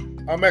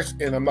 I'm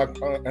actually, and I'm not.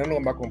 I know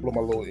I'm not gonna blow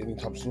my load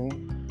anytime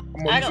soon.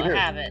 I don't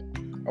have it.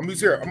 I'm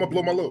here. I'm gonna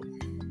blow my load.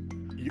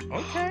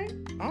 Okay.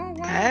 Oh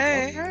wow.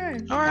 Hey.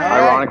 Okay. All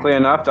right. Ironically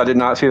enough, I did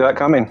not see that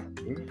coming.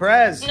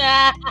 Prez,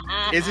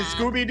 is it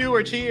Scooby Doo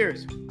or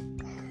Cheers?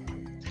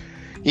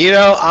 You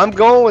know, I'm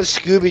going with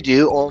Scooby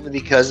Doo only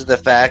because of the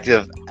fact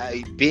of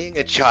being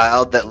a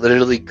child that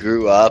literally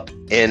grew up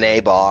in a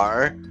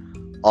bar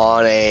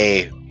on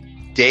a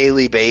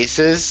daily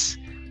basis.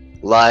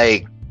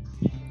 Like,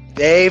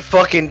 they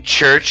fucking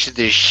church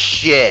the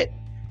shit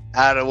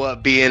out of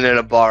what being in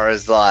a bar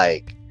is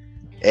like.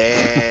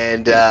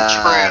 And,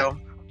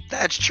 true.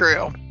 That's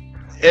true.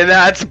 And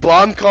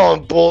I'm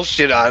calling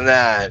bullshit on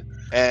that.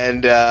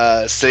 And,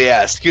 so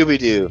yeah, Scooby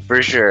Doo,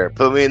 for sure.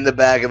 Put me in the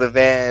back of the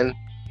van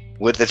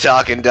with the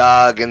talking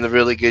dog and the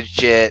really good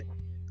shit.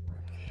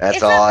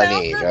 That's all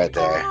I need right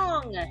there.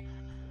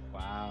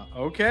 Wow.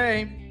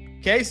 Okay.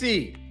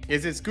 Casey,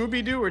 is it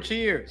Scooby Doo or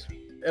Cheers?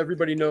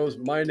 Everybody knows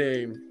my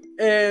name,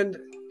 and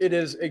it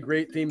is a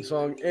great theme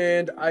song,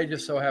 and I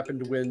just so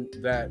happened to win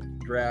that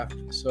draft.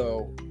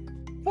 So,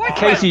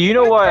 Casey, you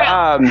know what?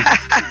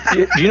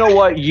 You know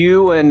what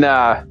you and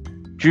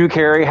Drew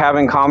Carey have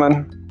in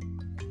common?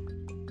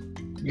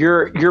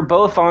 You're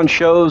both on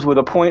shows where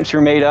the points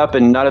are made up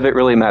and none of it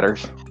really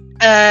matters.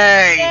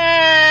 Hey.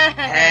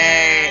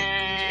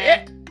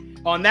 Hey.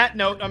 On that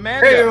note,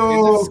 Amanda,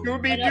 is it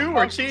Scooby Doo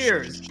or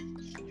Cheers?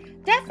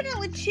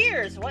 Definitely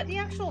Cheers. What the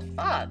actual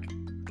fuck?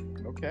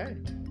 Okay.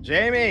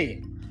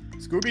 Jamie,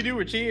 Scooby Doo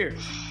or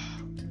Cheers?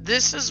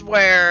 This is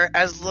where,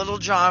 as Little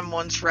John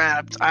once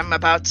rapped, I'm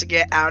about to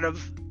get out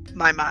of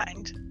my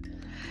mind.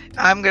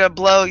 I'm gonna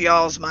blow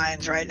y'all's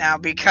minds right now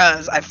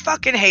because I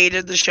fucking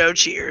hated the show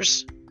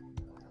Cheers.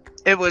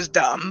 It was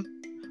dumb,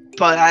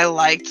 but I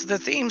liked the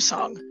theme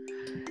song.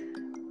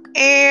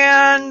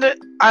 And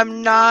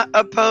I'm not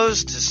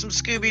opposed to some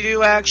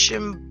Scooby-Doo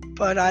action,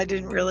 but I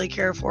didn't really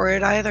care for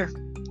it either.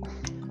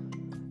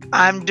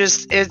 I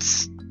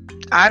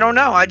don't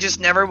know. I just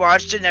never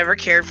watched it, never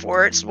cared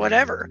for it, so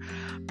whatever.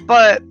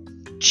 But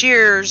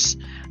Cheers,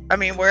 I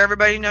mean, where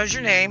everybody knows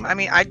your name. I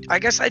mean, I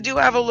guess I do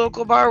have a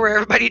local bar where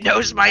everybody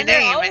knows my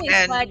name. I'm always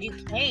glad you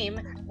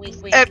came.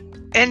 Wink, wink.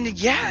 And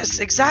yes,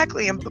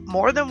 exactly. And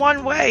more than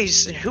one way.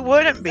 So who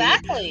wouldn't be?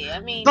 Exactly. I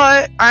mean,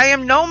 but I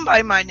am known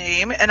by my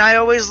name, and I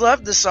always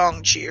loved the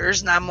song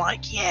Cheers. And I'm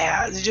like,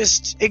 yeah,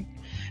 it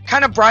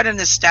kind of brought a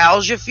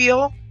nostalgia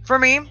feel for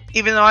me,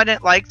 even though I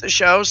didn't like the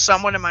show.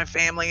 Someone in my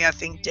family, I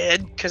think,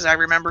 did, because I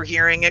remember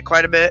hearing it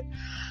quite a bit.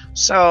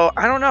 So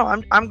I don't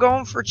know. I'm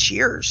going for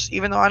Cheers,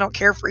 even though I don't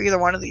care for either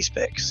one of these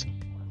picks.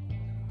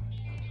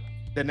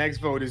 The next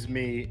vote is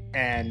me,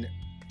 and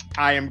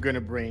I am going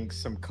to bring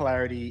some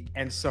clarity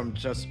and some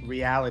just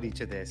reality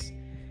to this.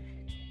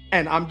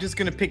 And I'm just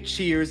going to pick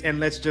Cheers, and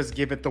let's just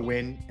give it the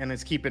win, and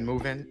let's keep it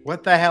moving.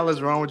 What the hell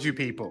is wrong with you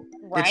people?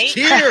 Right? It's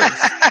Cheers!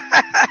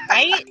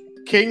 Right?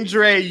 King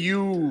Dre,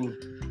 you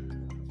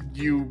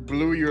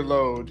blew your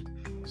load,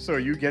 so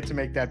you get to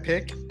make that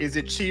pick. Is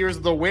it Cheers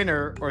the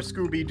winner or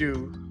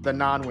Scooby-Doo the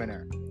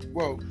non-winner?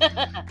 Well,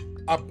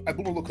 I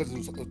blew a load because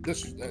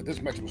this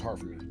matchup was hard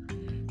for me.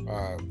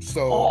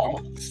 So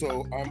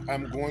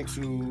I'm going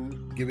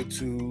to give it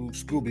to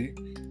Scooby.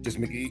 Just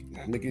make it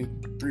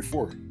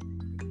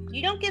 3-4.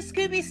 You don't get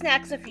Scooby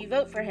snacks if you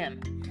vote for him.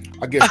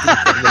 I guess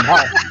Scooby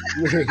high.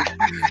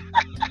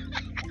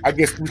 I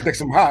guess Scooby takes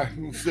him high.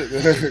 It's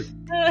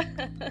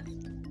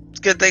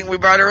a good thing we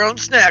brought our own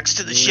snacks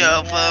to the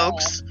show,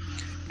 folks.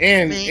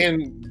 And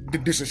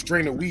there's a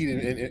strain of weed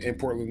in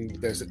Portland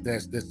that's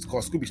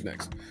called Scooby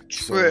Snacks.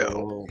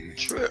 True.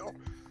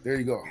 There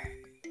you go.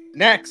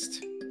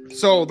 Next.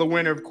 So the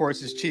winner, of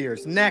course, is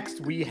Cheers. Next,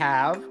 we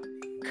have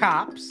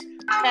Cops.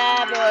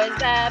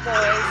 Bad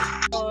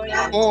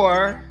boys.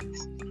 Or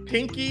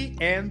Pinky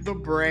and the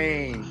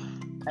Brain.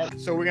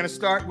 So we're going to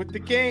start with the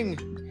king.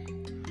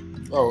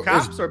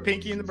 Cops or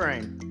Pinky and the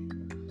Brain?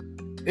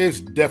 It's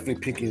definitely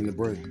Pinky and the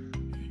Brain.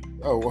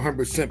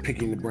 100%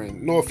 Pinky and the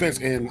Brain. No offense,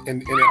 and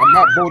I'm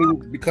not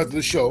voting because of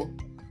the show.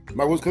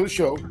 My vote's because of the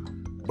show,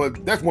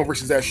 but that's one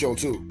versus that show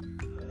too.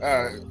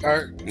 All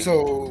right,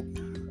 so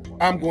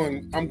I'm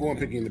going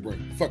Pinky and the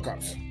Brain. Fuck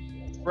Cops.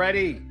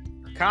 Freddie,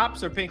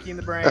 Cops or Pinky and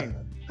the Brain?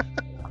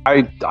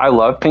 I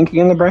love Pinky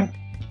and the Brain.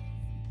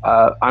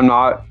 I'm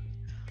not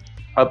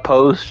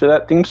opposed to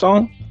that theme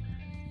song.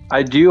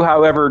 I do,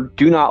 however,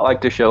 do not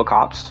like the show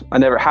Cops. I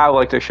never have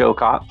liked the show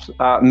Cops,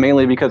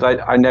 mainly because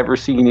I never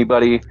see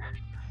anybody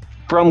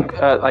from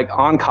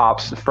on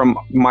Cops from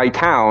my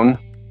town,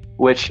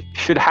 which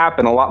should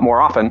happen a lot more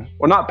often.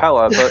 Well, not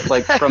Pella, but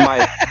like from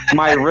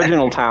my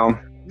original town.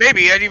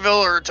 Maybe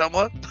Eddyville or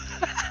Ottumwa.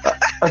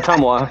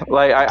 Ottumwa.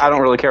 Like I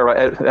don't really care about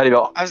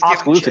Eddyville.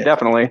 Oskaloosa,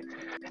 definitely.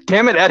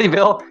 Damn it,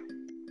 Eddyville.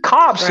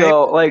 Cops, right?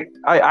 So like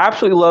I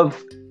absolutely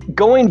love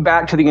going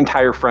back to the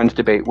entire Friends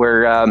debate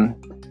where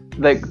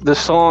like the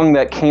song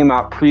that came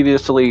out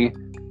previously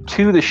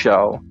to the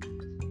show,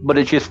 but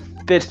it just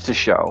fits the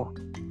show.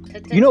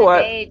 You know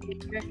what?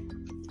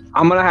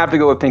 I'm gonna have to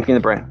go with Pinky and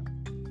the Brain.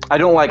 I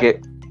don't like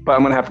it, but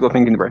I'm gonna have to go with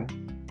Pinky and the Brain.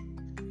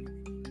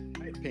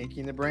 Pinky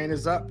in the Brain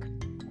is up.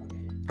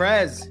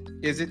 Prez,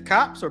 is it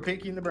Cops or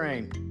Pinky in the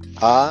Brain?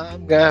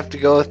 I'm gonna have to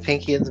go with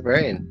Pinky in the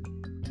Brain.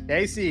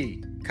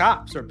 Casey,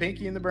 Cops or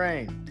Pinky in the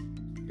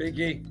Brain?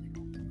 Pinky.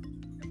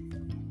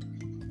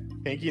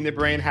 Pinky in the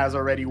Brain has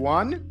already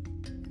won.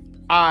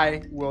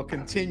 I will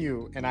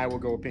continue, and I will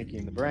go with Pinky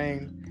in the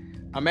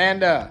Brain.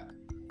 Amanda,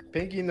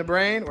 Pinky in the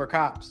Brain or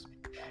Cops?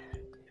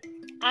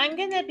 I'm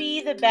going to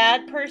be the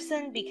bad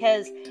person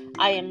because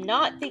I am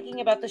not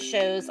thinking about the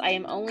shows. I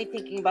am only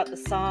thinking about the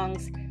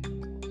songs.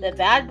 The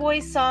Bad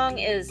Boys song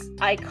is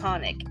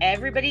iconic.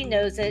 Everybody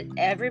knows it.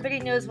 Everybody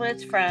knows what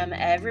it's from.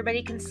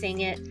 Everybody can sing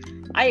it.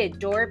 I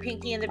adore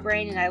Pinky in the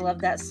Brain, and I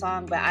love that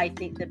song, but I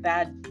think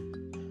Bad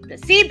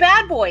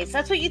Boys.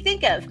 That's what you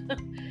think of.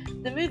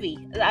 The movie.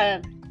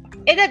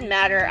 It doesn't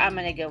matter. I'm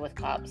going to go with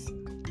Cops.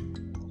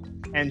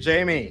 And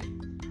Jamie,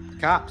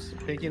 Cops,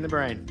 Pinky in the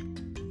Brain.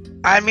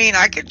 I mean,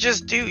 I could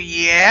just do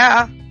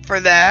yeah for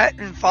that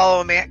and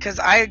follow Amanda because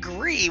I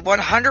agree.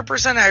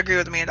 100% I agree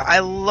with Amanda. I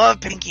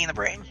love Pinky in the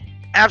Brain.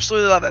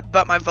 Absolutely love it.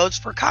 But my vote's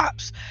for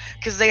Cops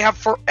because they have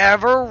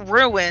forever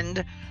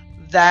ruined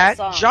that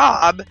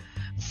job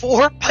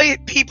for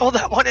people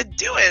that want to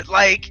do it.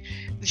 Like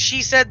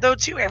she said, though,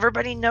 too,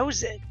 everybody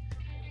knows it.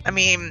 I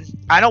mean,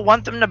 I don't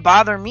want them to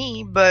bother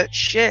me, but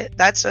shit,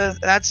 that's a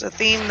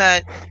theme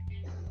that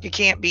you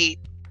can't beat.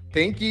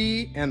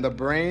 Pinky and the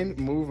Brain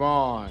move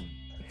on.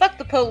 Fuck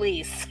the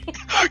police.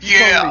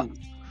 Yeah. Police.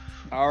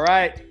 All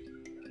right.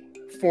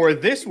 For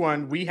this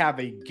one, we have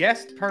a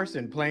guest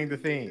person playing the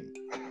theme.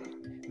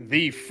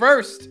 The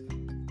first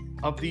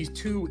of these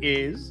two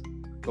is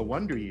The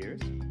Wonder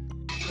Years.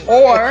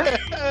 Or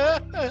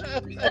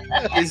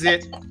is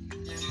it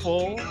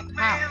Full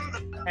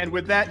House? And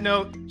with that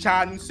note,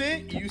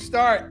 Chauncey, you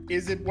start.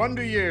 Is it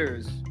Wonder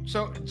Years?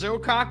 So, Joe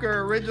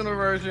Cocker original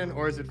version,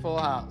 or is it Full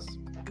House?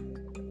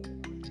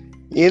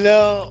 You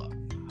know,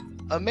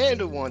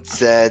 Amanda once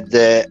said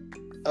that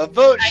a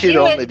vote should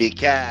only be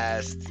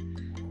cast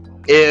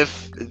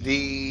if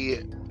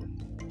the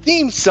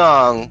theme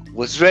song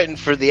was written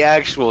for the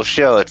actual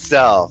show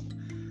itself.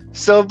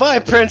 So by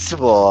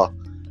principle,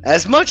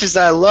 as much as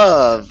I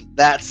love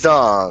that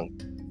song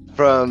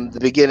from the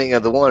beginning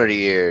of the Wonder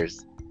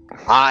Years,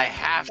 I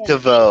have to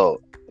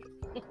vote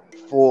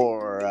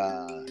for,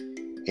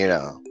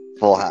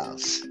 Full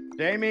House.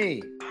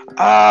 Jamie.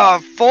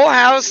 Full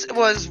House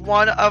was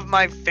one of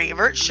my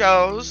favorite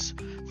shows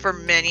for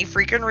many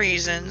freaking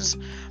reasons,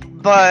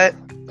 but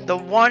the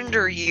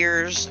Wonder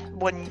Years,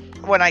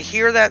 when I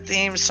hear that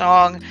theme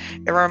song,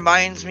 it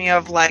reminds me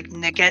of like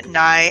Nick at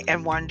Night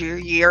and Wonder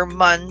Year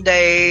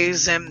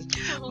Mondays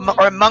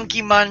or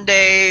Monkey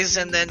Mondays,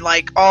 and then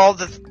like all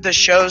the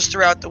shows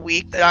throughout the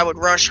week that I would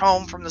rush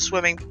home from the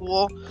swimming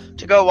pool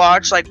to go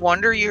watch. Like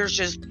Wonder Years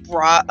just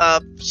brought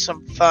up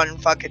some fun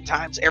fucking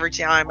times every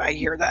time I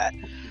hear that.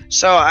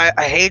 So I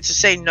hate to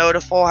say no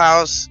to Full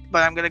House,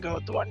 but I'm gonna go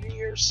with the Wonder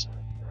Years.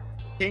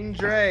 King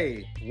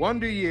Dre,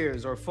 Wonder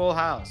Years or Full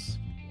House?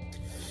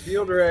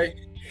 Heel Dre.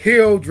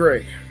 Heel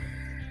Dre.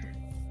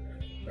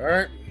 All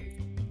right.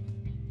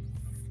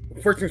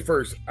 First things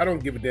first, I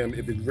don't give a damn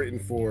if it's written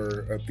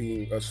for a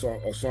theme, a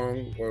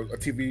song, or a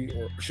TV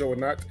or a show or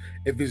not.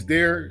 If it's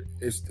there,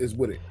 it's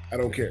with it. I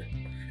don't care.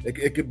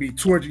 It could be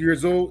 200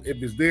 years old.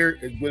 If it's there,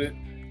 it's with it.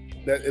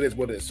 That it is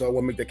what it is. So I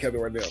want to make that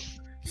caveat right now.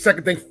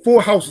 Second thing, Full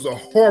House is a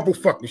horrible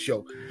fucking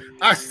show.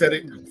 I said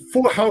it.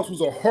 Full House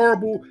was a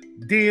horrible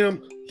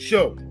damn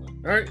show.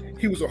 All right,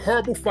 he was a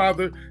horrible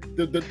father.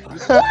 He was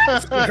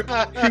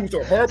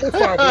a horrible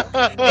father.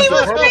 He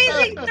was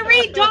raising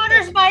 3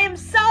 daughters by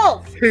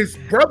himself. His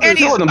brother and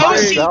he's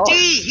OCD.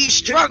 He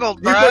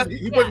struggled, bro.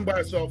 He wasn't by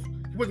himself.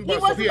 He wasn't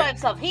by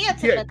himself. He had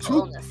some mental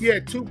illness. He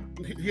had two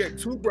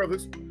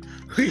brothers.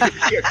 He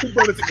had 2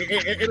 brothers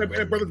and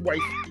a brother's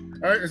wife.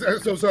 All right,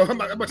 so I'm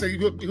about to say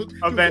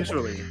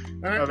eventually.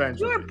 All right?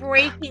 Eventually. You're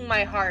breaking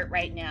my heart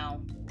right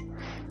now.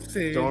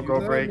 Don't go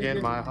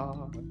breaking my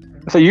heart.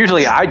 So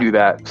usually I do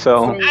that.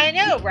 So I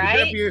know, right?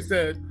 That being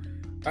said,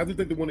 I do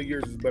think the Wonder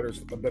Years is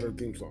a better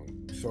theme song.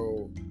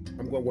 So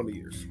I'm going Wonder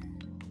Years.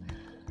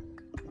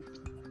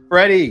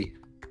 Freddie,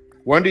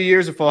 Wonder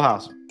Years or Full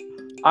House?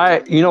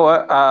 You know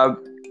what?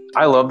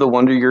 I love the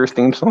Wonder Years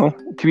theme song.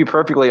 To be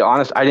perfectly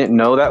honest, I didn't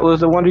know that was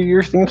the Wonder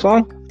Years theme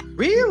song.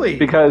 Really?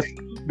 Because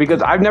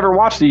I've never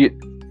watched the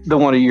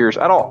Wonder Years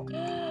at all.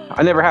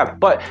 I never have.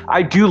 But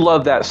I do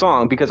love that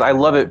song because I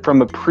love it from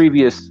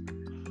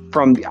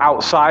the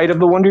outside of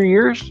the Wonder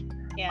Years.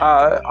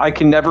 Yeah. I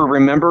can never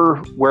remember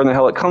where in the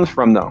hell it comes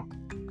from though,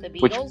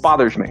 which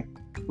bothers me.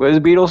 Was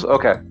it Beatles?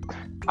 Okay.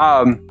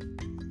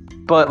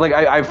 But like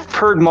I've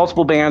heard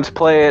multiple bands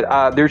play it.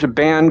 There's a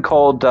band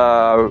called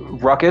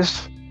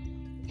Ruckus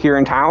here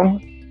in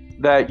town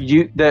that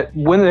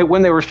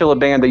when they were still a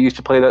band, they used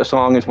to play that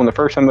song. It's one of the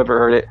first time I've ever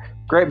heard it.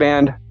 Great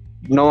band,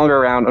 no longer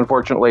around,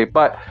 unfortunately.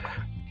 But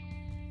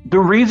the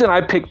reason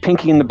I picked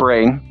Pinky in the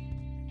Brain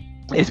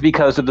is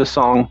because of the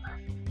song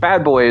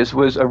Bad Boys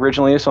was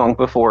originally a song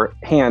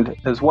beforehand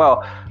as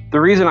well. The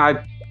reason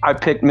I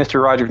picked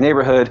Mr. Rogers'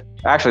 Neighborhood,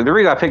 actually, the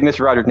reason I picked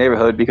Mr. Rogers'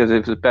 Neighborhood because it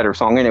was a better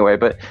song anyway,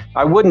 but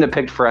I wouldn't have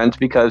picked Friends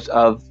because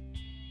of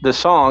the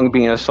song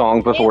being a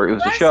song before it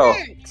was a show.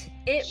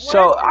 It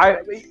So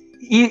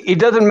it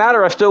doesn't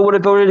matter. I still would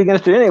have voted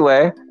against it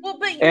anyway. Well,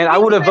 but and I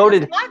would have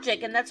voted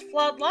logic, and that's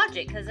flawed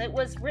logic because it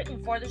was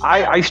written for the show.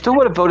 I still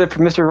would have voted for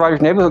Mr.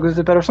 Rogers' Neighborhood because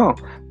it's a better song.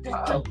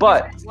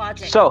 But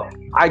so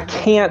I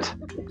can't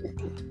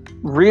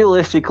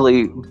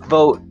realistically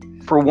vote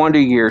for Wonder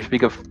Years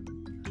because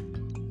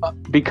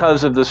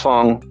of the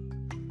song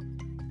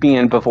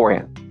being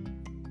beforehand.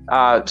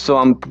 So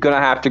I'm gonna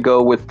have to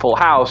go with Full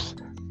House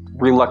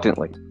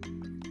reluctantly.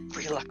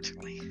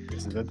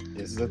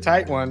 This is a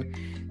tight one.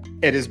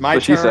 It is my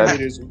turn. It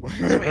is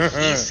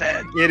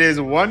it is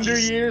Wonder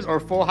Years or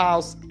Full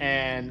House,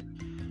 and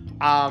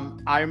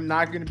I'm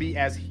not going to be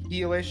as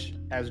heelish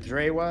as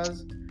Dre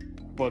was,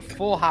 but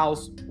Full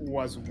House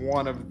was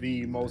one of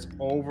the most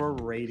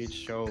overrated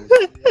shows.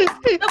 Okay,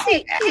 can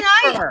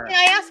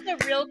I ask a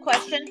real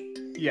question?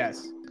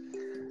 Yes.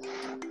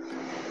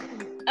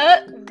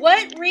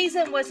 What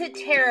reason was it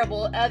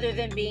terrible other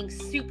than being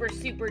super,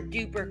 super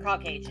duper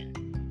Caucasian?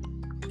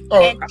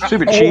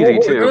 Super cheesy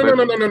too.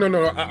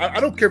 No. I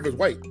don't care if it's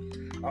white.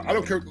 I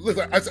don't care.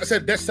 Listen, I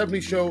said that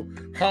 70s show,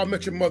 How I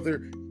Met Your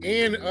Mother,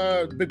 and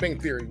Big Bang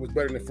Theory was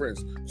better than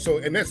Friends. So,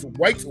 and that's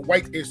white.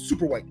 White is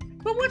super white.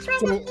 But what's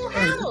wrong with Full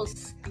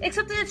House?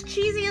 Except that it's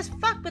cheesy as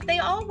fuck, but they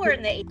all were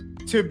in the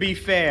 80s. To be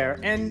fair,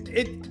 and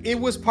it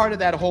was part of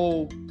that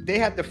whole. They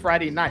had the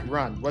Friday night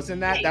run,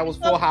 wasn't that? Right, that was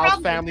Full House,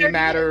 Family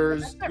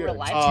Matters. That's not real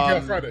life.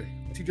 TGI Friday.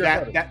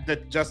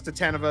 Just the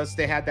 10 of us.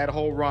 They had that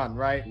whole run,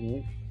 right?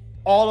 Mm-hmm.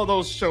 All of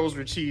those shows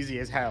were cheesy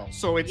as hell.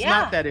 So it's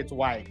not that it's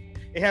white.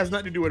 It has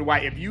nothing to do with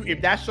white.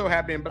 If that show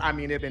had been, I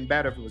mean, it'd been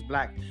better if it was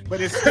black.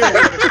 But it still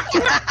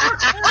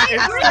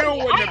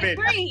wouldn't have been.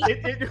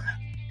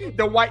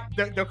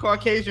 The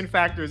Caucasian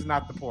factor is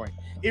not the point.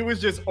 It was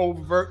just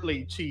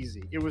overtly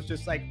cheesy. It was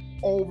just like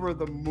over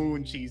the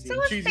moon cheesy. So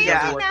cheesy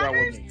doesn't work well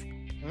with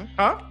me.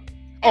 Huh?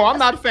 Oh, I'm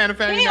not a fan of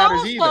Family Matters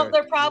either. They all solve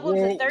their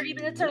problems in 30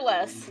 minutes or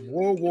less.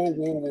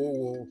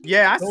 Whoa.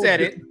 Yeah, I said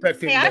it.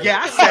 Yeah,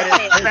 I said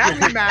it.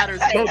 Family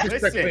Matters.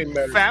 Listen,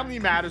 Family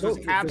Matters was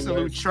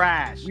absolute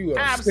trash.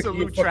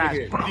 Absolute trash.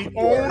 The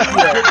only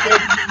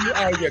you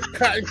are your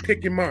cotton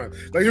picking mind.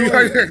 Like you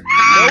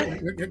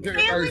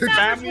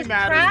Family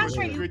Matters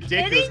was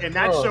ridiculous, and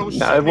that show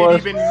shouldn't have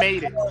even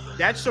made it.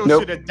 That show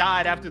should have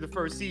died after the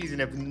first season,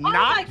 if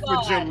not for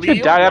Jaleel.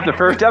 It died after the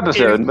first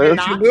episode.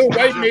 Jaleel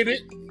White made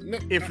it.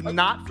 If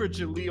not for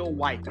Jaleel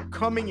White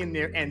coming in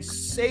there and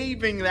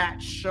saving that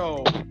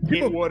show,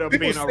 it would have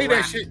been a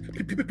wrap.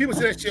 People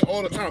say that shit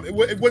all the time. It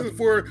wasn't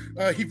for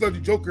Heath Ledger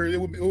Joker. It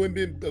would have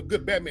been a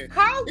good Batman.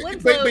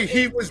 But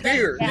he was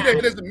there.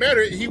 It doesn't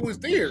matter. He was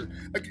there.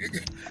 Like,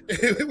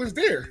 it was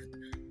there.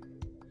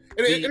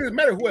 And it doesn't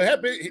matter what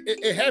happened.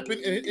 It happened,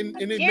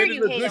 and it made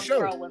it a good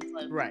show.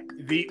 Right.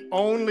 The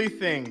only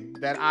thing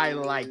that I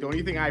like, the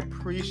only thing I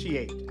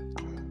appreciate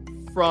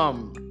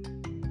from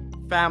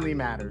Family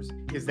Matters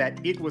is that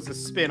it was a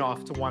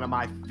spin-off to one of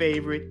my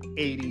favorite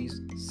 80s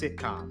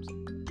sitcoms,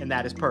 and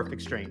that is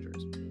Perfect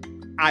Strangers.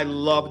 I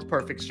loved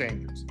Perfect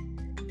Strangers.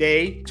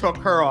 They took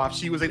her off.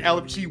 She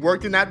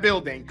worked in that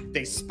building.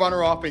 They spun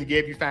her off and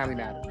gave you Family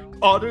Matters.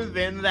 Other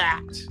than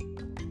that,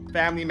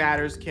 Family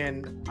Matters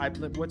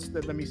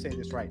let me say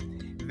this right.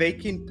 They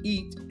can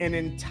eat an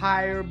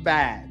entire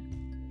bag.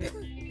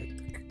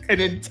 An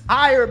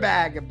entire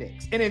bag of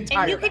dicks. And you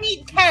can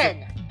eat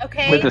 10,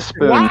 okay? With a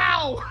spoon.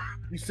 Wow!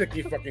 You sick in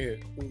your fucking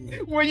head.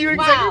 Were you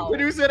executive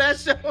producer of that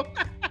show?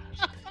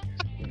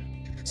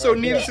 So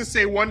needless to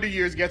say, Wonder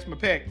Years gets my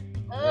pick.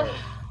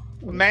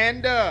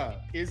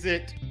 Amanda, is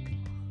it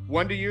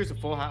Wonder Years or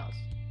Full House?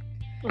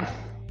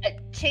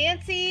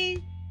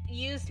 Chancey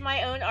used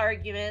my own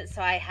argument,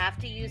 so I have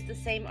to use the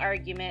same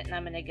argument, and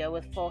I'm going to go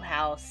with Full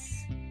House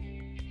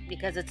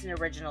because it's an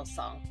original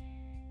song.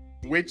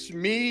 Which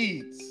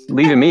means...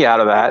 Leaving me out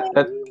of that.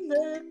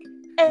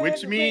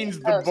 Which means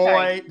the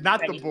Casey.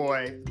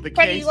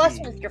 Freddie, you lost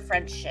me with your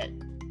French shit.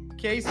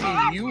 Casey,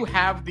 you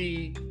have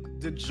the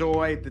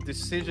joy, the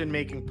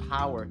decision-making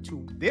power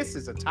to... This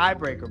is a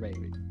tiebreaker,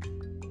 baby.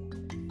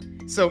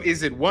 So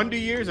is it Wonder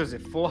Years or is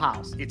it Full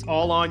House? It's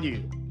all on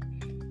you.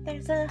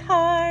 There's a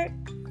heart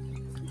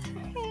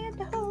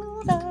and a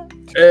hold on.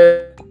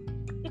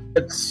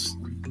 It's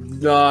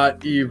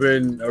not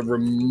even a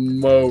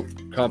remote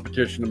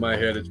competition in my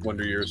head. It's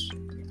Wonder Years.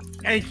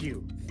 Thank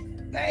you.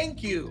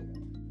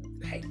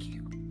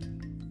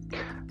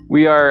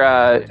 We are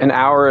an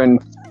hour and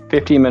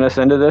 15 minutes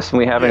into this, and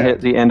we haven't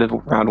hit the end of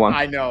round one.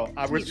 I know.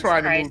 I was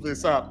trying to move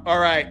this up. All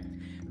right.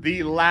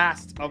 The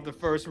last of the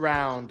first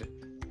round.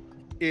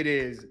 It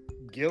is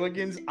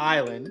Gilligan's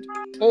Island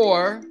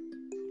or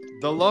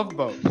The Love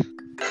Boat.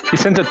 You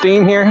sense a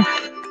theme here?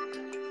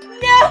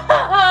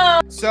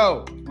 No!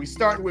 So, we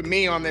start with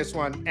me on this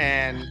one,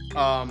 and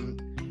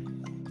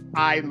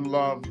I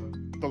love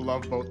the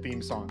Love Boat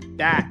theme song.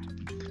 That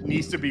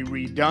needs to be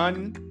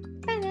redone.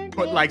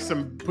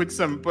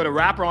 Put a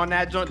rapper on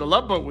that joint. The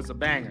Love Boat was a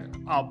banger.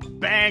 A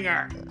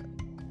banger.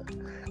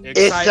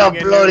 It's a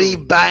bloody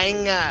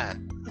banger.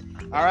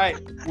 All right,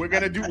 we're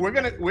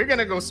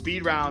gonna go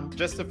speed round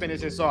just to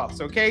finish this off.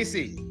 So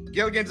Casey,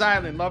 Gilligan's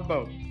Island, Love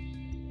Boat.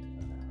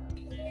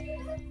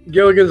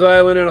 Gilligan's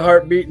Island in a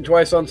heartbeat and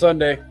Twice on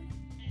Sunday.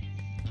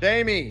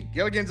 Jamie,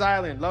 Gilligan's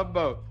Island, Love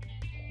Boat.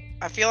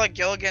 I feel like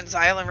Gilligan's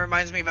Island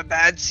reminds me of a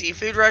bad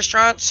seafood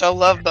restaurant, so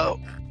Love Boat.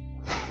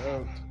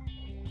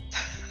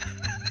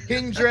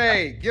 King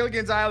Dre,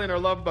 Gilligan's Island or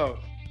Love Boat?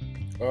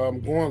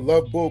 I'm going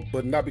Love Boat,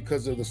 but not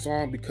because of the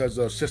song, because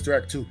of Sister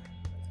Act 2.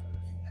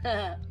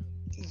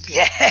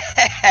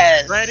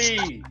 Yes.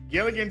 Ready,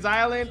 Gilligan's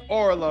Island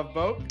or Love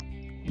Boat?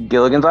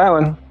 Gilligan's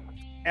Island.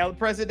 El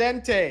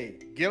Presidente,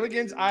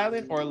 Gilligan's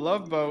Island or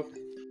Love Boat?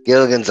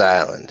 Gilligan's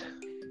Island.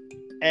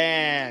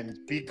 And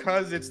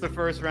because it's the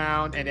first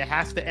round and it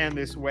has to end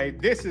this way,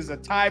 this is a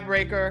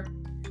tiebreaker,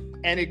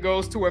 and it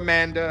goes to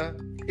Amanda.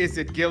 Is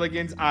it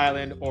Gilligan's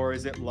Island or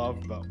is it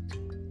Love Boat?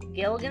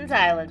 Gilligan's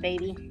Island,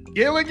 baby.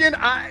 Gilligan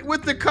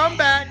with the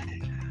comeback.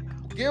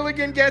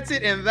 Gilligan gets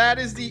it, and that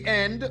is the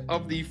end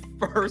of the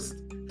first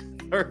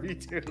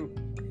 32.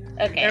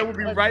 Okay. And we'll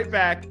be right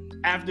back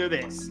after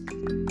this.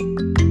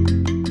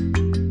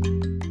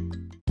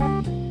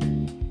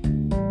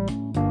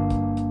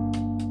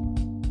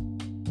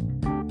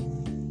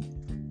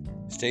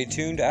 Stay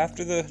tuned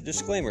after the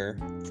disclaimer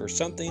for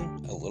something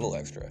a little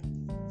extra.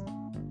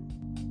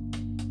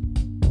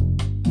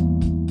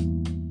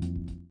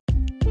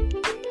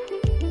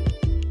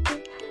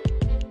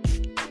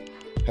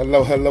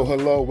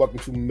 Hello. Welcome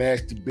to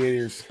Mash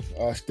Debaters.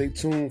 Stay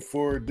tuned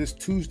for this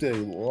Tuesday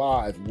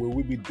live, where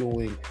we'll be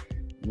doing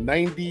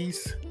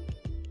 90s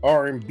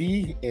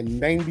R&B and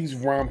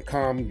 90s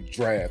rom-com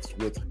drafts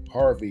with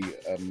Harvey,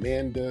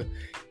 Amanda,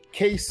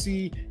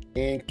 Casey,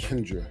 and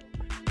Kendra.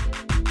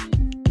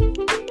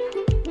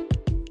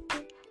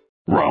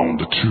 Round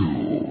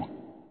 2.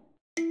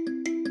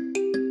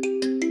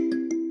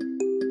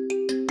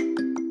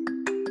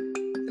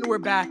 And we're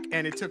back,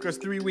 and it took us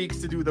 3 weeks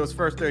to do those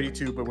first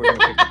 32, but we're going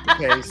to pick up the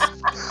pace.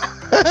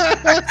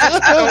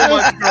 So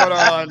much going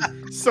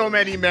on, so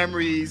many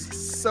memories,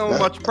 so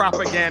much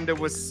propaganda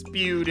was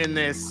spewed in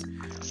this,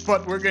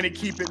 but we're going to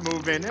keep it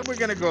moving, and we're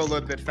going to go a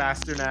little bit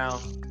faster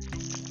now.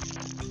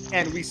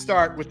 And we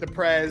start with the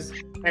Prez,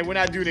 and we're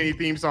not doing any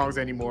theme songs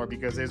anymore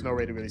because there's no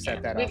way to really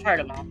set that up. We've heard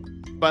them all.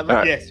 But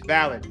yes,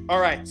 valid. All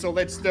right, so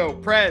let's go.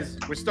 Prez,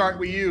 we're starting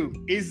with you.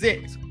 Is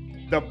it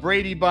the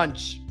Brady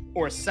Bunch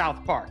or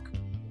South Park?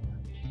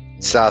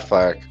 South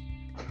Park.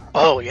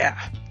 Oh,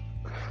 yeah.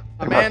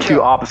 Amanda.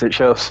 Two opposite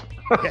shows.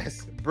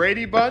 Yes,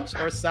 Brady Bunch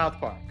or South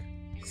Park?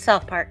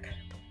 South Park.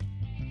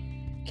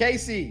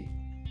 Casey,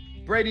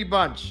 Brady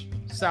Bunch,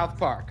 South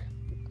Park.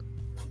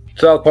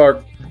 South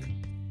Park.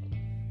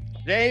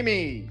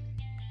 Jamie,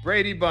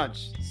 Brady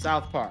Bunch,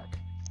 South Park.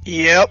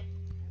 Yep.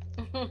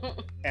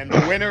 And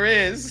the winner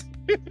is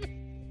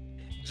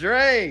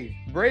Dre,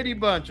 Brady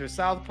Bunch or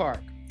South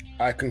Park.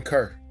 I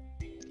concur.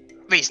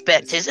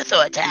 Respect his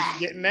authority. It's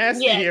getting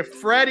nasty here.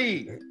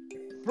 Freddie,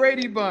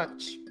 Brady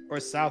Bunch or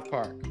South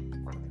Park.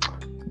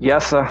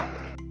 Yes, sir.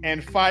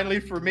 And finally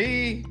for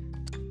me,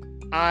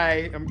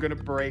 I am going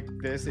to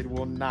break this. It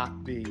will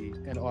not be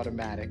an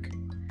automatic.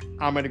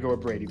 I'm going to go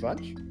with Brady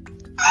Bunch.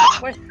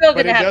 We're still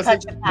going to have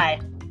touch of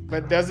pie.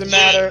 But it doesn't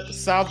matter.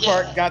 South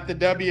Park got the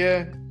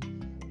W.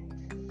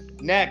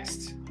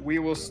 Next, we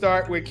will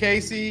start with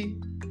Casey.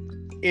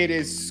 It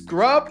is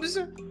Scrubs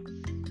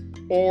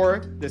or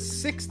the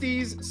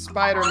 60s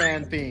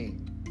Spider-Man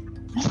theme.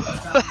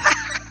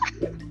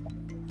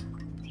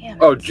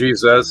 Oh,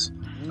 Jesus.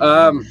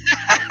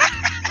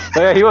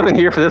 Yeah, he wasn't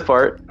here for this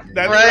part.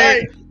 That's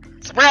right.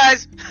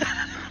 Surprise!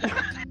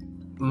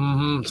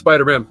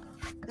 Spider-Man.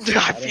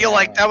 I feel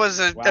like that was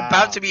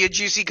about to be a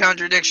juicy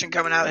contradiction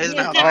coming out of his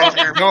mouth right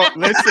there. No,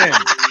 listen.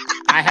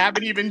 I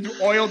haven't even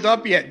oiled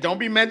up yet. Don't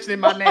be mentioning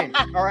my name.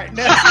 All right,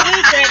 next.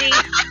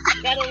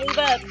 Gotta leave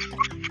up.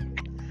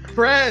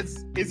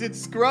 Prez, is it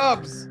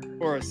Scrubs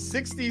or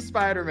 60s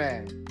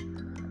Spider-Man?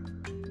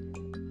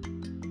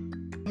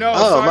 No.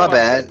 Oh, my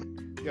bad.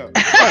 Yo. My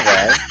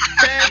bad.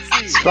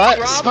 Fancy.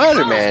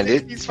 Spider-Man,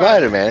 dude.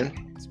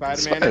 Spider-Man.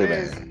 Spider-Man it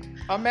is.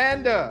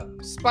 Amanda,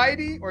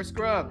 Spidey or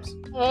Scrubs?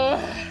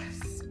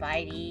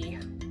 Spidey.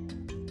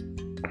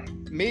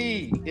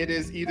 Me, it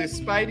is either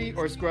Spidey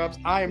or Scrubs.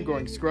 I am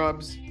going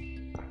Scrubs.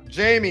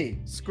 Jamie,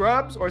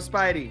 Scrubs or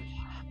Spidey?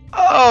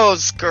 Oh,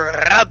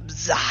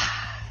 Scrubs.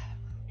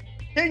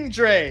 King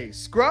Dre,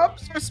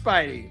 Scrubs or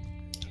Spidey?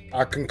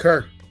 I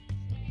concur.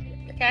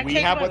 We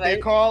have what they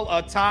call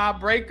a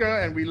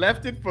tiebreaker, and we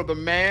left it for the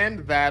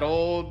man, that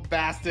old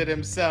bastard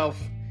himself.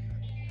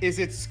 Is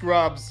it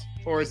Scrubs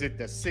or is it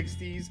the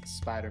 60s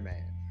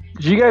Spider-Man?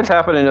 Did you guys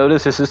happen to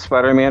notice this is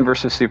Spider-Man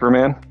versus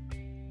Superman?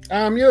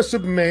 I'm your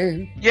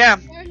Superman. Yeah.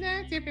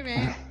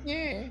 Superman.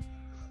 Yeah.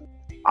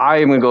 I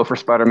am going to go for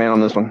Spider-Man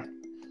on this one.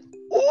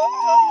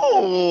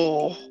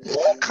 Oh,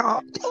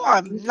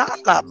 I'm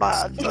not that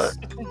bad, but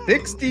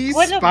 60s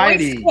What a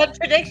Spidey voice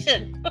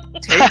contradiction.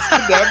 takes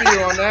the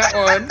W on that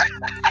one.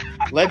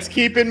 Let's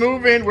keep it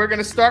moving. We're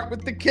gonna start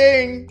with the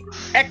king.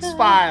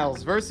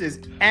 X-Files versus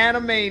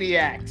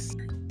Animaniacs.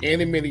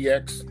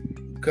 Animaniacs,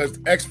 because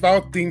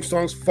X-Files theme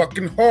song's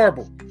fucking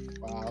horrible.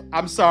 Wow.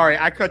 I'm sorry,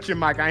 I cut your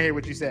mic. I hear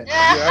what you said.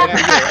 Yeah,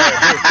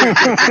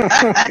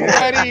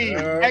 Ready?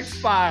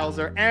 X-Files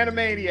or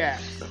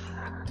Animaniacs?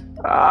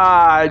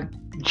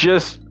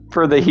 Just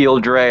for the heel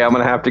Dre, I'm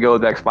gonna have to go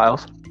with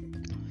X-Files.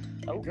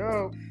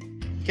 Go.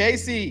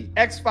 Casey,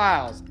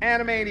 X-Files,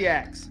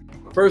 Animaniacs.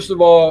 First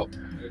of all,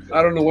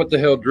 I don't know what the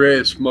hell Dre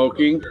is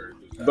smoking,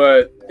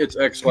 but it's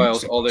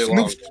X-Files all day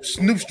long.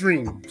 Snoop's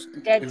Dream.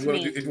 Dead If to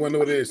you me. want to know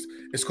what it is,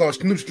 it's called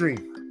Snoop's Dream.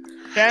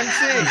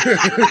 Fancy.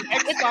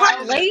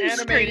 X-Files, Lame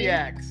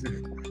Animaniacs.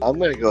 I'm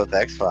gonna go with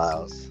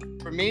X-Files.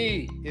 For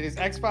me, it is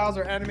X-Files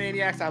or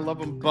Animaniacs. I love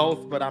them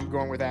both, but I'm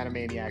going with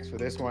Animaniacs for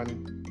this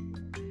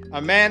one.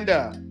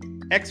 Amanda,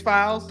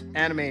 X-Files,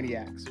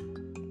 Animaniacs.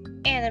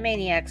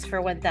 Animaniacs for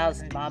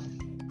 1,000, Bob.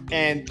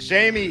 And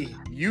Jamie,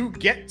 you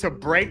get to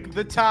break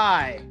the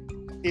tie.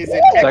 Is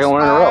it Second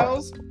one in a row.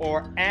 X-Files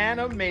or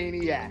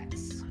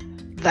Animaniacs?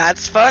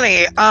 That's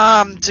funny.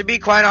 To be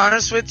quite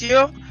honest with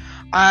you,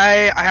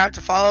 I have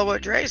to follow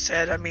what Dre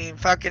said. I mean,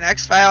 fucking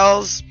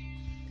X-Files,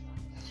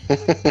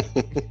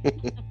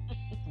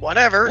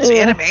 whatever. It's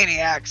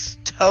Animaniacs.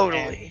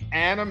 Totally.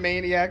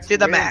 Animaniacs To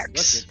the wins.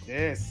 max. Look at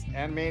this.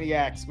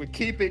 Animaniacs. We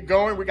keep it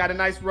going. We got a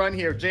nice run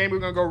here. Jamie, we're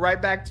going to go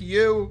right back to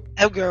you.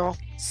 Oh, girl.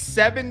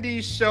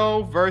 70s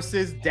Show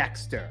versus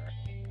Dexter.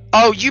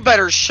 Oh, you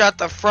better shut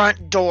the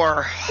front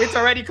door. It's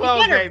already You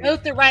closed, better baby.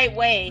 vote the right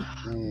way.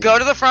 Go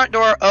to the front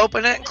door,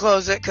 open it, and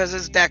close it, because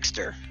it's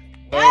Dexter.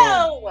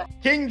 No!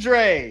 King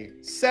Dre,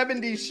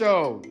 70s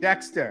Show,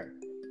 Dexter.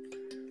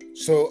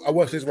 So I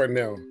watch this right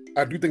now.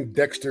 I do think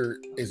Dexter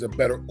is a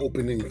better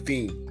opening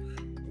theme.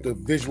 The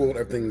visual and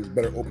everything is a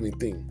better opening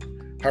theme.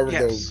 However,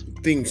 Yes.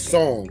 the theme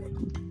song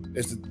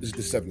is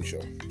the 70s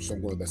Show. So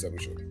I'm going with that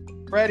 70s Show.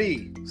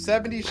 Freddie,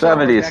 70s Show or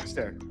 70s.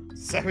 Dexter?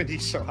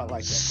 70s Show, I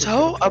like that.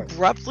 So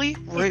abruptly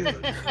rude.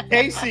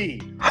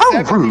 Casey, How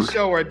 70s rude.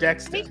 Show or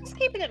Dexter? Just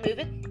keeping it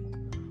moving.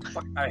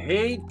 Fuck, I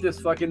hate this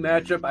fucking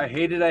matchup. I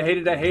hate it. I hate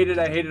it. I hate it.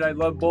 I hate it. I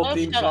love both Oh,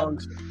 theme shut up.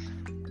 songs.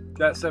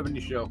 That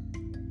 70s Show.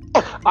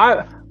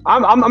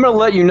 I'm gonna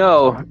let you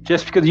know,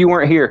 just because you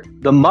weren't here.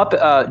 The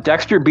Muppet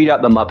Dexter beat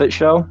out the Muppet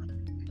Show,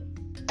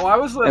 Oh, I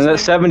was and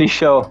listening. the '70s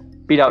Show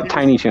beat out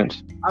Tiny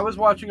Toons. I was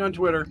watching on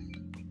Twitter.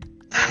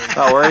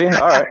 Oh, were you?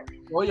 All right.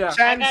 Oh yeah.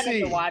 I got it Chansey,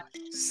 to watch.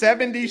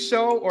 70s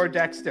Show or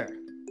Dexter?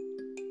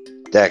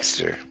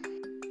 Dexter.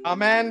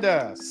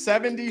 Amanda,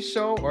 70s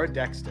Show or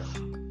Dexter?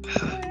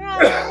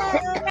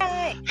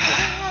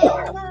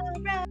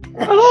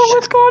 Hello,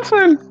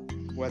 Wisconsin.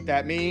 What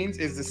that means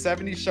is the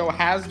 70s Show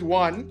has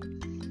won.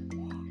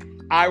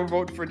 I would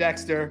vote for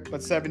Dexter,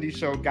 but 70s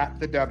Show got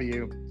the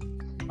W.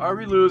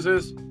 Harvey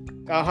loses.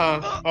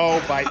 Uh-huh.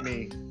 Oh, bite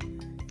me.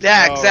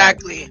 Yeah, Oh.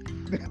 exactly.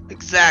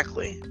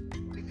 Exactly.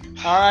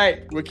 All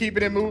right, we're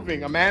keeping it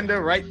moving. Amanda,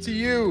 right to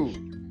you.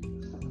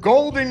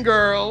 Golden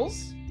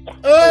Girls.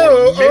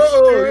 Oh,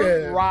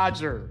 Mr. yeah.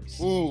 Rogers.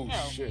 Oh, No.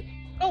 shit.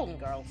 Golden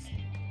Girls.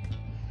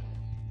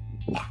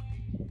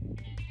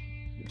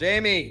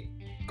 Jamie,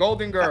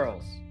 Golden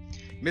Girls.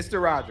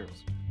 Mr.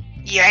 Rogers.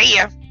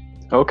 Yeah.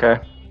 Okay.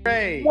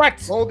 Ray,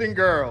 What? Golden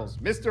Girls.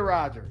 Mr.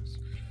 Rogers.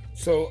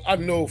 So I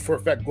know for a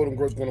fact Golden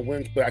Girl's going to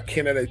win, but I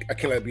can't let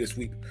it be a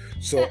sweep.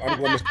 So I'm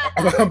going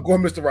I'm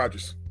going Mr.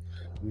 Rogers.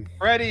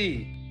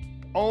 Freddie,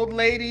 old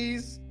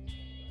ladies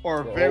or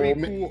Or very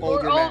old cool men.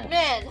 older Or old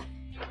men? men.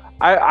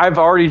 I've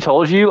already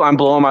told you I'm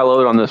blowing my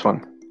load on this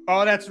one.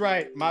 Oh, that's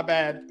right. My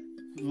bad.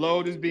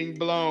 Load is being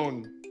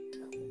blown.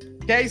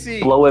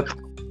 Casey, Blow it.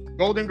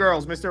 Golden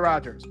Girls, Mr.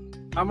 Rogers.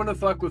 I'm gonna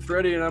fuck with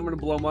Freddie and I'm gonna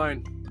blow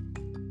mine.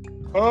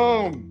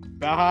 Boom.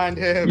 Behind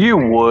him. You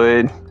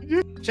would.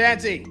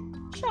 Chansey.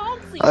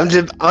 Chauncey.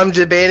 I'm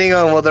debating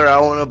on whether I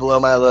want to blow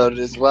my load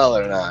as well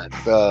or not.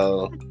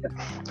 So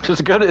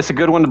It's a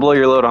good one to blow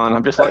your load on.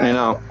 I'm just letting you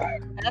know.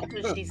 That's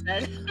what she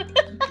said.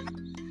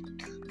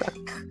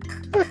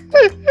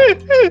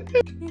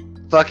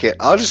 fuck it.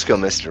 I'll just go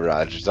Mr.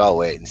 Rogers. I'll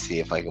wait and see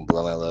if I can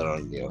blow my load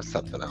on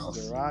something else.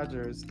 Mr.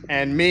 Rogers.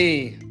 And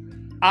me.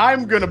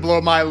 I'm going to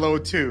blow my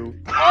load too.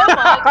 Oh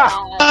my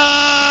god.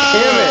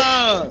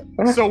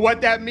 Damn it. So what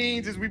that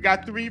means is we've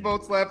got 3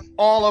 votes left,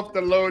 all of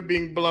the load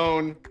being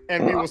blown,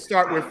 and we will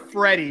start with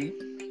Freddie.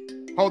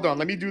 Hold on,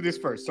 let me do this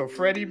first. So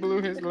Freddie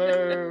blew his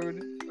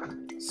load,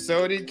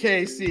 so did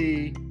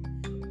Casey,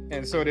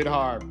 and so did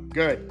Harb.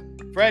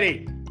 Good.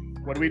 Freddie,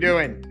 what are we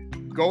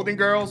doing? Golden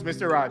Girls,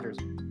 Mr. Rogers.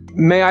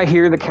 May I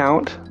hear the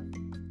count?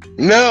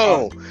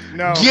 No,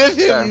 No. give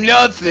him Okay.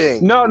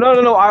 nothing. No.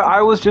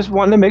 I was just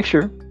wanting to make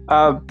sure.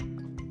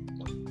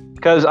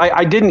 Because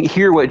I didn't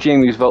hear what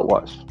Jamie's vote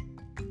was.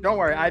 Don't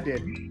worry, I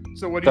did.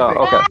 So what do you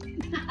Oh,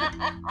 think?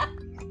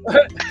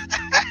 okay.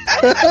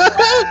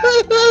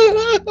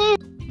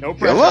 No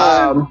pressure. Come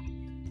on.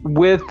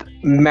 With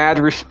mad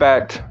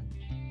respect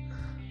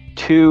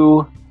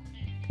to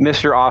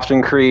Mr.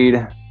 Austin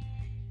Creed,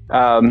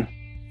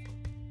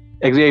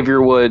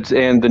 Xavier Woods,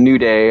 and the New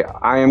Day,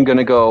 I am going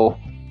to go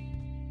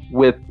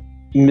with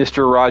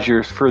Mr.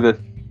 Rogers for the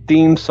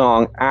theme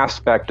song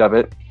aspect of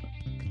it.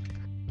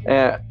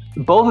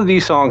 Both of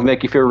these songs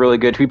make you feel really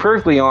good. To be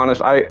perfectly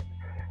honest,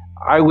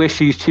 I wish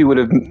these two would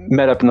have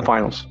met up in the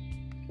finals.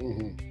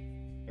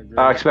 Mm-hmm.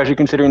 especially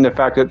considering the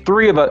fact that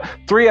 3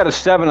 out of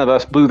 7 of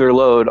us blew their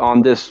load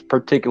on this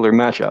particular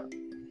matchup.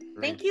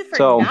 Thank you for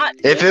So, not.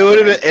 If it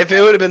would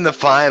have been the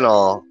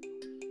final,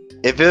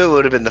 it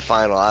would have been a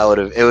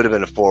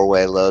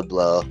 4-way load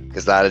blow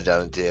because I'd have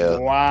done it too.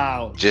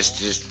 Wow.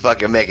 Just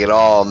fucking make it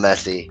all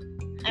messy.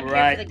 I'm here for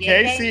Right. the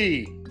game,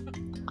 Casey.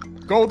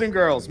 Golden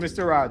Girls,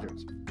 Mr.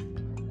 Rogers.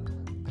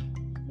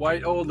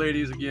 White old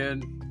ladies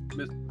again,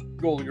 Miss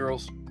Golden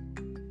Girls.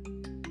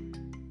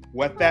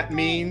 What that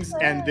means,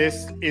 and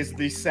this is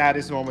the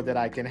saddest moment that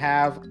I can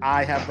have.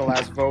 I have the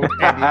last vote,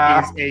 and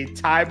it is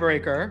a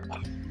tiebreaker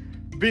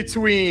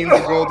between the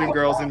Golden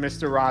Girls and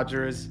Mr.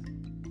 Rogers.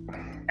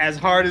 As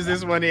hard as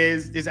this one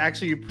is, it's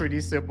actually a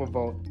pretty simple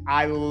vote.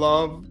 I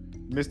love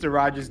Mr.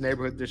 Rogers'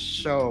 Neighborhood, the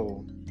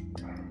show,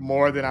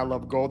 more than I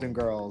love Golden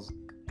Girls,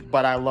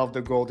 but I love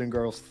the Golden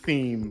Girls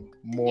theme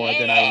more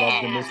than I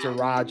love the Mr.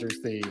 Rogers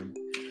theme.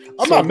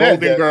 I'm not mad at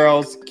Golden that.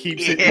 Girls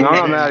keeps it. No,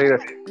 I'm not either.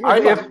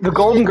 If the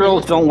Golden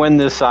Girls don't win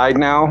this side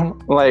now,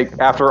 like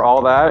after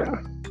all that,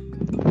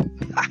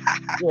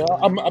 Yeah,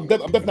 I'm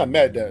definitely not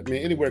mad at that. I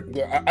mean, anywhere.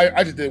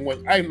 I just didn't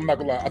want. I'm not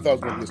gonna lie. I thought it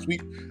was gonna be a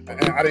sweep,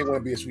 and I didn't want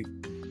to be a sweep.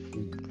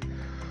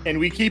 And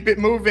we keep it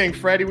moving.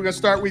 Freddie, we're gonna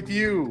start with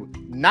you.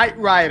 Knight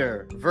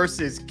Rider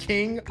versus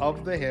King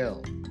of the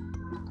Hill.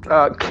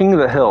 King of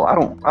the Hill. I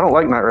don't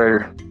like Knight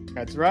Rider.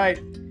 That's right.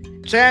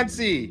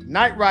 Chansey,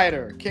 Knight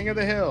Rider, King of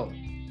the Hill.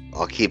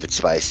 I'll keep it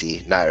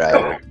spicy. Knight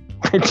Rider.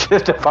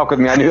 Just to fuck with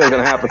me, I knew that was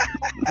gonna happen.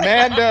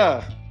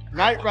 Amanda,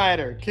 Knight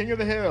Rider, King of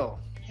the Hill.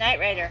 Knight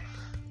Rider.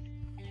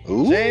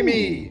 Ooh.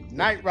 Jamie,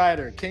 Knight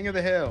Rider, King of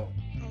the Hill.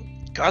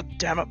 God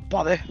damn it,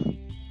 buddy.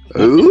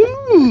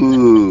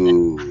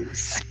 Ooh,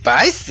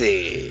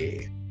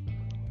 spicy.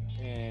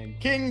 And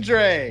King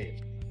Dre,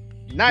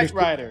 Knight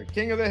Rider,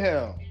 King of the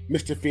Hill.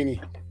 Mr. Feeney.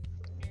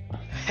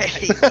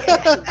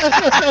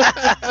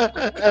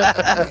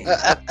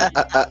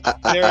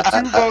 There are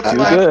 2 votes Too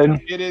left.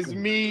 good. It is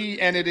me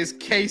and it is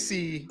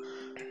Casey.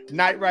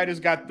 Knight Rider's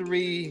got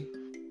 3.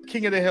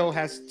 King of the Hill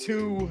has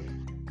 2.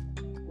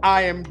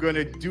 I am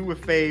gonna do a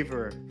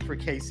favor for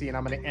Casey, and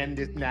I'm gonna end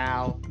it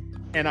now.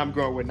 And I'm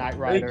going with Knight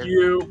Rider. Thank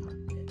you.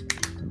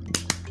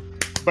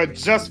 But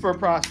just for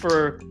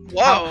Prosper,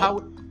 Whoa.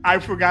 how I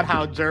forgot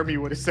how Jeremy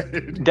would have said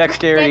it.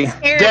 Dexterity.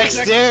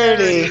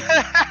 Dexterity.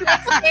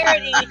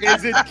 Dexterity.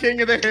 Is it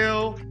King of the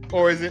Hill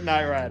or is it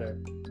Knight Rider?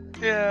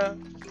 Yeah.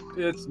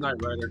 It's Knight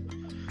Rider.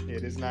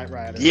 It is Knight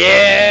Rider.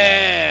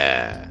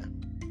 Yeah.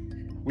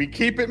 We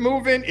keep it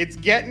moving. It's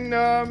getting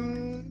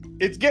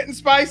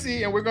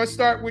spicy, and we're gonna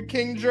start with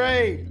King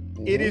Dre.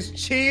 It is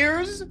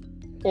Cheers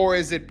or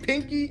is it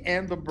Pinky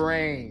and the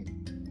Brain?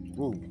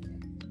 Ooh.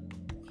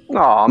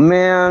 Oh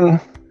man.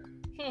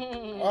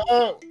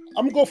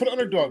 I'm gonna go for the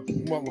underdog.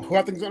 Who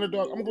I think is the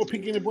underdog? I'm gonna go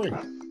Pinky in the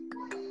Brain.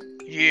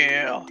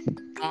 Yeah.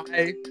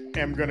 I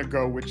am gonna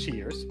go with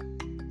Cheers.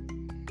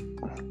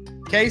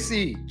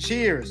 Casey,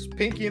 Cheers,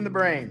 Pinky in the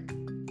Brain.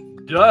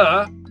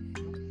 Duh.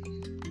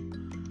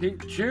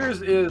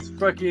 Cheers is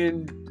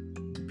fucking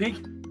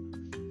Pink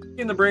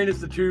in the Brain is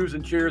the 2s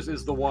and Cheers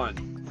is the 1.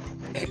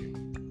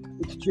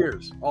 It's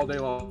Cheers all day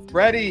long.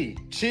 Ready,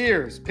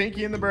 Cheers,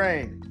 Pinky in the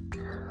Brain.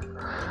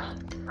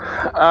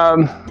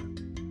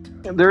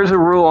 There's a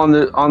rule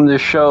on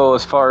this show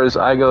as far as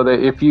I go that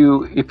if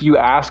you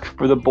ask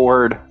for the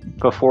board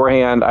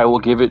beforehand, I will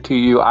give it to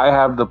you. I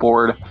have the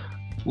board.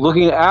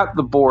 Looking at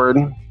the board,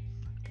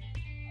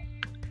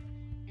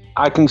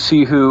 I can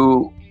see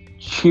who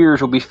Cheers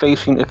will be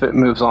facing if it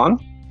moves on.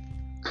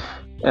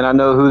 And I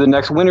know who the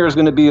next winner is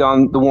going to be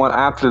on the one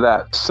after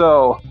that.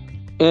 So,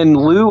 in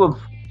lieu of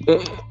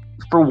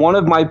for one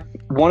of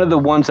the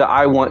ones that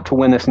I want to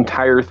win this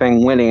entire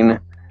thing winning,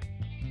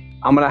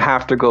 I'm going to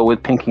have to go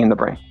with Pinky in the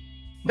Brain.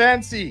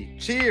 Fancy,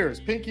 Cheers,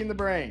 Pinky in the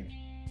Brain.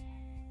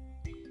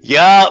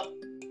 Yup.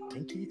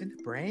 Pinky in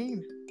the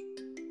Brain.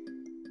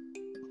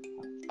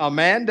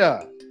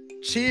 Amanda,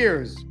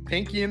 Cheers,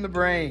 Pinky in the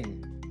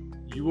Brain.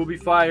 You will be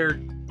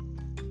fired.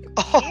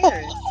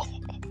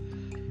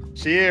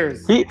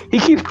 Cheers. He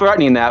keeps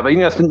threatening that, but you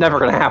know it's never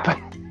going to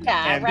happen.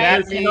 Yeah, And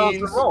right. that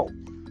means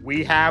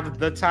we have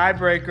the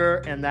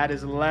tiebreaker, and that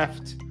is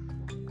left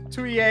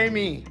to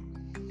Yami.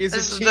 Is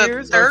This it is the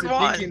Cheers or third is it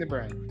one. Pinky in the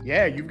Brain?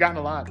 Yeah, you've gotten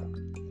a lot.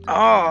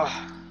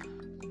 Oh.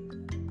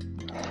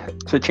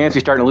 It's a chance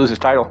he's starting to lose his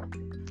title.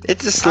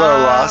 It's a slow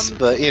loss,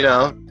 but you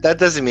know that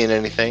doesn't mean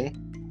anything.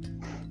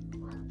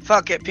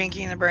 Fuck it,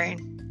 Pinky in the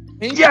Brain.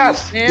 Pinky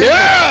Yes! in the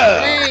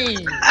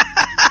Brain.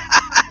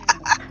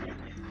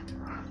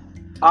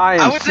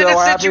 I was so in a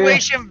happy.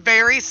 situation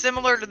very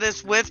similar to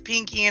this with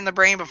Pinky in the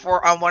Brain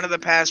before on one of the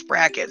past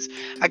brackets.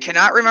 I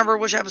cannot remember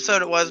which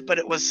episode it was, but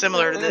it was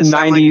similar to this.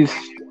 I'm like, 90s,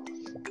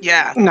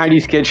 yeah,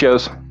 90s kid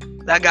shows.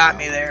 that got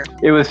me there.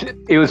 It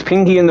was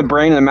Pinky in the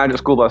Brain and the Magic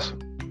School Bus.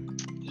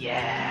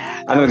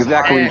 Yeah. I know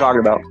exactly what you're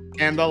talking about.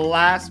 And the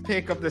last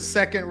pick of the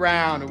second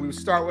round, we will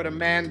start with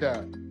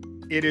Amanda.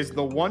 It is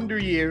The Wonder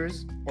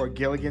Years or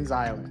Gilligan's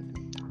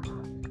Island.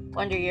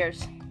 Wonder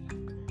Years.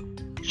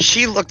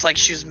 She looked like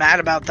she was mad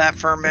about that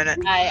for a minute.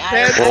 No, I'm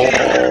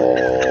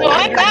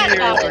Wonder mad Years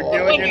about or it.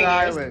 Gilligan's Wonder Years.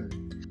 Island.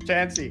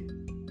 Chansey.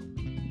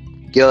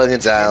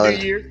 Gilligan's Island.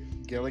 Wonder Years,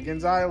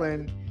 Gilligan's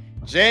Island.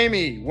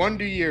 Jamie,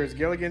 Wonder Years,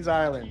 Gilligan's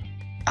Island.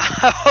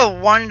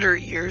 Wonder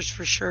Years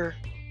for sure.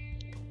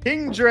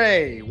 King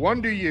Dre,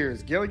 Wonder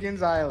Years,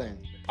 Gilligan's Island.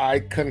 I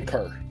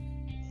concur.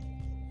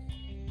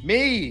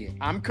 Me,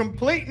 I'm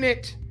completing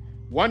it.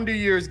 Wonder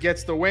Years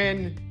gets the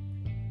win.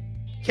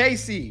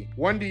 Casey,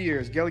 Wonder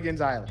Years,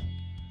 Gilligan's Island.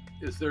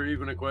 Is there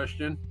even a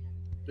question?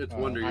 It's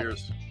Wonder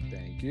Years.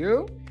 Thank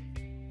you.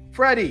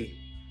 Freddie,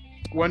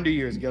 Wonder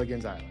Years,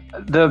 Gilligan's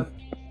Island.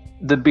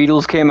 The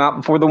Beatles came out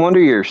before the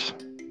Wonder Years.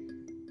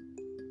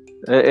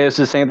 It's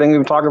the same thing we've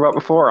been talking about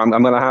before. I'm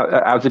gonna have,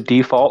 as a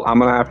default, I'm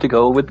gonna have to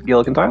go with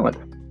Gilligan's Island.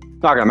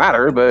 Not gonna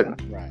matter,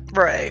 but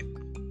Right.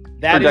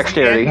 That for is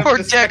dexterity. the end of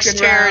the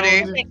second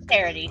round.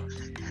 Dexterity.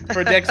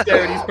 For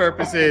dexterity's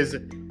purposes,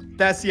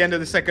 that's the end of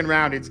the second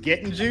round. It's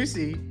getting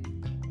juicy,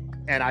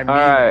 and I mean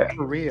right.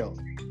 for real.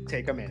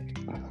 Take a minute.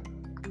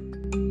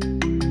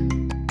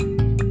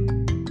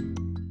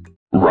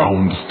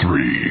 Round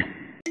 3.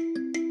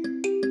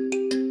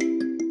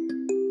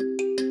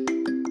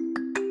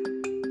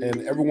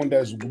 And everyone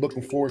that's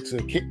looking forward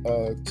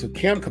to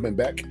Cam coming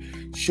back,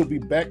 she'll be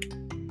back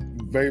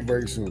very,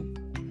 very soon.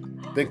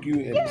 Thank you,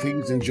 and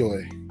please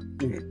enjoy.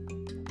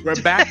 We're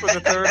back for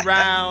the third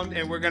round,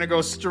 and we're going to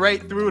go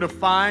straight through to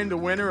find the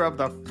winner of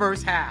the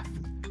first half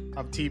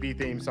of TV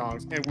theme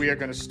songs. And we are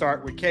going to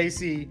start with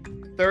Casey.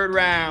 Third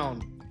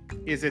round.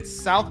 Is it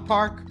South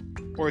Park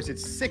or is it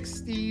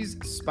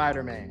 60s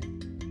Spider-Man?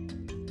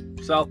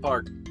 South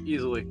Park,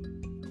 easily.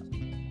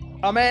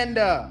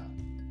 Amanda,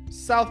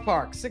 South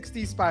Park,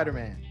 60s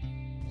Spider-Man.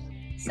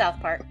 South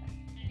Park.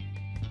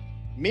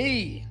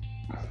 Me,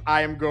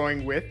 I am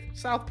going with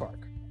South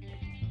Park.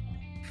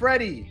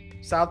 Freddie,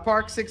 South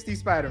Park, 60s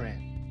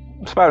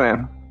Spider-Man.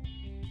 Spider-Man.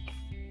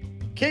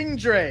 King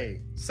Dre,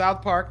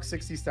 South Park,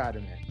 60s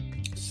Spider-Man.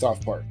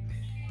 South Park.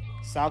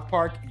 South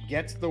Park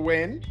gets the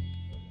win.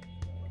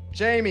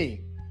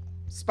 Jamie,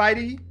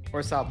 Spidey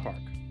or South Park?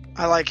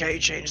 I like how you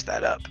changed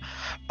that up.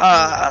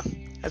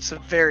 That's a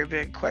very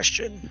big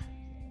question.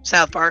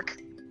 South Park.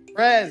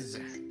 Rez.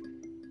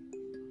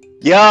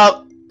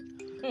 Yup.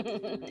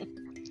 The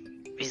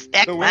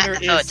winner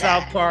is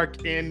South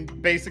Park in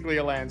basically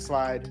a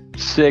landslide.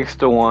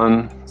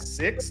 6-1.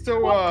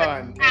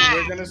 6-1. And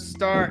we're going to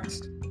start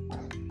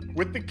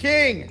with the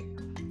king.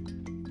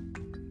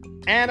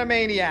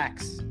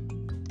 Animaniacs.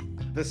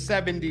 The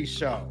 70s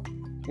show.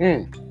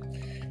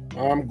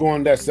 I'm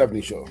going that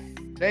 70s show.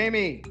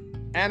 Jamie,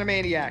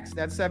 Animaniacs,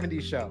 that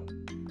 70s show.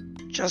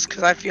 Just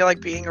because I feel like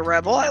being a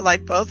rebel, I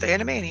like both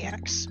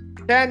Animaniacs.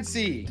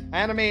 Tansy,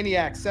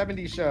 Animaniacs,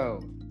 70s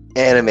show.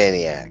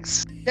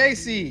 Animaniacs.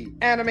 Casey,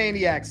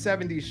 Animaniacs,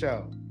 70s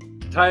show.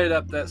 Tie it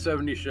up, that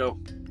 70s show.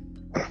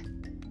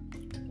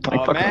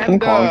 Like fucking King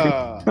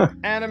Kong. Amanda,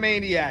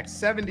 Animaniacs,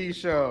 70s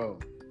show.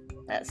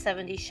 That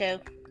 70s show.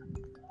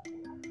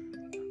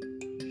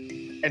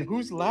 And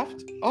who's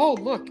left? Oh,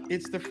 look,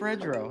 it's the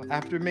Fredro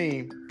after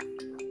me.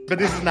 But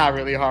this is not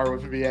really a hard one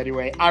for me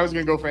anyway. I was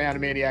going to go for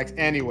Animaniacs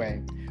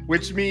anyway,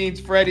 which means,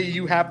 Freddie,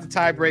 you have the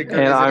tiebreaker.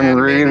 And I'm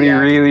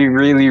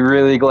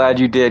really glad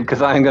you did,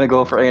 because I'm going to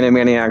go for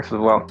Animaniacs as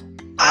well.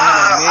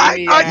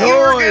 I thought you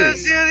were going to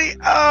say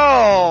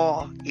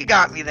you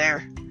got me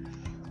there.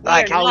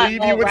 Like, I'll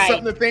leave you with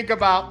something to think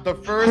about. The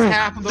first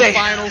half of the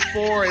final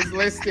four is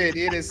listed.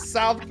 It is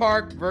South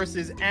Park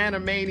versus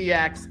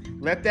Animaniacs.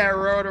 Let that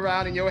roll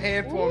around in your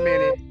head for a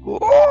minute.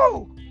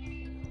 Whoa.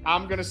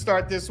 I'm going to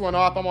start this one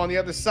off. I'm on the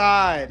other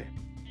side.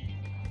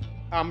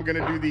 I'm going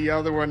to do the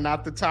other one,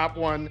 not the top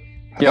one.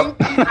 Yep.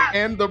 Pinky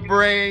and the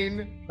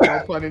Brain,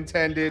 no pun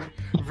intended,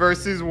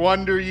 versus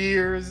Wonder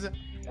Years.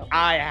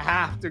 I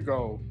have to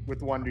go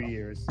with Wonder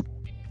Years.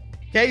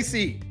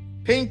 Casey,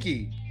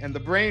 Pinky and the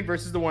Brain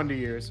versus the Wonder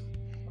Years.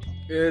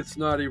 It's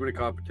not even a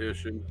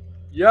competition.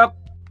 Yep.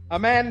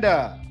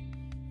 Amanda,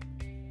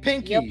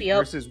 Pinky Yep.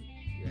 versus...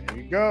 There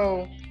you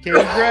go. King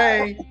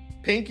Dre,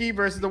 Pinky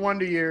versus the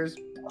Wonder Years.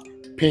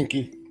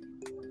 Pinky.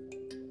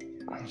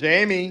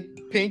 Jamie,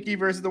 Pinky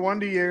versus the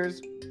Wonder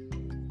Years.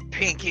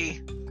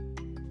 Pinky.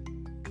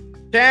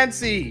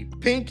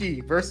 Chansey, Pinky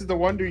versus the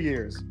Wonder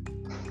Years.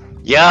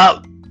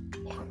 Yup.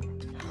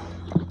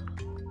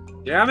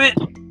 Damn it.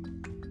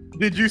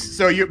 Did you?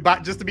 So you?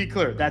 But just to be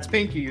clear, that's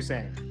Pinky. You're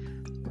saying?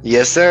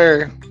 Yes,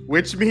 sir.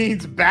 Which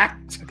means back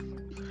to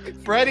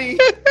Freddie.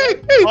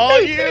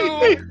 All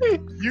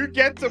you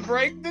get to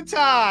break the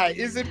tie.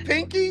 Is it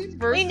Pinky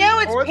versus We know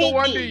it's or Pinky. the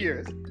Wonder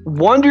Years?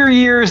 Wonder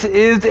Years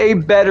is a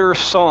better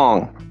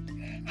song.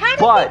 How did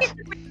But we get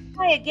to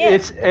play again?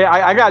 it's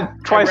I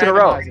got twice in a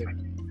row.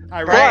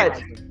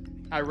 But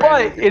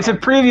it's a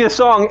previous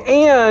song,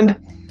 and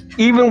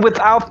even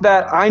without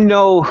that, I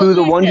know who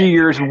the Wonder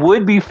Years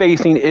would be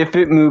facing if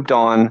it moved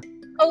on.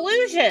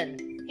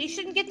 Illusion. He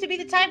shouldn't get to be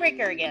the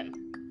tiebreaker again.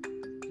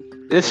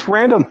 It's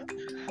random.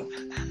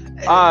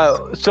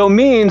 So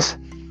means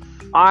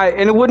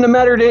and it wouldn't have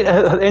mattered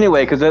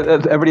anyway because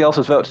everybody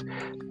else's votes.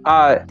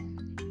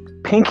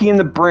 Pinky and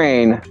the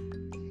Brain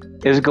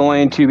is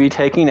going to be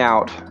taking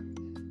out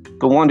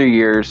the Wonder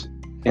Years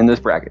in this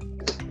bracket.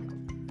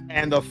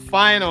 And the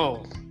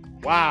final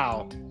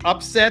Wow.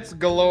 Upsets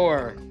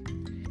galore.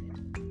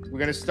 We're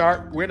gonna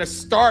start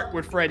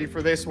with Freddie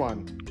for this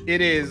one.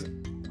 It is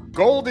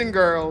Golden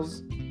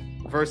Girls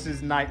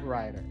versus Knight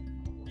Rider.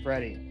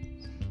 Freddie.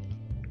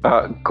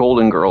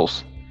 Golden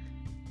Girls.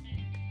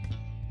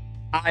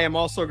 I am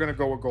also gonna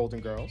go with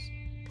Golden Girls.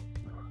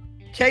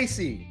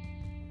 Casey.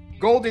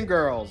 Golden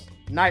Girls,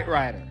 Knight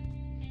Rider.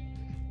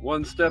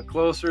 One step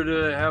closer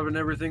to having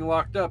everything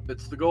locked up.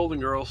 It's the Golden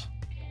Girls.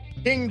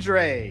 King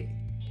Dre.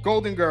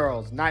 Golden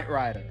Girls, Knight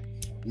Rider.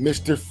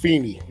 Mr.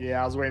 Feeney.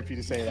 Yeah, I was waiting for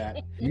you to say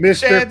that.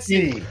 Mr.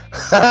 Chancy. Feeney.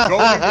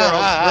 Golden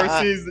Girls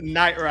versus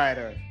Knight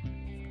Rider.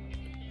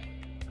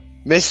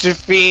 Mr.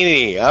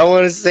 Feeney. I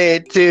want to say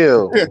it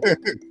too.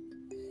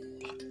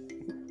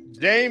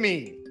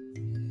 Jamie.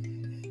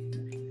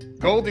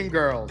 Golden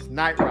Girls,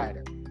 Knight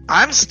Rider.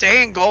 I'm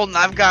staying golden.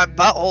 I've got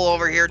Butthole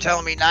over here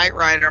telling me Knight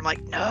Rider. I'm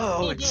like,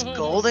 no, it's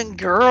Golden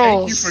Girls.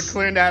 Thank you for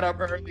clearing that up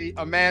early,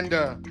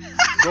 Amanda.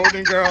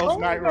 Golden Girls,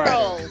 Knight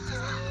Rider.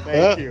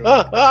 Thank you.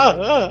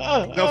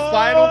 The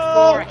final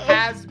four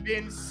has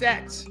been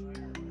set.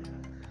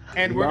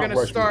 And we're going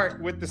to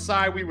start with the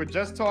side we were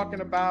just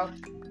talking about.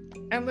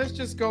 And let's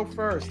just go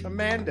first.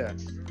 Amanda,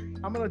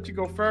 I'm going to let you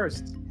go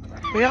first.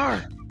 We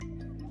are.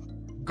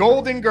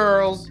 Golden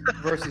Girls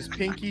versus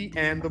Pinky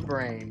and the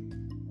Brain.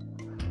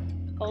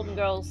 Golden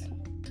Girls.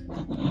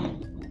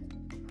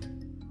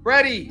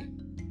 Ready.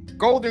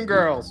 Golden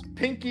Girls,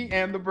 Pinky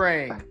and the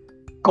Brain.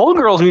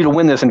 Golden Girls need to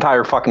win this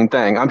entire fucking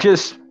thing.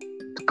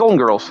 Golden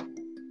Girls.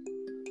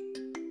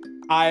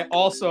 I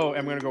also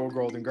am going to go with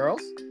Golden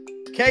Girls.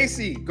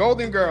 Casey,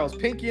 Golden Girls,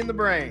 Pinky and the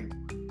Brain.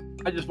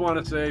 I just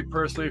want to say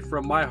personally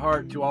from my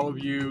heart to all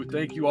of you,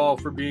 thank you all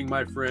for being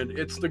my friend.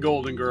 It's the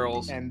Golden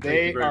Girls. And Thank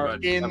they you very are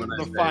much. in Have a nice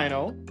the day.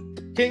 final.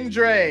 King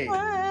Dre.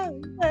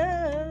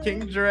 King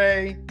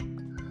Dre.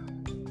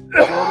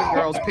 Golden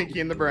Girls,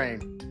 Pinky and the Brain.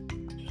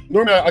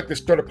 Normally, I like to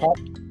stir the pot.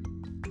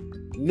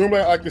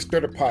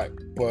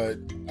 But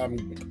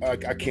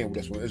I can't with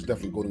this one. It's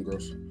definitely Golden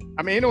Girls.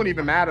 I mean, it don't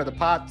even matter. The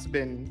pot's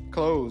been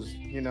closed.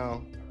 You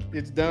know,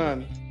 it's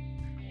done.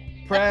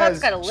 That pot's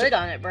got a lid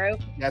on it, bro.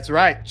 That's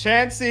right.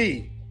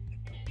 Chansey.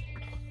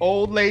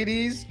 Old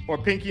ladies or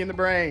Pinky and the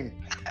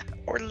Brain?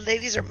 Or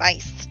ladies or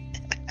mice.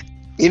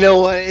 You know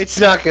what? It's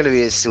not going to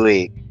be a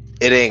sweep.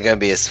 It ain't going to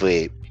be a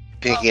sweep.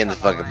 Pinky in the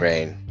fucking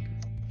brain.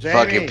 Jamie.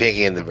 Fucking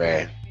Pinky in the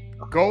brain.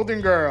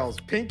 Golden Girls,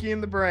 Pinky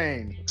and the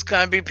Brain. It's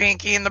gonna be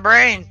Pinky in the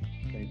Brain.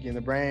 Pinky and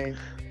the Brain.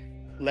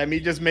 Let me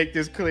just make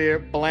this clear.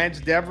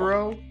 Blanche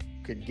Devereaux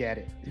could get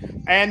it.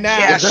 And now...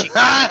 Yeah, she...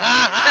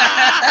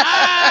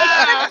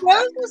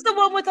 Rose was the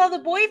one with all the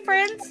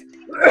boyfriends.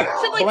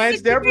 Like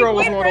Blanche Devereaux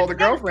was one with all the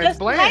girlfriends.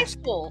 Just in high Blanche.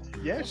 school.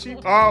 Yeah,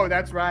 oh,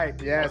 that's right.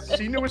 Yes,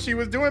 she knew what she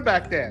was doing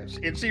back then.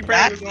 And she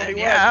probably was the only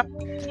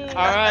one.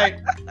 All right.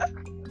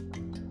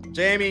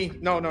 Jamie,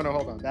 no,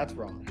 hold on. That's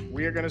wrong.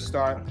 We are going to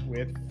start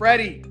with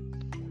Freddie.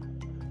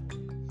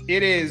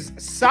 It is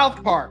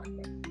South Park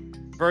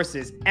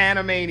versus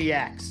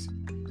Animaniacs.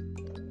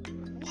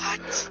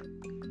 What?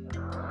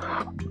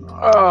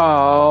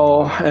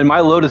 Oh, and my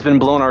load has been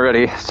blown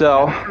already.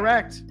 So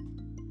correct.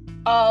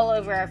 All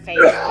over our face.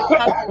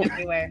 Popping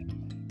everywhere.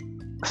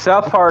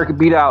 South Park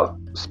beat out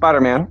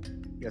Spider-Man.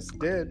 Yes, it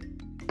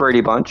did.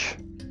 Brady Bunch.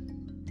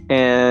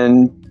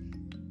 And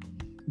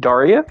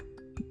Daria, if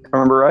I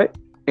remember right.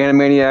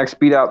 Animaniacs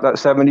beat out that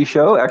 70s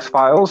show,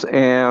 X-Files,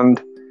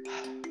 and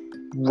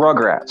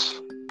Rugrats.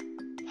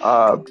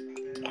 I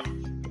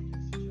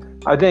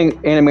think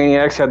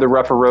Animaniacs had the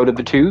rougher road of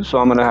the two, so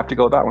I'm going to have to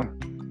go with that one.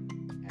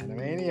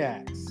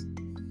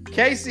 Animaniacs.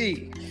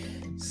 Casey,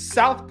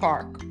 South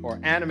Park or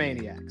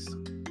Animaniacs?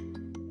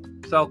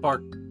 South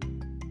Park.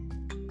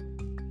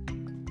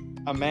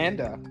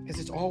 Amanda, because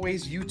it's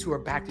always you two are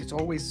back. It's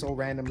always so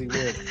randomly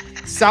weird.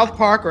 South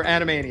Park or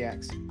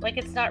Animaniacs? Like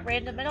it's not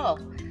random at all.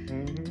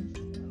 Mm-hmm.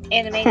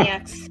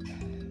 Animaniacs.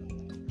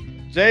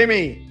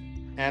 Jamie,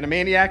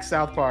 Animaniacs,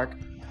 South Park.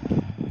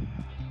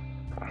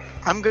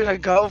 I'm gonna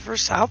go for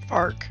South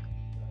Park.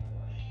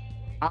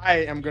 I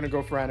am gonna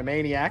go for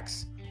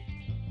Animaniacs.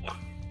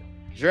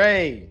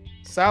 Dre,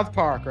 South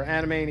Park or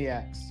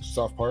Animaniacs?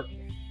 South Park.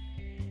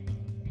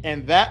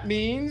 And that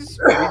means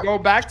we go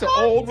back to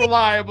old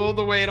reliable,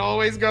 the way it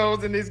always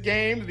goes in this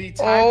game. The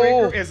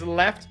tiebreaker is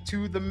left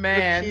to the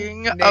man The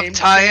king named of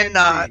tying Chansey.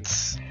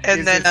 knots and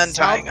Is then it untying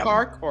South them.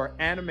 Park or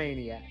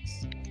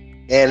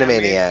Animaniacs?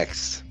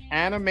 Animaniacs.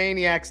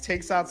 Animaniacs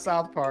takes out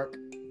South Park.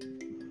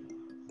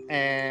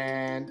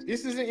 And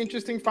this is an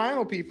interesting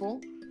final, people.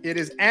 It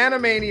is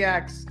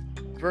Animaniacs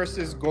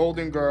versus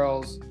Golden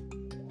Girls.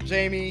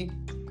 Jamie,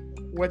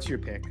 what's your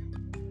pick?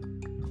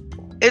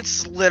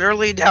 It's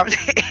literally down to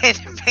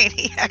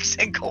Animaniacs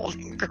and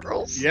Golden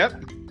Girls.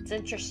 Yep. It's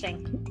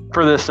interesting.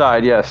 For this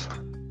side, yes.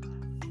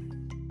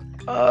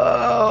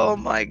 Oh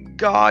my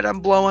god,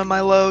 I'm blowing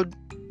my load.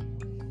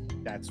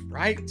 That's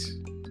right.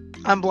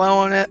 I'm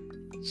blowing it.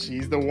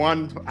 She's the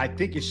one. I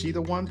think, is she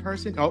the one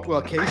person? Oh,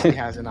 well, Casey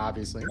hasn't,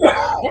 obviously.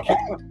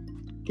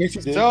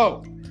 Casey did.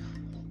 So,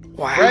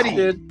 Wow.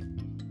 Freddie.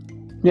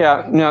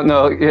 Yeah,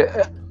 no.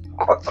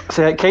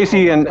 So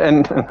Casey and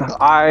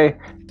I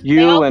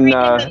You and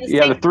the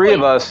the same three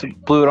of us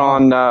blew it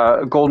on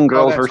Golden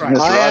Girls versus Mr.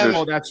 Rogers.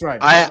 Oh, that's right.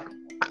 I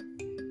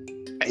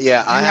You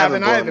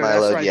haven't blown either. my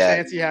That's load right. yet.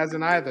 Chancey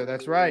hasn't either.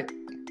 That's right.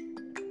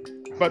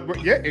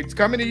 But yeah, it's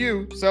coming to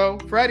you. So,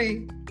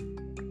 Freddie,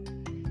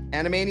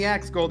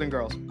 Animaniacs, Golden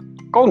Girls.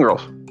 Golden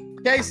Girls.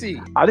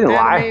 Casey, I didn't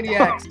lie.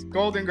 Animaniacs,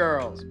 Golden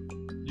Girls.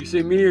 You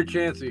say me or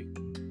Chancey?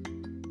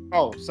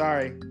 Oh,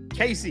 sorry.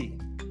 Casey.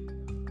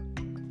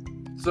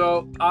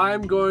 So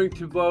I'm going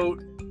to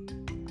vote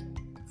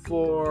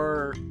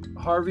for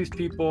Harvey's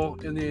people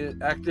in the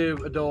active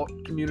adult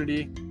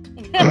community.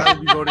 I'll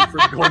be voting for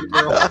Golden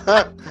Girls.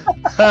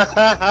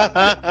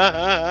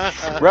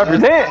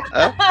 Represent.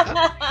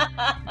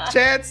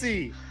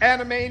 Chancey,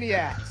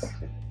 Animaniacs.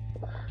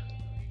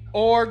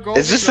 Or Golden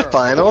Is this the Girls.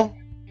 final?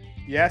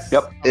 Yes.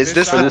 Yep. Is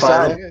this the the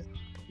final?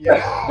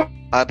 Yes.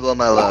 I blow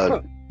my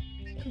load.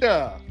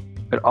 Duh.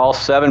 But all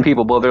 7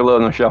 people blow their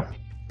load on the show.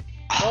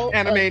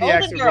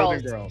 Animaniacs or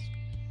Golden Girls.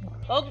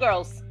 Golden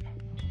Girls.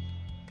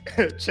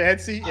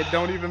 Chancey, it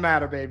don't even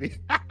matter, baby.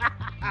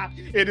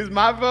 It is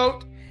my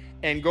vote,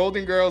 and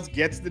Golden Girls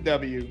gets the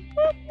W.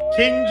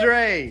 King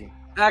Dre,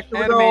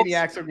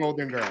 Animaniacs or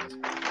Golden Girls.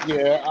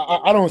 Yeah,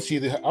 I don't see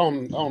the. I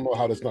don't know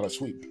how that's not a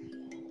sweep.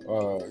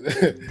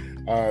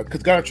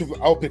 Because God, truth,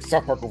 I'll pick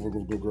South Park over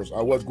Golden Girls.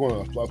 I was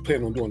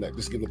planning on doing that,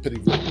 just give a pity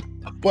vote.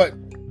 But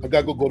I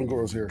gotta go Golden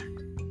Girls here.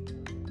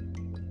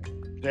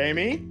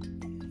 Jamie.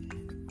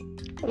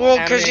 Well,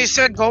 because you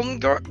said Golden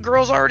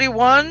Girls already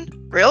won?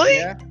 Really?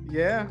 Yeah. It's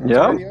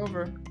Yeah. already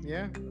over.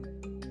 Yeah.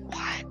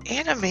 What?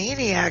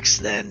 Animaniacs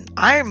then?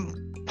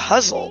 I'm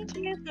puzzled.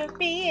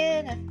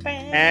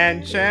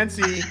 And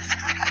Chancey,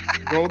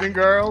 Golden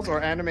Girls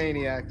or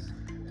Animaniacs?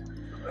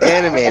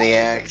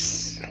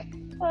 Animaniacs.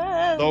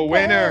 The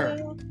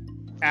winner,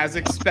 as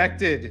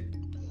expected,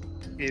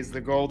 is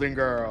the Golden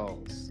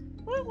Girls.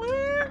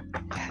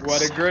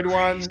 What a good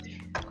one.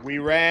 We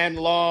ran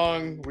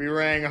long, we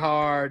ran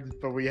hard,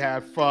 but we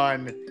had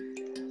fun.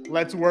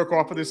 Let's work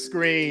off of the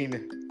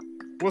screen.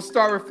 We'll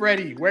start with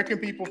Freddie. Where can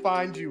people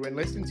find you and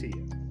listen to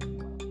you?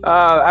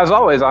 As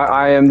always,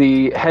 I am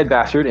the head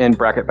bastard in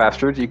Bracket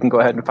Bastards. You can go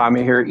ahead and find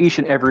me here each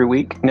and every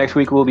week. Next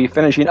week, we'll be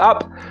finishing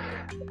up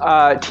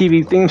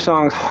TV theme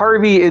songs.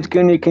 Harvey is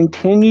going to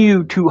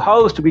continue to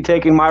host, to be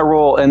taking my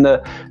role in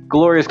the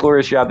glorious,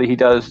 glorious job that he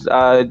does.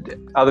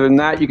 Other than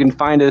that, you can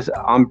find us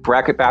on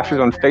Bracket Bastards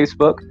on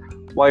Facebook.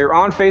 While you're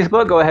on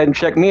Facebook, go ahead and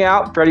check me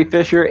out, Freddie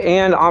Fisher,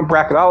 and on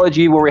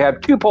Bracketology, where we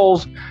have 2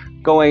 polls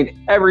going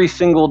every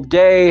single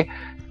day.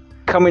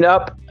 Coming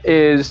up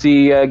is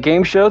the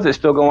game show that's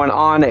still going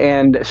on,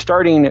 and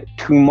starting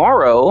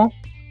tomorrow,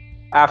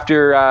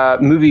 after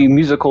movie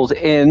musicals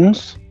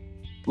ends,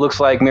 looks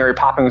like Mary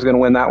Poppins is going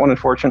to win that one,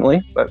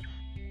 unfortunately. But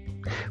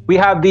we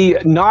have the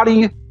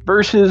naughty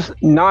versus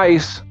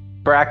nice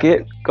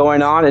bracket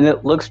going on, and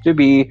it looks to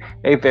be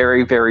a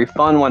very, very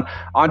fun one.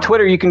 On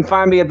Twitter, you can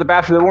find me at the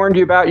Bastard that warned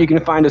you about. You can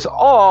find us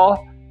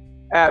all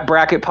at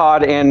Bracket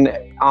Pod, and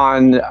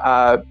on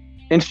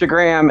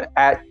Instagram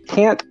at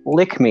Can't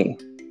Lick Me.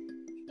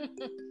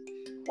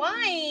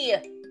 Why? You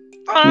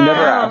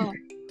never asked.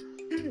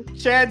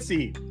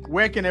 Chancey,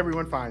 where can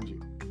everyone find you?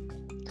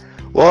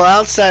 Well,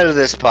 outside of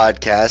this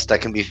podcast, I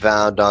can be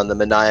found on the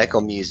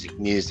Maniacal Music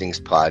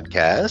Musings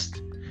podcast,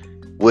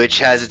 which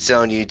has its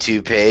own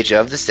YouTube page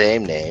of the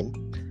same name.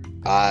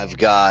 I've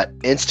got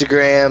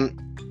Instagram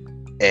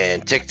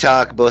and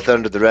TikTok, both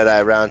under the Red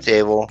Eye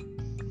Roundtable.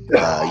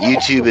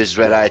 YouTube is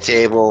Red Eye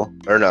Table,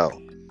 or no,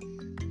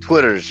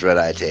 Twitter's Red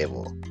Eye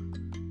Table.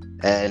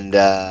 And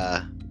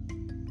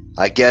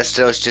I guess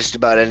so. It's just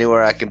about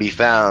anywhere I can be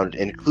found,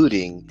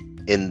 including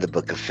in the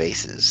Book of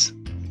Faces.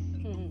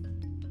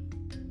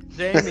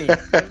 Jamie,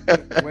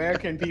 where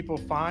can people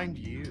find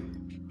you?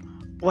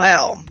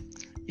 Well,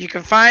 you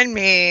can find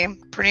me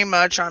pretty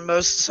much on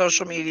most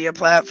social media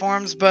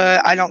platforms,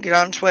 but I don't get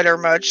on Twitter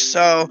much,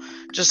 so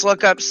just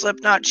look up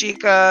Slipknot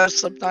Chica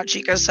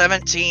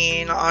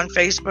 17 on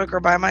Facebook or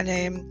by my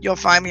name. You'll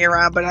find me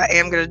around, but I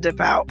am going to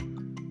dip out.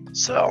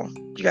 So,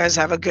 you guys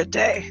have a good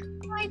day.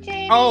 Hi,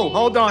 Jamie. Oh,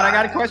 hold on. I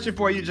got a question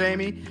for you,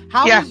 Jamie.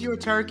 How was your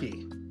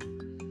turkey?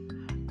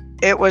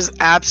 It was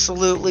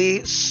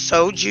absolutely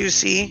so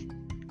juicy.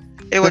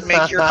 It would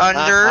make your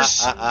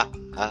unders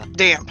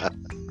damp.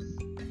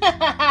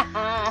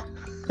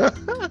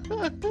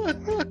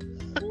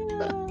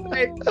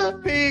 Hey,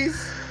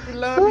 peace. We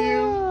love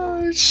you.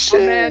 Oh,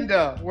 shit.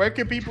 Amanda, where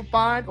can people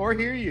find or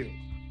hear you?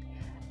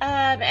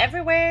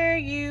 Everywhere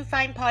you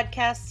find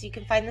podcasts, you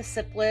can find the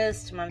SIP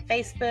list. I'm on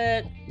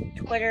Facebook,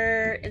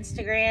 Twitter,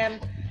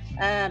 Instagram,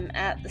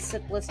 at the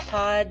SIP list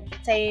pod.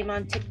 Same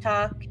on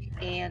TikTok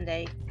and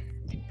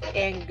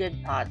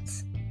Good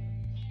Pods.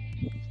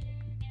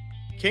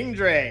 King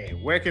Dre,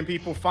 where can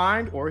people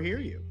find or hear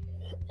you?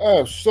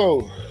 Thanks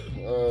for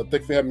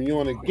having me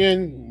on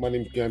again. My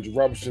name is Andrew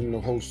Robertson,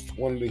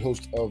 one of the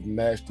hosts of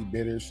Mash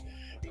Debaters,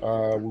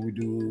 where we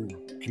do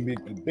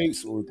comedic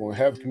debates, or we're going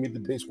to have comedic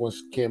debates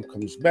once Cam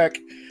comes back.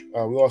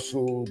 We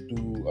also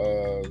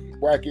do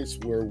brackets,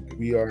 where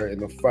we are in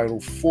the final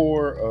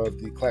 4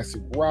 of the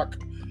classic rock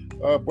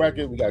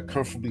bracket, we got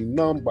Comfortably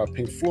Numb by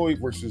Pink Floyd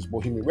versus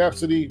Bohemian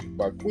Rhapsody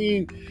by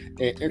Queen,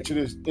 and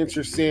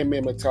Enter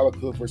Sandman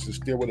Metallica versus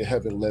Stairway to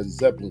Heaven Led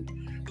Zeppelin.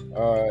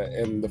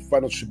 And the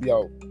final should be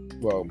out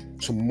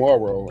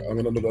tomorrow. I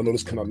know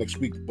this comes out next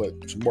week,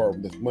 but tomorrow,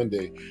 next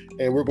Monday.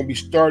 And we're going to be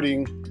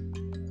starting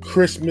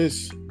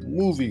Christmas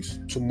movies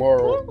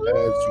tomorrow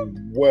as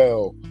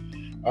well.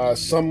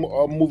 Some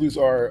movies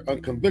are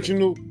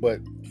unconventional,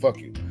 but fuck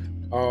you.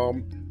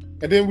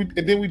 And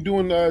then we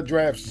doing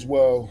drafts as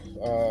well,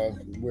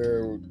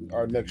 where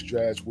our next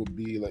drafts will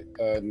be like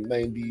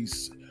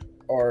 90s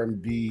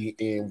R&B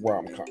and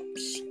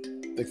rom-coms.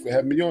 Thanks for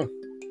having me on.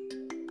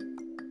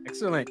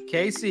 Excellent.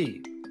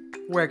 Casey,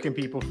 where can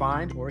people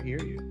find or hear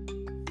you?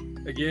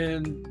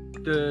 Again,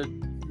 to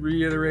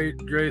reiterate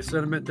Dre's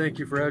sentiment, thank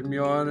you for having me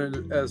on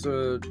and as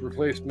a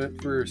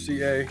replacement for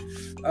CA.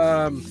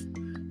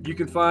 You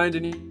can find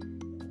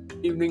an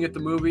Evening at the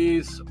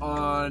Movies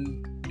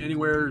on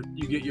anywhere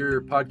you get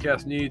your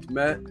podcast needs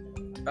met.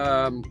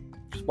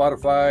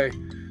 Spotify,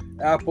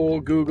 Apple,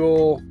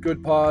 Google,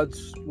 Good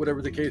Pods,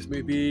 whatever the case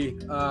may be.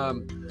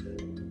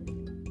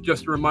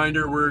 Just a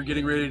reminder, we're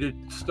getting ready to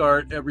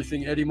start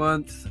Everything Eddie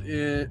Month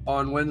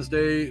on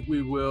Wednesday.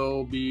 We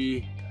will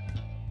be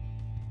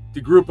the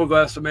group of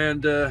us,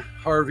 Amanda,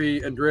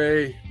 Harvey, and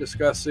Dre,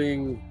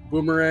 discussing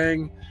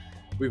Boomerang.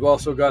 We've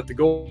also got the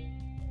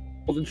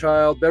Golden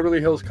Child, Beverly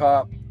Hills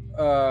Cop,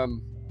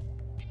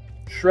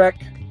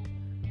 Shrek,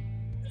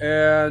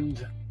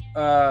 and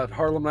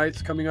Harlem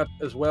Nights coming up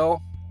as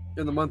well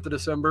in the month of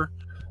December.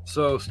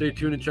 So stay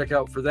tuned and check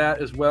out for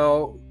that, as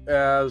well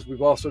as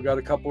we've also got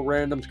a couple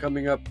randoms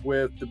coming up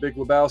with The Big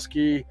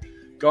Lebowski,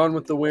 Gone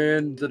with the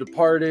Wind, The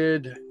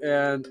Departed,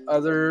 and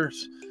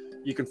others.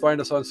 You can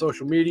find us on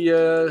social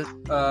media.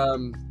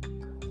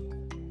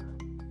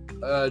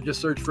 Just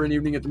search for An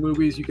Evening at the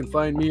Movies. You can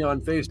find me on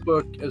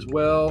Facebook as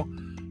well.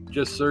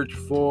 Just search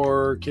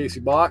for Casey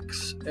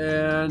Box.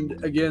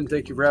 And again,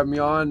 thank you for having me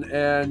on,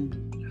 and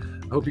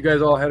I hope you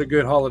guys all had a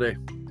good holiday.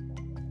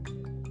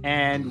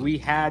 And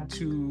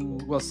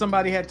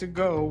somebody had to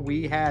go.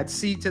 We had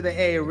C to the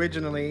A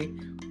originally.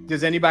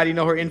 Does anybody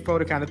know her info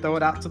to kind of throw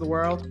it out to the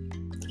world?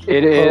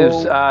 It is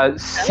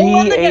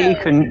C.A.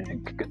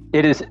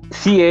 It is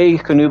C.A.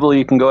 Knuble.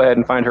 You can go ahead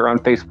and find her on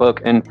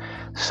Facebook and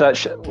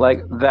such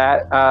like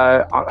that.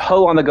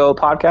 Ho on the Go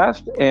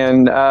podcast,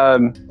 and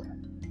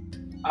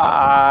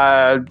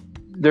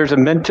there's a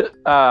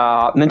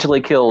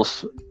Mentally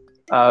Kills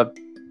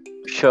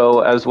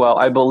show as well.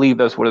 I believe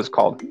that's what it's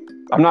called.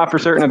 I'm not for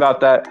certain about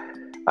that,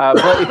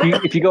 but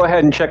if you go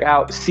ahead and check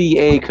out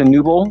C.A.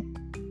 Knuble,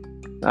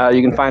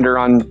 you can find her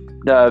on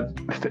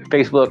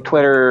Facebook,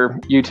 Twitter,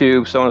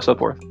 YouTube, so on and so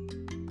forth.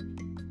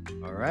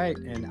 All right,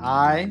 and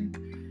I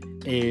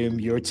am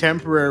your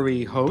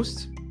temporary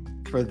host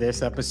for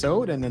this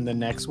episode and then the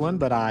next one,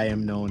 but I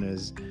am known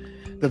as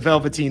the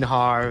Velveteen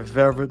Harv,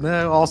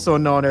 also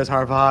known as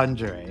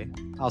Harvandre.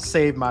 I'll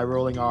save my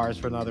rolling R's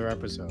for another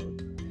episode.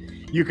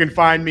 You can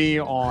find me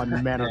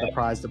on Men Are the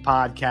Prize, the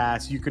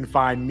podcast. You can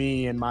find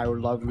me and my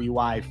lovely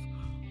wife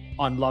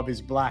on Love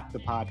is Black, the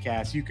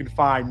podcast. You can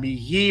find me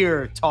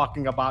here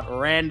talking about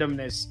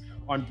randomness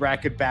on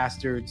Bracket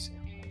Bastards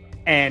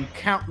and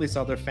countless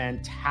other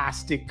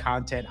fantastic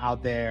content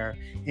out there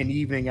in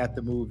Evening at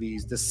the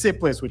Movies. The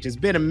Sipless, which has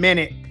been a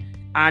minute.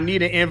 I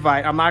need an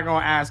invite. I'm not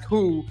going to ask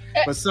who,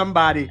 but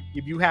somebody,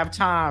 if you have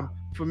time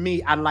for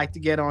me, I'd like to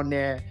get on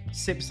there,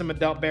 sip some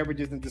adult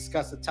beverages, and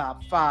discuss the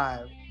top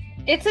 5.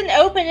 It's an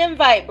open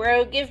invite,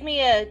 bro. Give me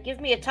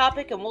a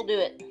topic and we'll do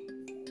it.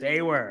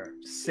 They were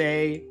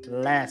Say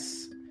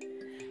Less.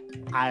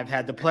 I've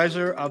had the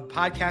pleasure of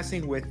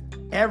podcasting with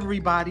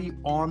everybody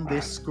on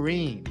this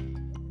screen.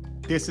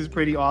 This is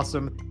pretty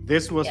awesome.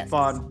 This was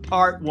fun.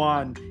 Part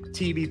 1,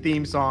 TV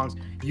theme songs.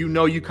 You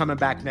know you coming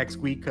back next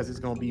week because it's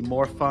going to be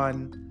more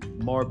fun,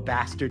 more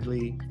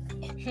bastardly,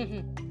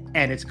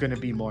 and it's going to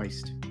be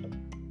moist.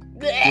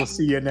 We'll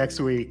see you next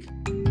week.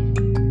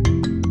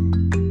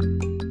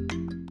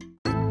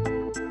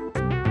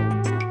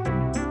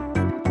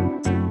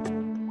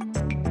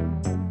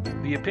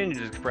 The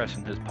opinions expressed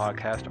in this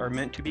podcast are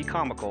meant to be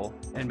comical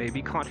and may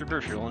be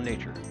controversial in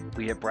nature.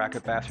 We at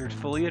Bracket Bastards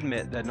fully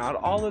admit that not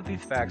all of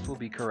these facts will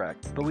be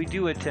correct, but we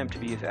do attempt to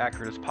be as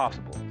accurate as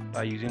possible.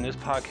 By using this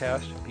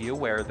podcast, be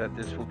aware that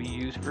this will be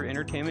used for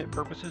entertainment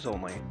purposes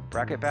only.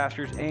 Bracket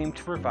Bastards aim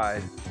to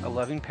provide a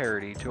loving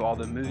parody to all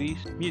the movies,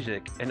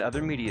 music, and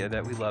other media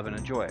that we love and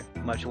enjoy.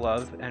 Much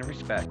love and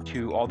respect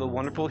to all the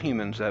wonderful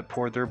humans that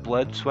poured their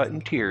blood, sweat,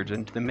 and tears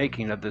into the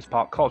making of this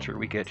pop culture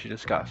we get to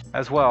discuss.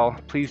 As well,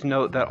 please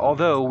note that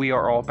although we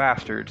are all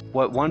bastards,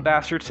 what one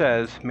bastard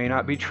says may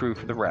not be true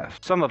for the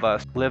rest. Some of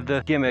us live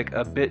the gimmick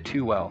a bit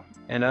too well.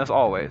 And as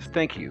always,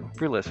 thank you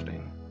for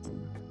listening.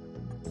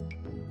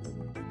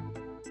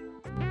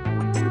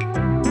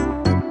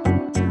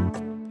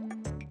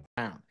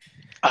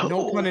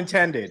 No pun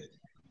intended.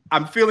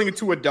 I'm feeling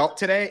too adult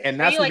today, and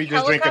that's me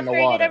just drinking the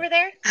water. Over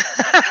there?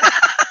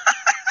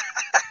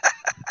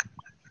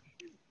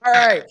 All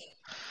right.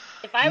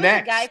 If I was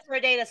a guy for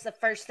a day, that's the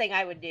first thing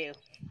I would do.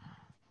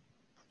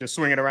 Just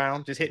swinging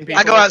around, just hitting people.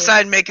 I go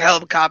outside and make a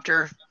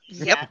helicopter.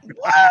 Yeah. Yep.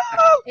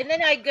 And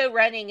then I'd go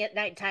running at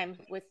nighttime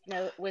with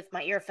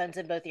my earphones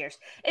in both ears.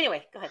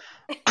 Anyway, go ahead.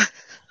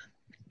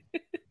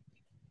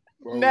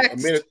 Well,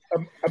 Next.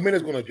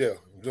 Amina's going to jail.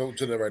 Don't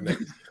tell that right now.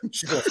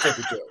 She's going to stay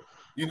to jail.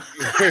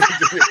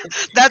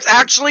 That's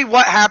actually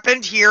what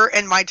happened here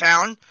in my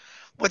town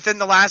within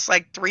the last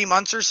like 3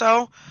 months or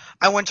so.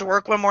 I went to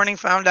work one morning,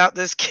 found out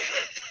this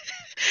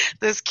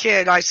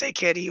kid, I say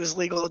kid, he was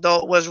legal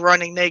adult, was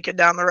running naked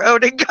down the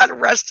road and got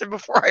arrested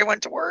before I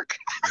went to work.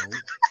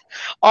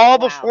 All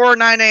before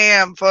 9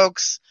 a.m.,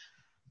 folks.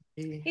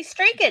 He's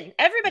streaking.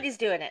 Everybody's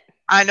doing it.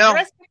 I know.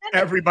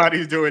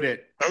 Everybody's doing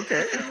it.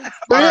 Okay.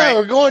 But yeah,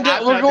 we're going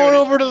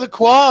over to the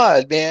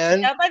quad,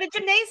 man. Down by the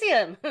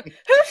gymnasium.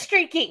 Who's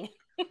streaking?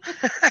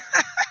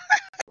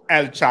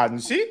 El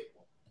Chansi?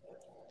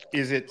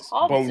 Is it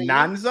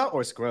Bonanza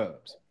or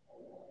Scrubs?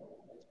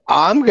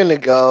 I'm gonna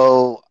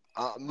go.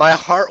 My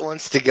heart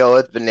wants to go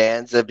with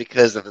Bonanza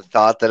because of the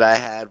thought that I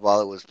had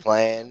while it was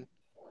playing.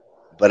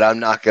 But I'm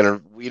not gonna.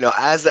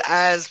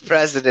 As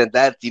president,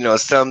 that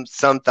some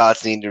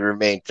thoughts need to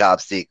remain top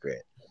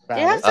secret. It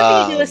has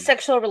something to do with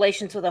sexual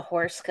relations with a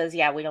horse, because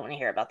we don't want to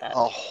hear about that.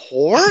 A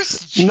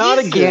horse? Not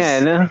Jesus.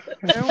 again.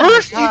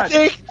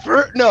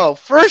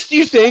 First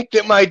you think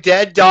that my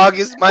dead dog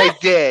is my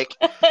dick.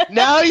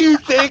 Now you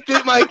think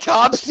that my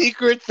top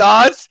secret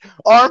thoughts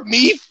are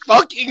me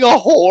fucking a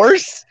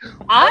horse?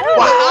 How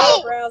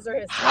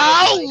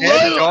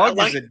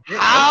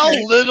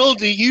little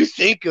do you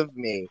think of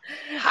me?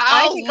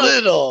 How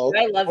little?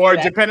 Or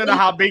depending on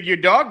how big your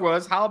dog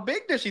was, how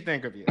big does she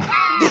think of you?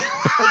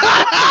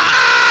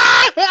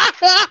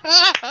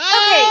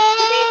 Okay,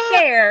 to be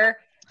fair,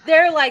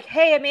 they're like,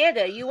 "Hey,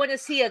 Amanda, you want to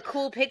see a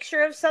cool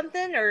picture of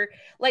something?" Or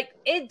like,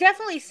 it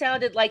definitely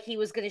sounded like he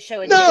was going to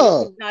show a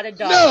dog, not a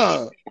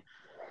dog.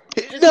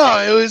 No,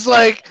 it was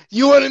like,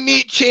 you want to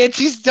meet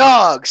Chancey's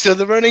dog. So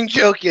the running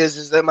joke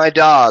is that my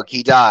dog,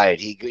 he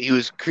died. He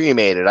was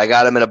cremated. I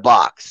got him in a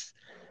box.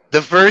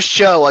 The first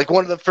show, like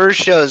one of the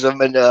first shows of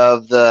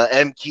the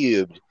M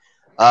Cubed,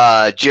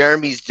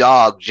 Jeremy's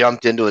dog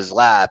jumped into his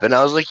lap, and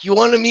I was like, "You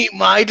want to meet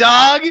my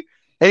dog?"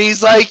 And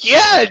he's like,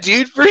 "Yeah,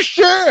 dude, for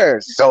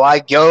sure." So I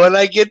go and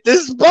I get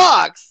this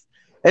box,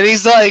 and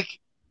he's like,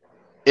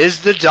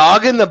 "Is the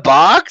dog in the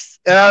box?"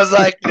 And I was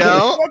like,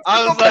 "No."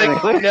 I was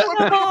like, "No."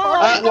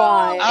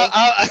 Why?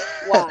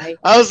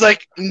 I was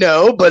like,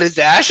 "No, but his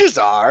ashes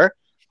are."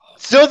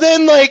 So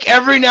then, like,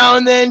 every now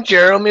and then,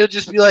 Jeremy will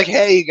just be like,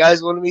 "Hey, you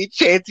guys want to meet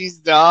Chancey's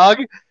dog?"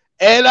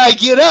 And I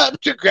get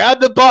up to grab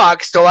the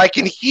box so I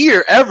can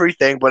hear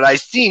everything, but I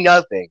see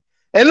nothing.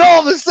 And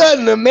all of a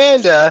sudden,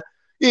 Amanda,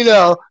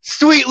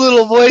 sweet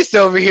little voice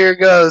over here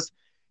goes,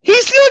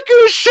 "He's not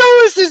going to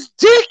show us his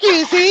dick,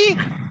 is he?"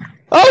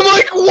 I'm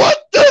like,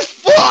 "What the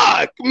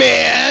fuck,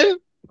 man?"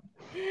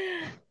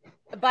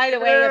 By the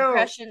way,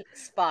 impression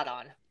spot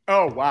on.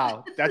 Oh,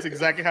 wow. That's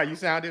exactly how you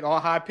sounded, all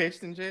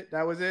high-pitched and shit?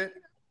 That was it?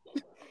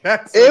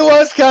 It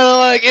was kind of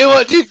like,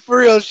 dude, for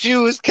real. She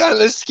was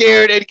kind of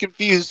scared and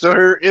confused.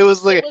 So it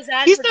was like, it was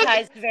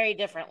advertised very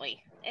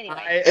differently. Anyway,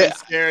 I am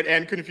scared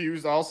and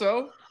confused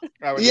also.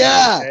 I'm just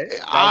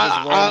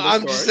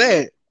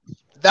saying,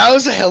 that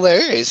was a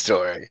hilarious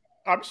story.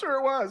 I'm sure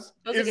it was.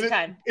 It was a good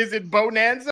time. Is it Bonanza?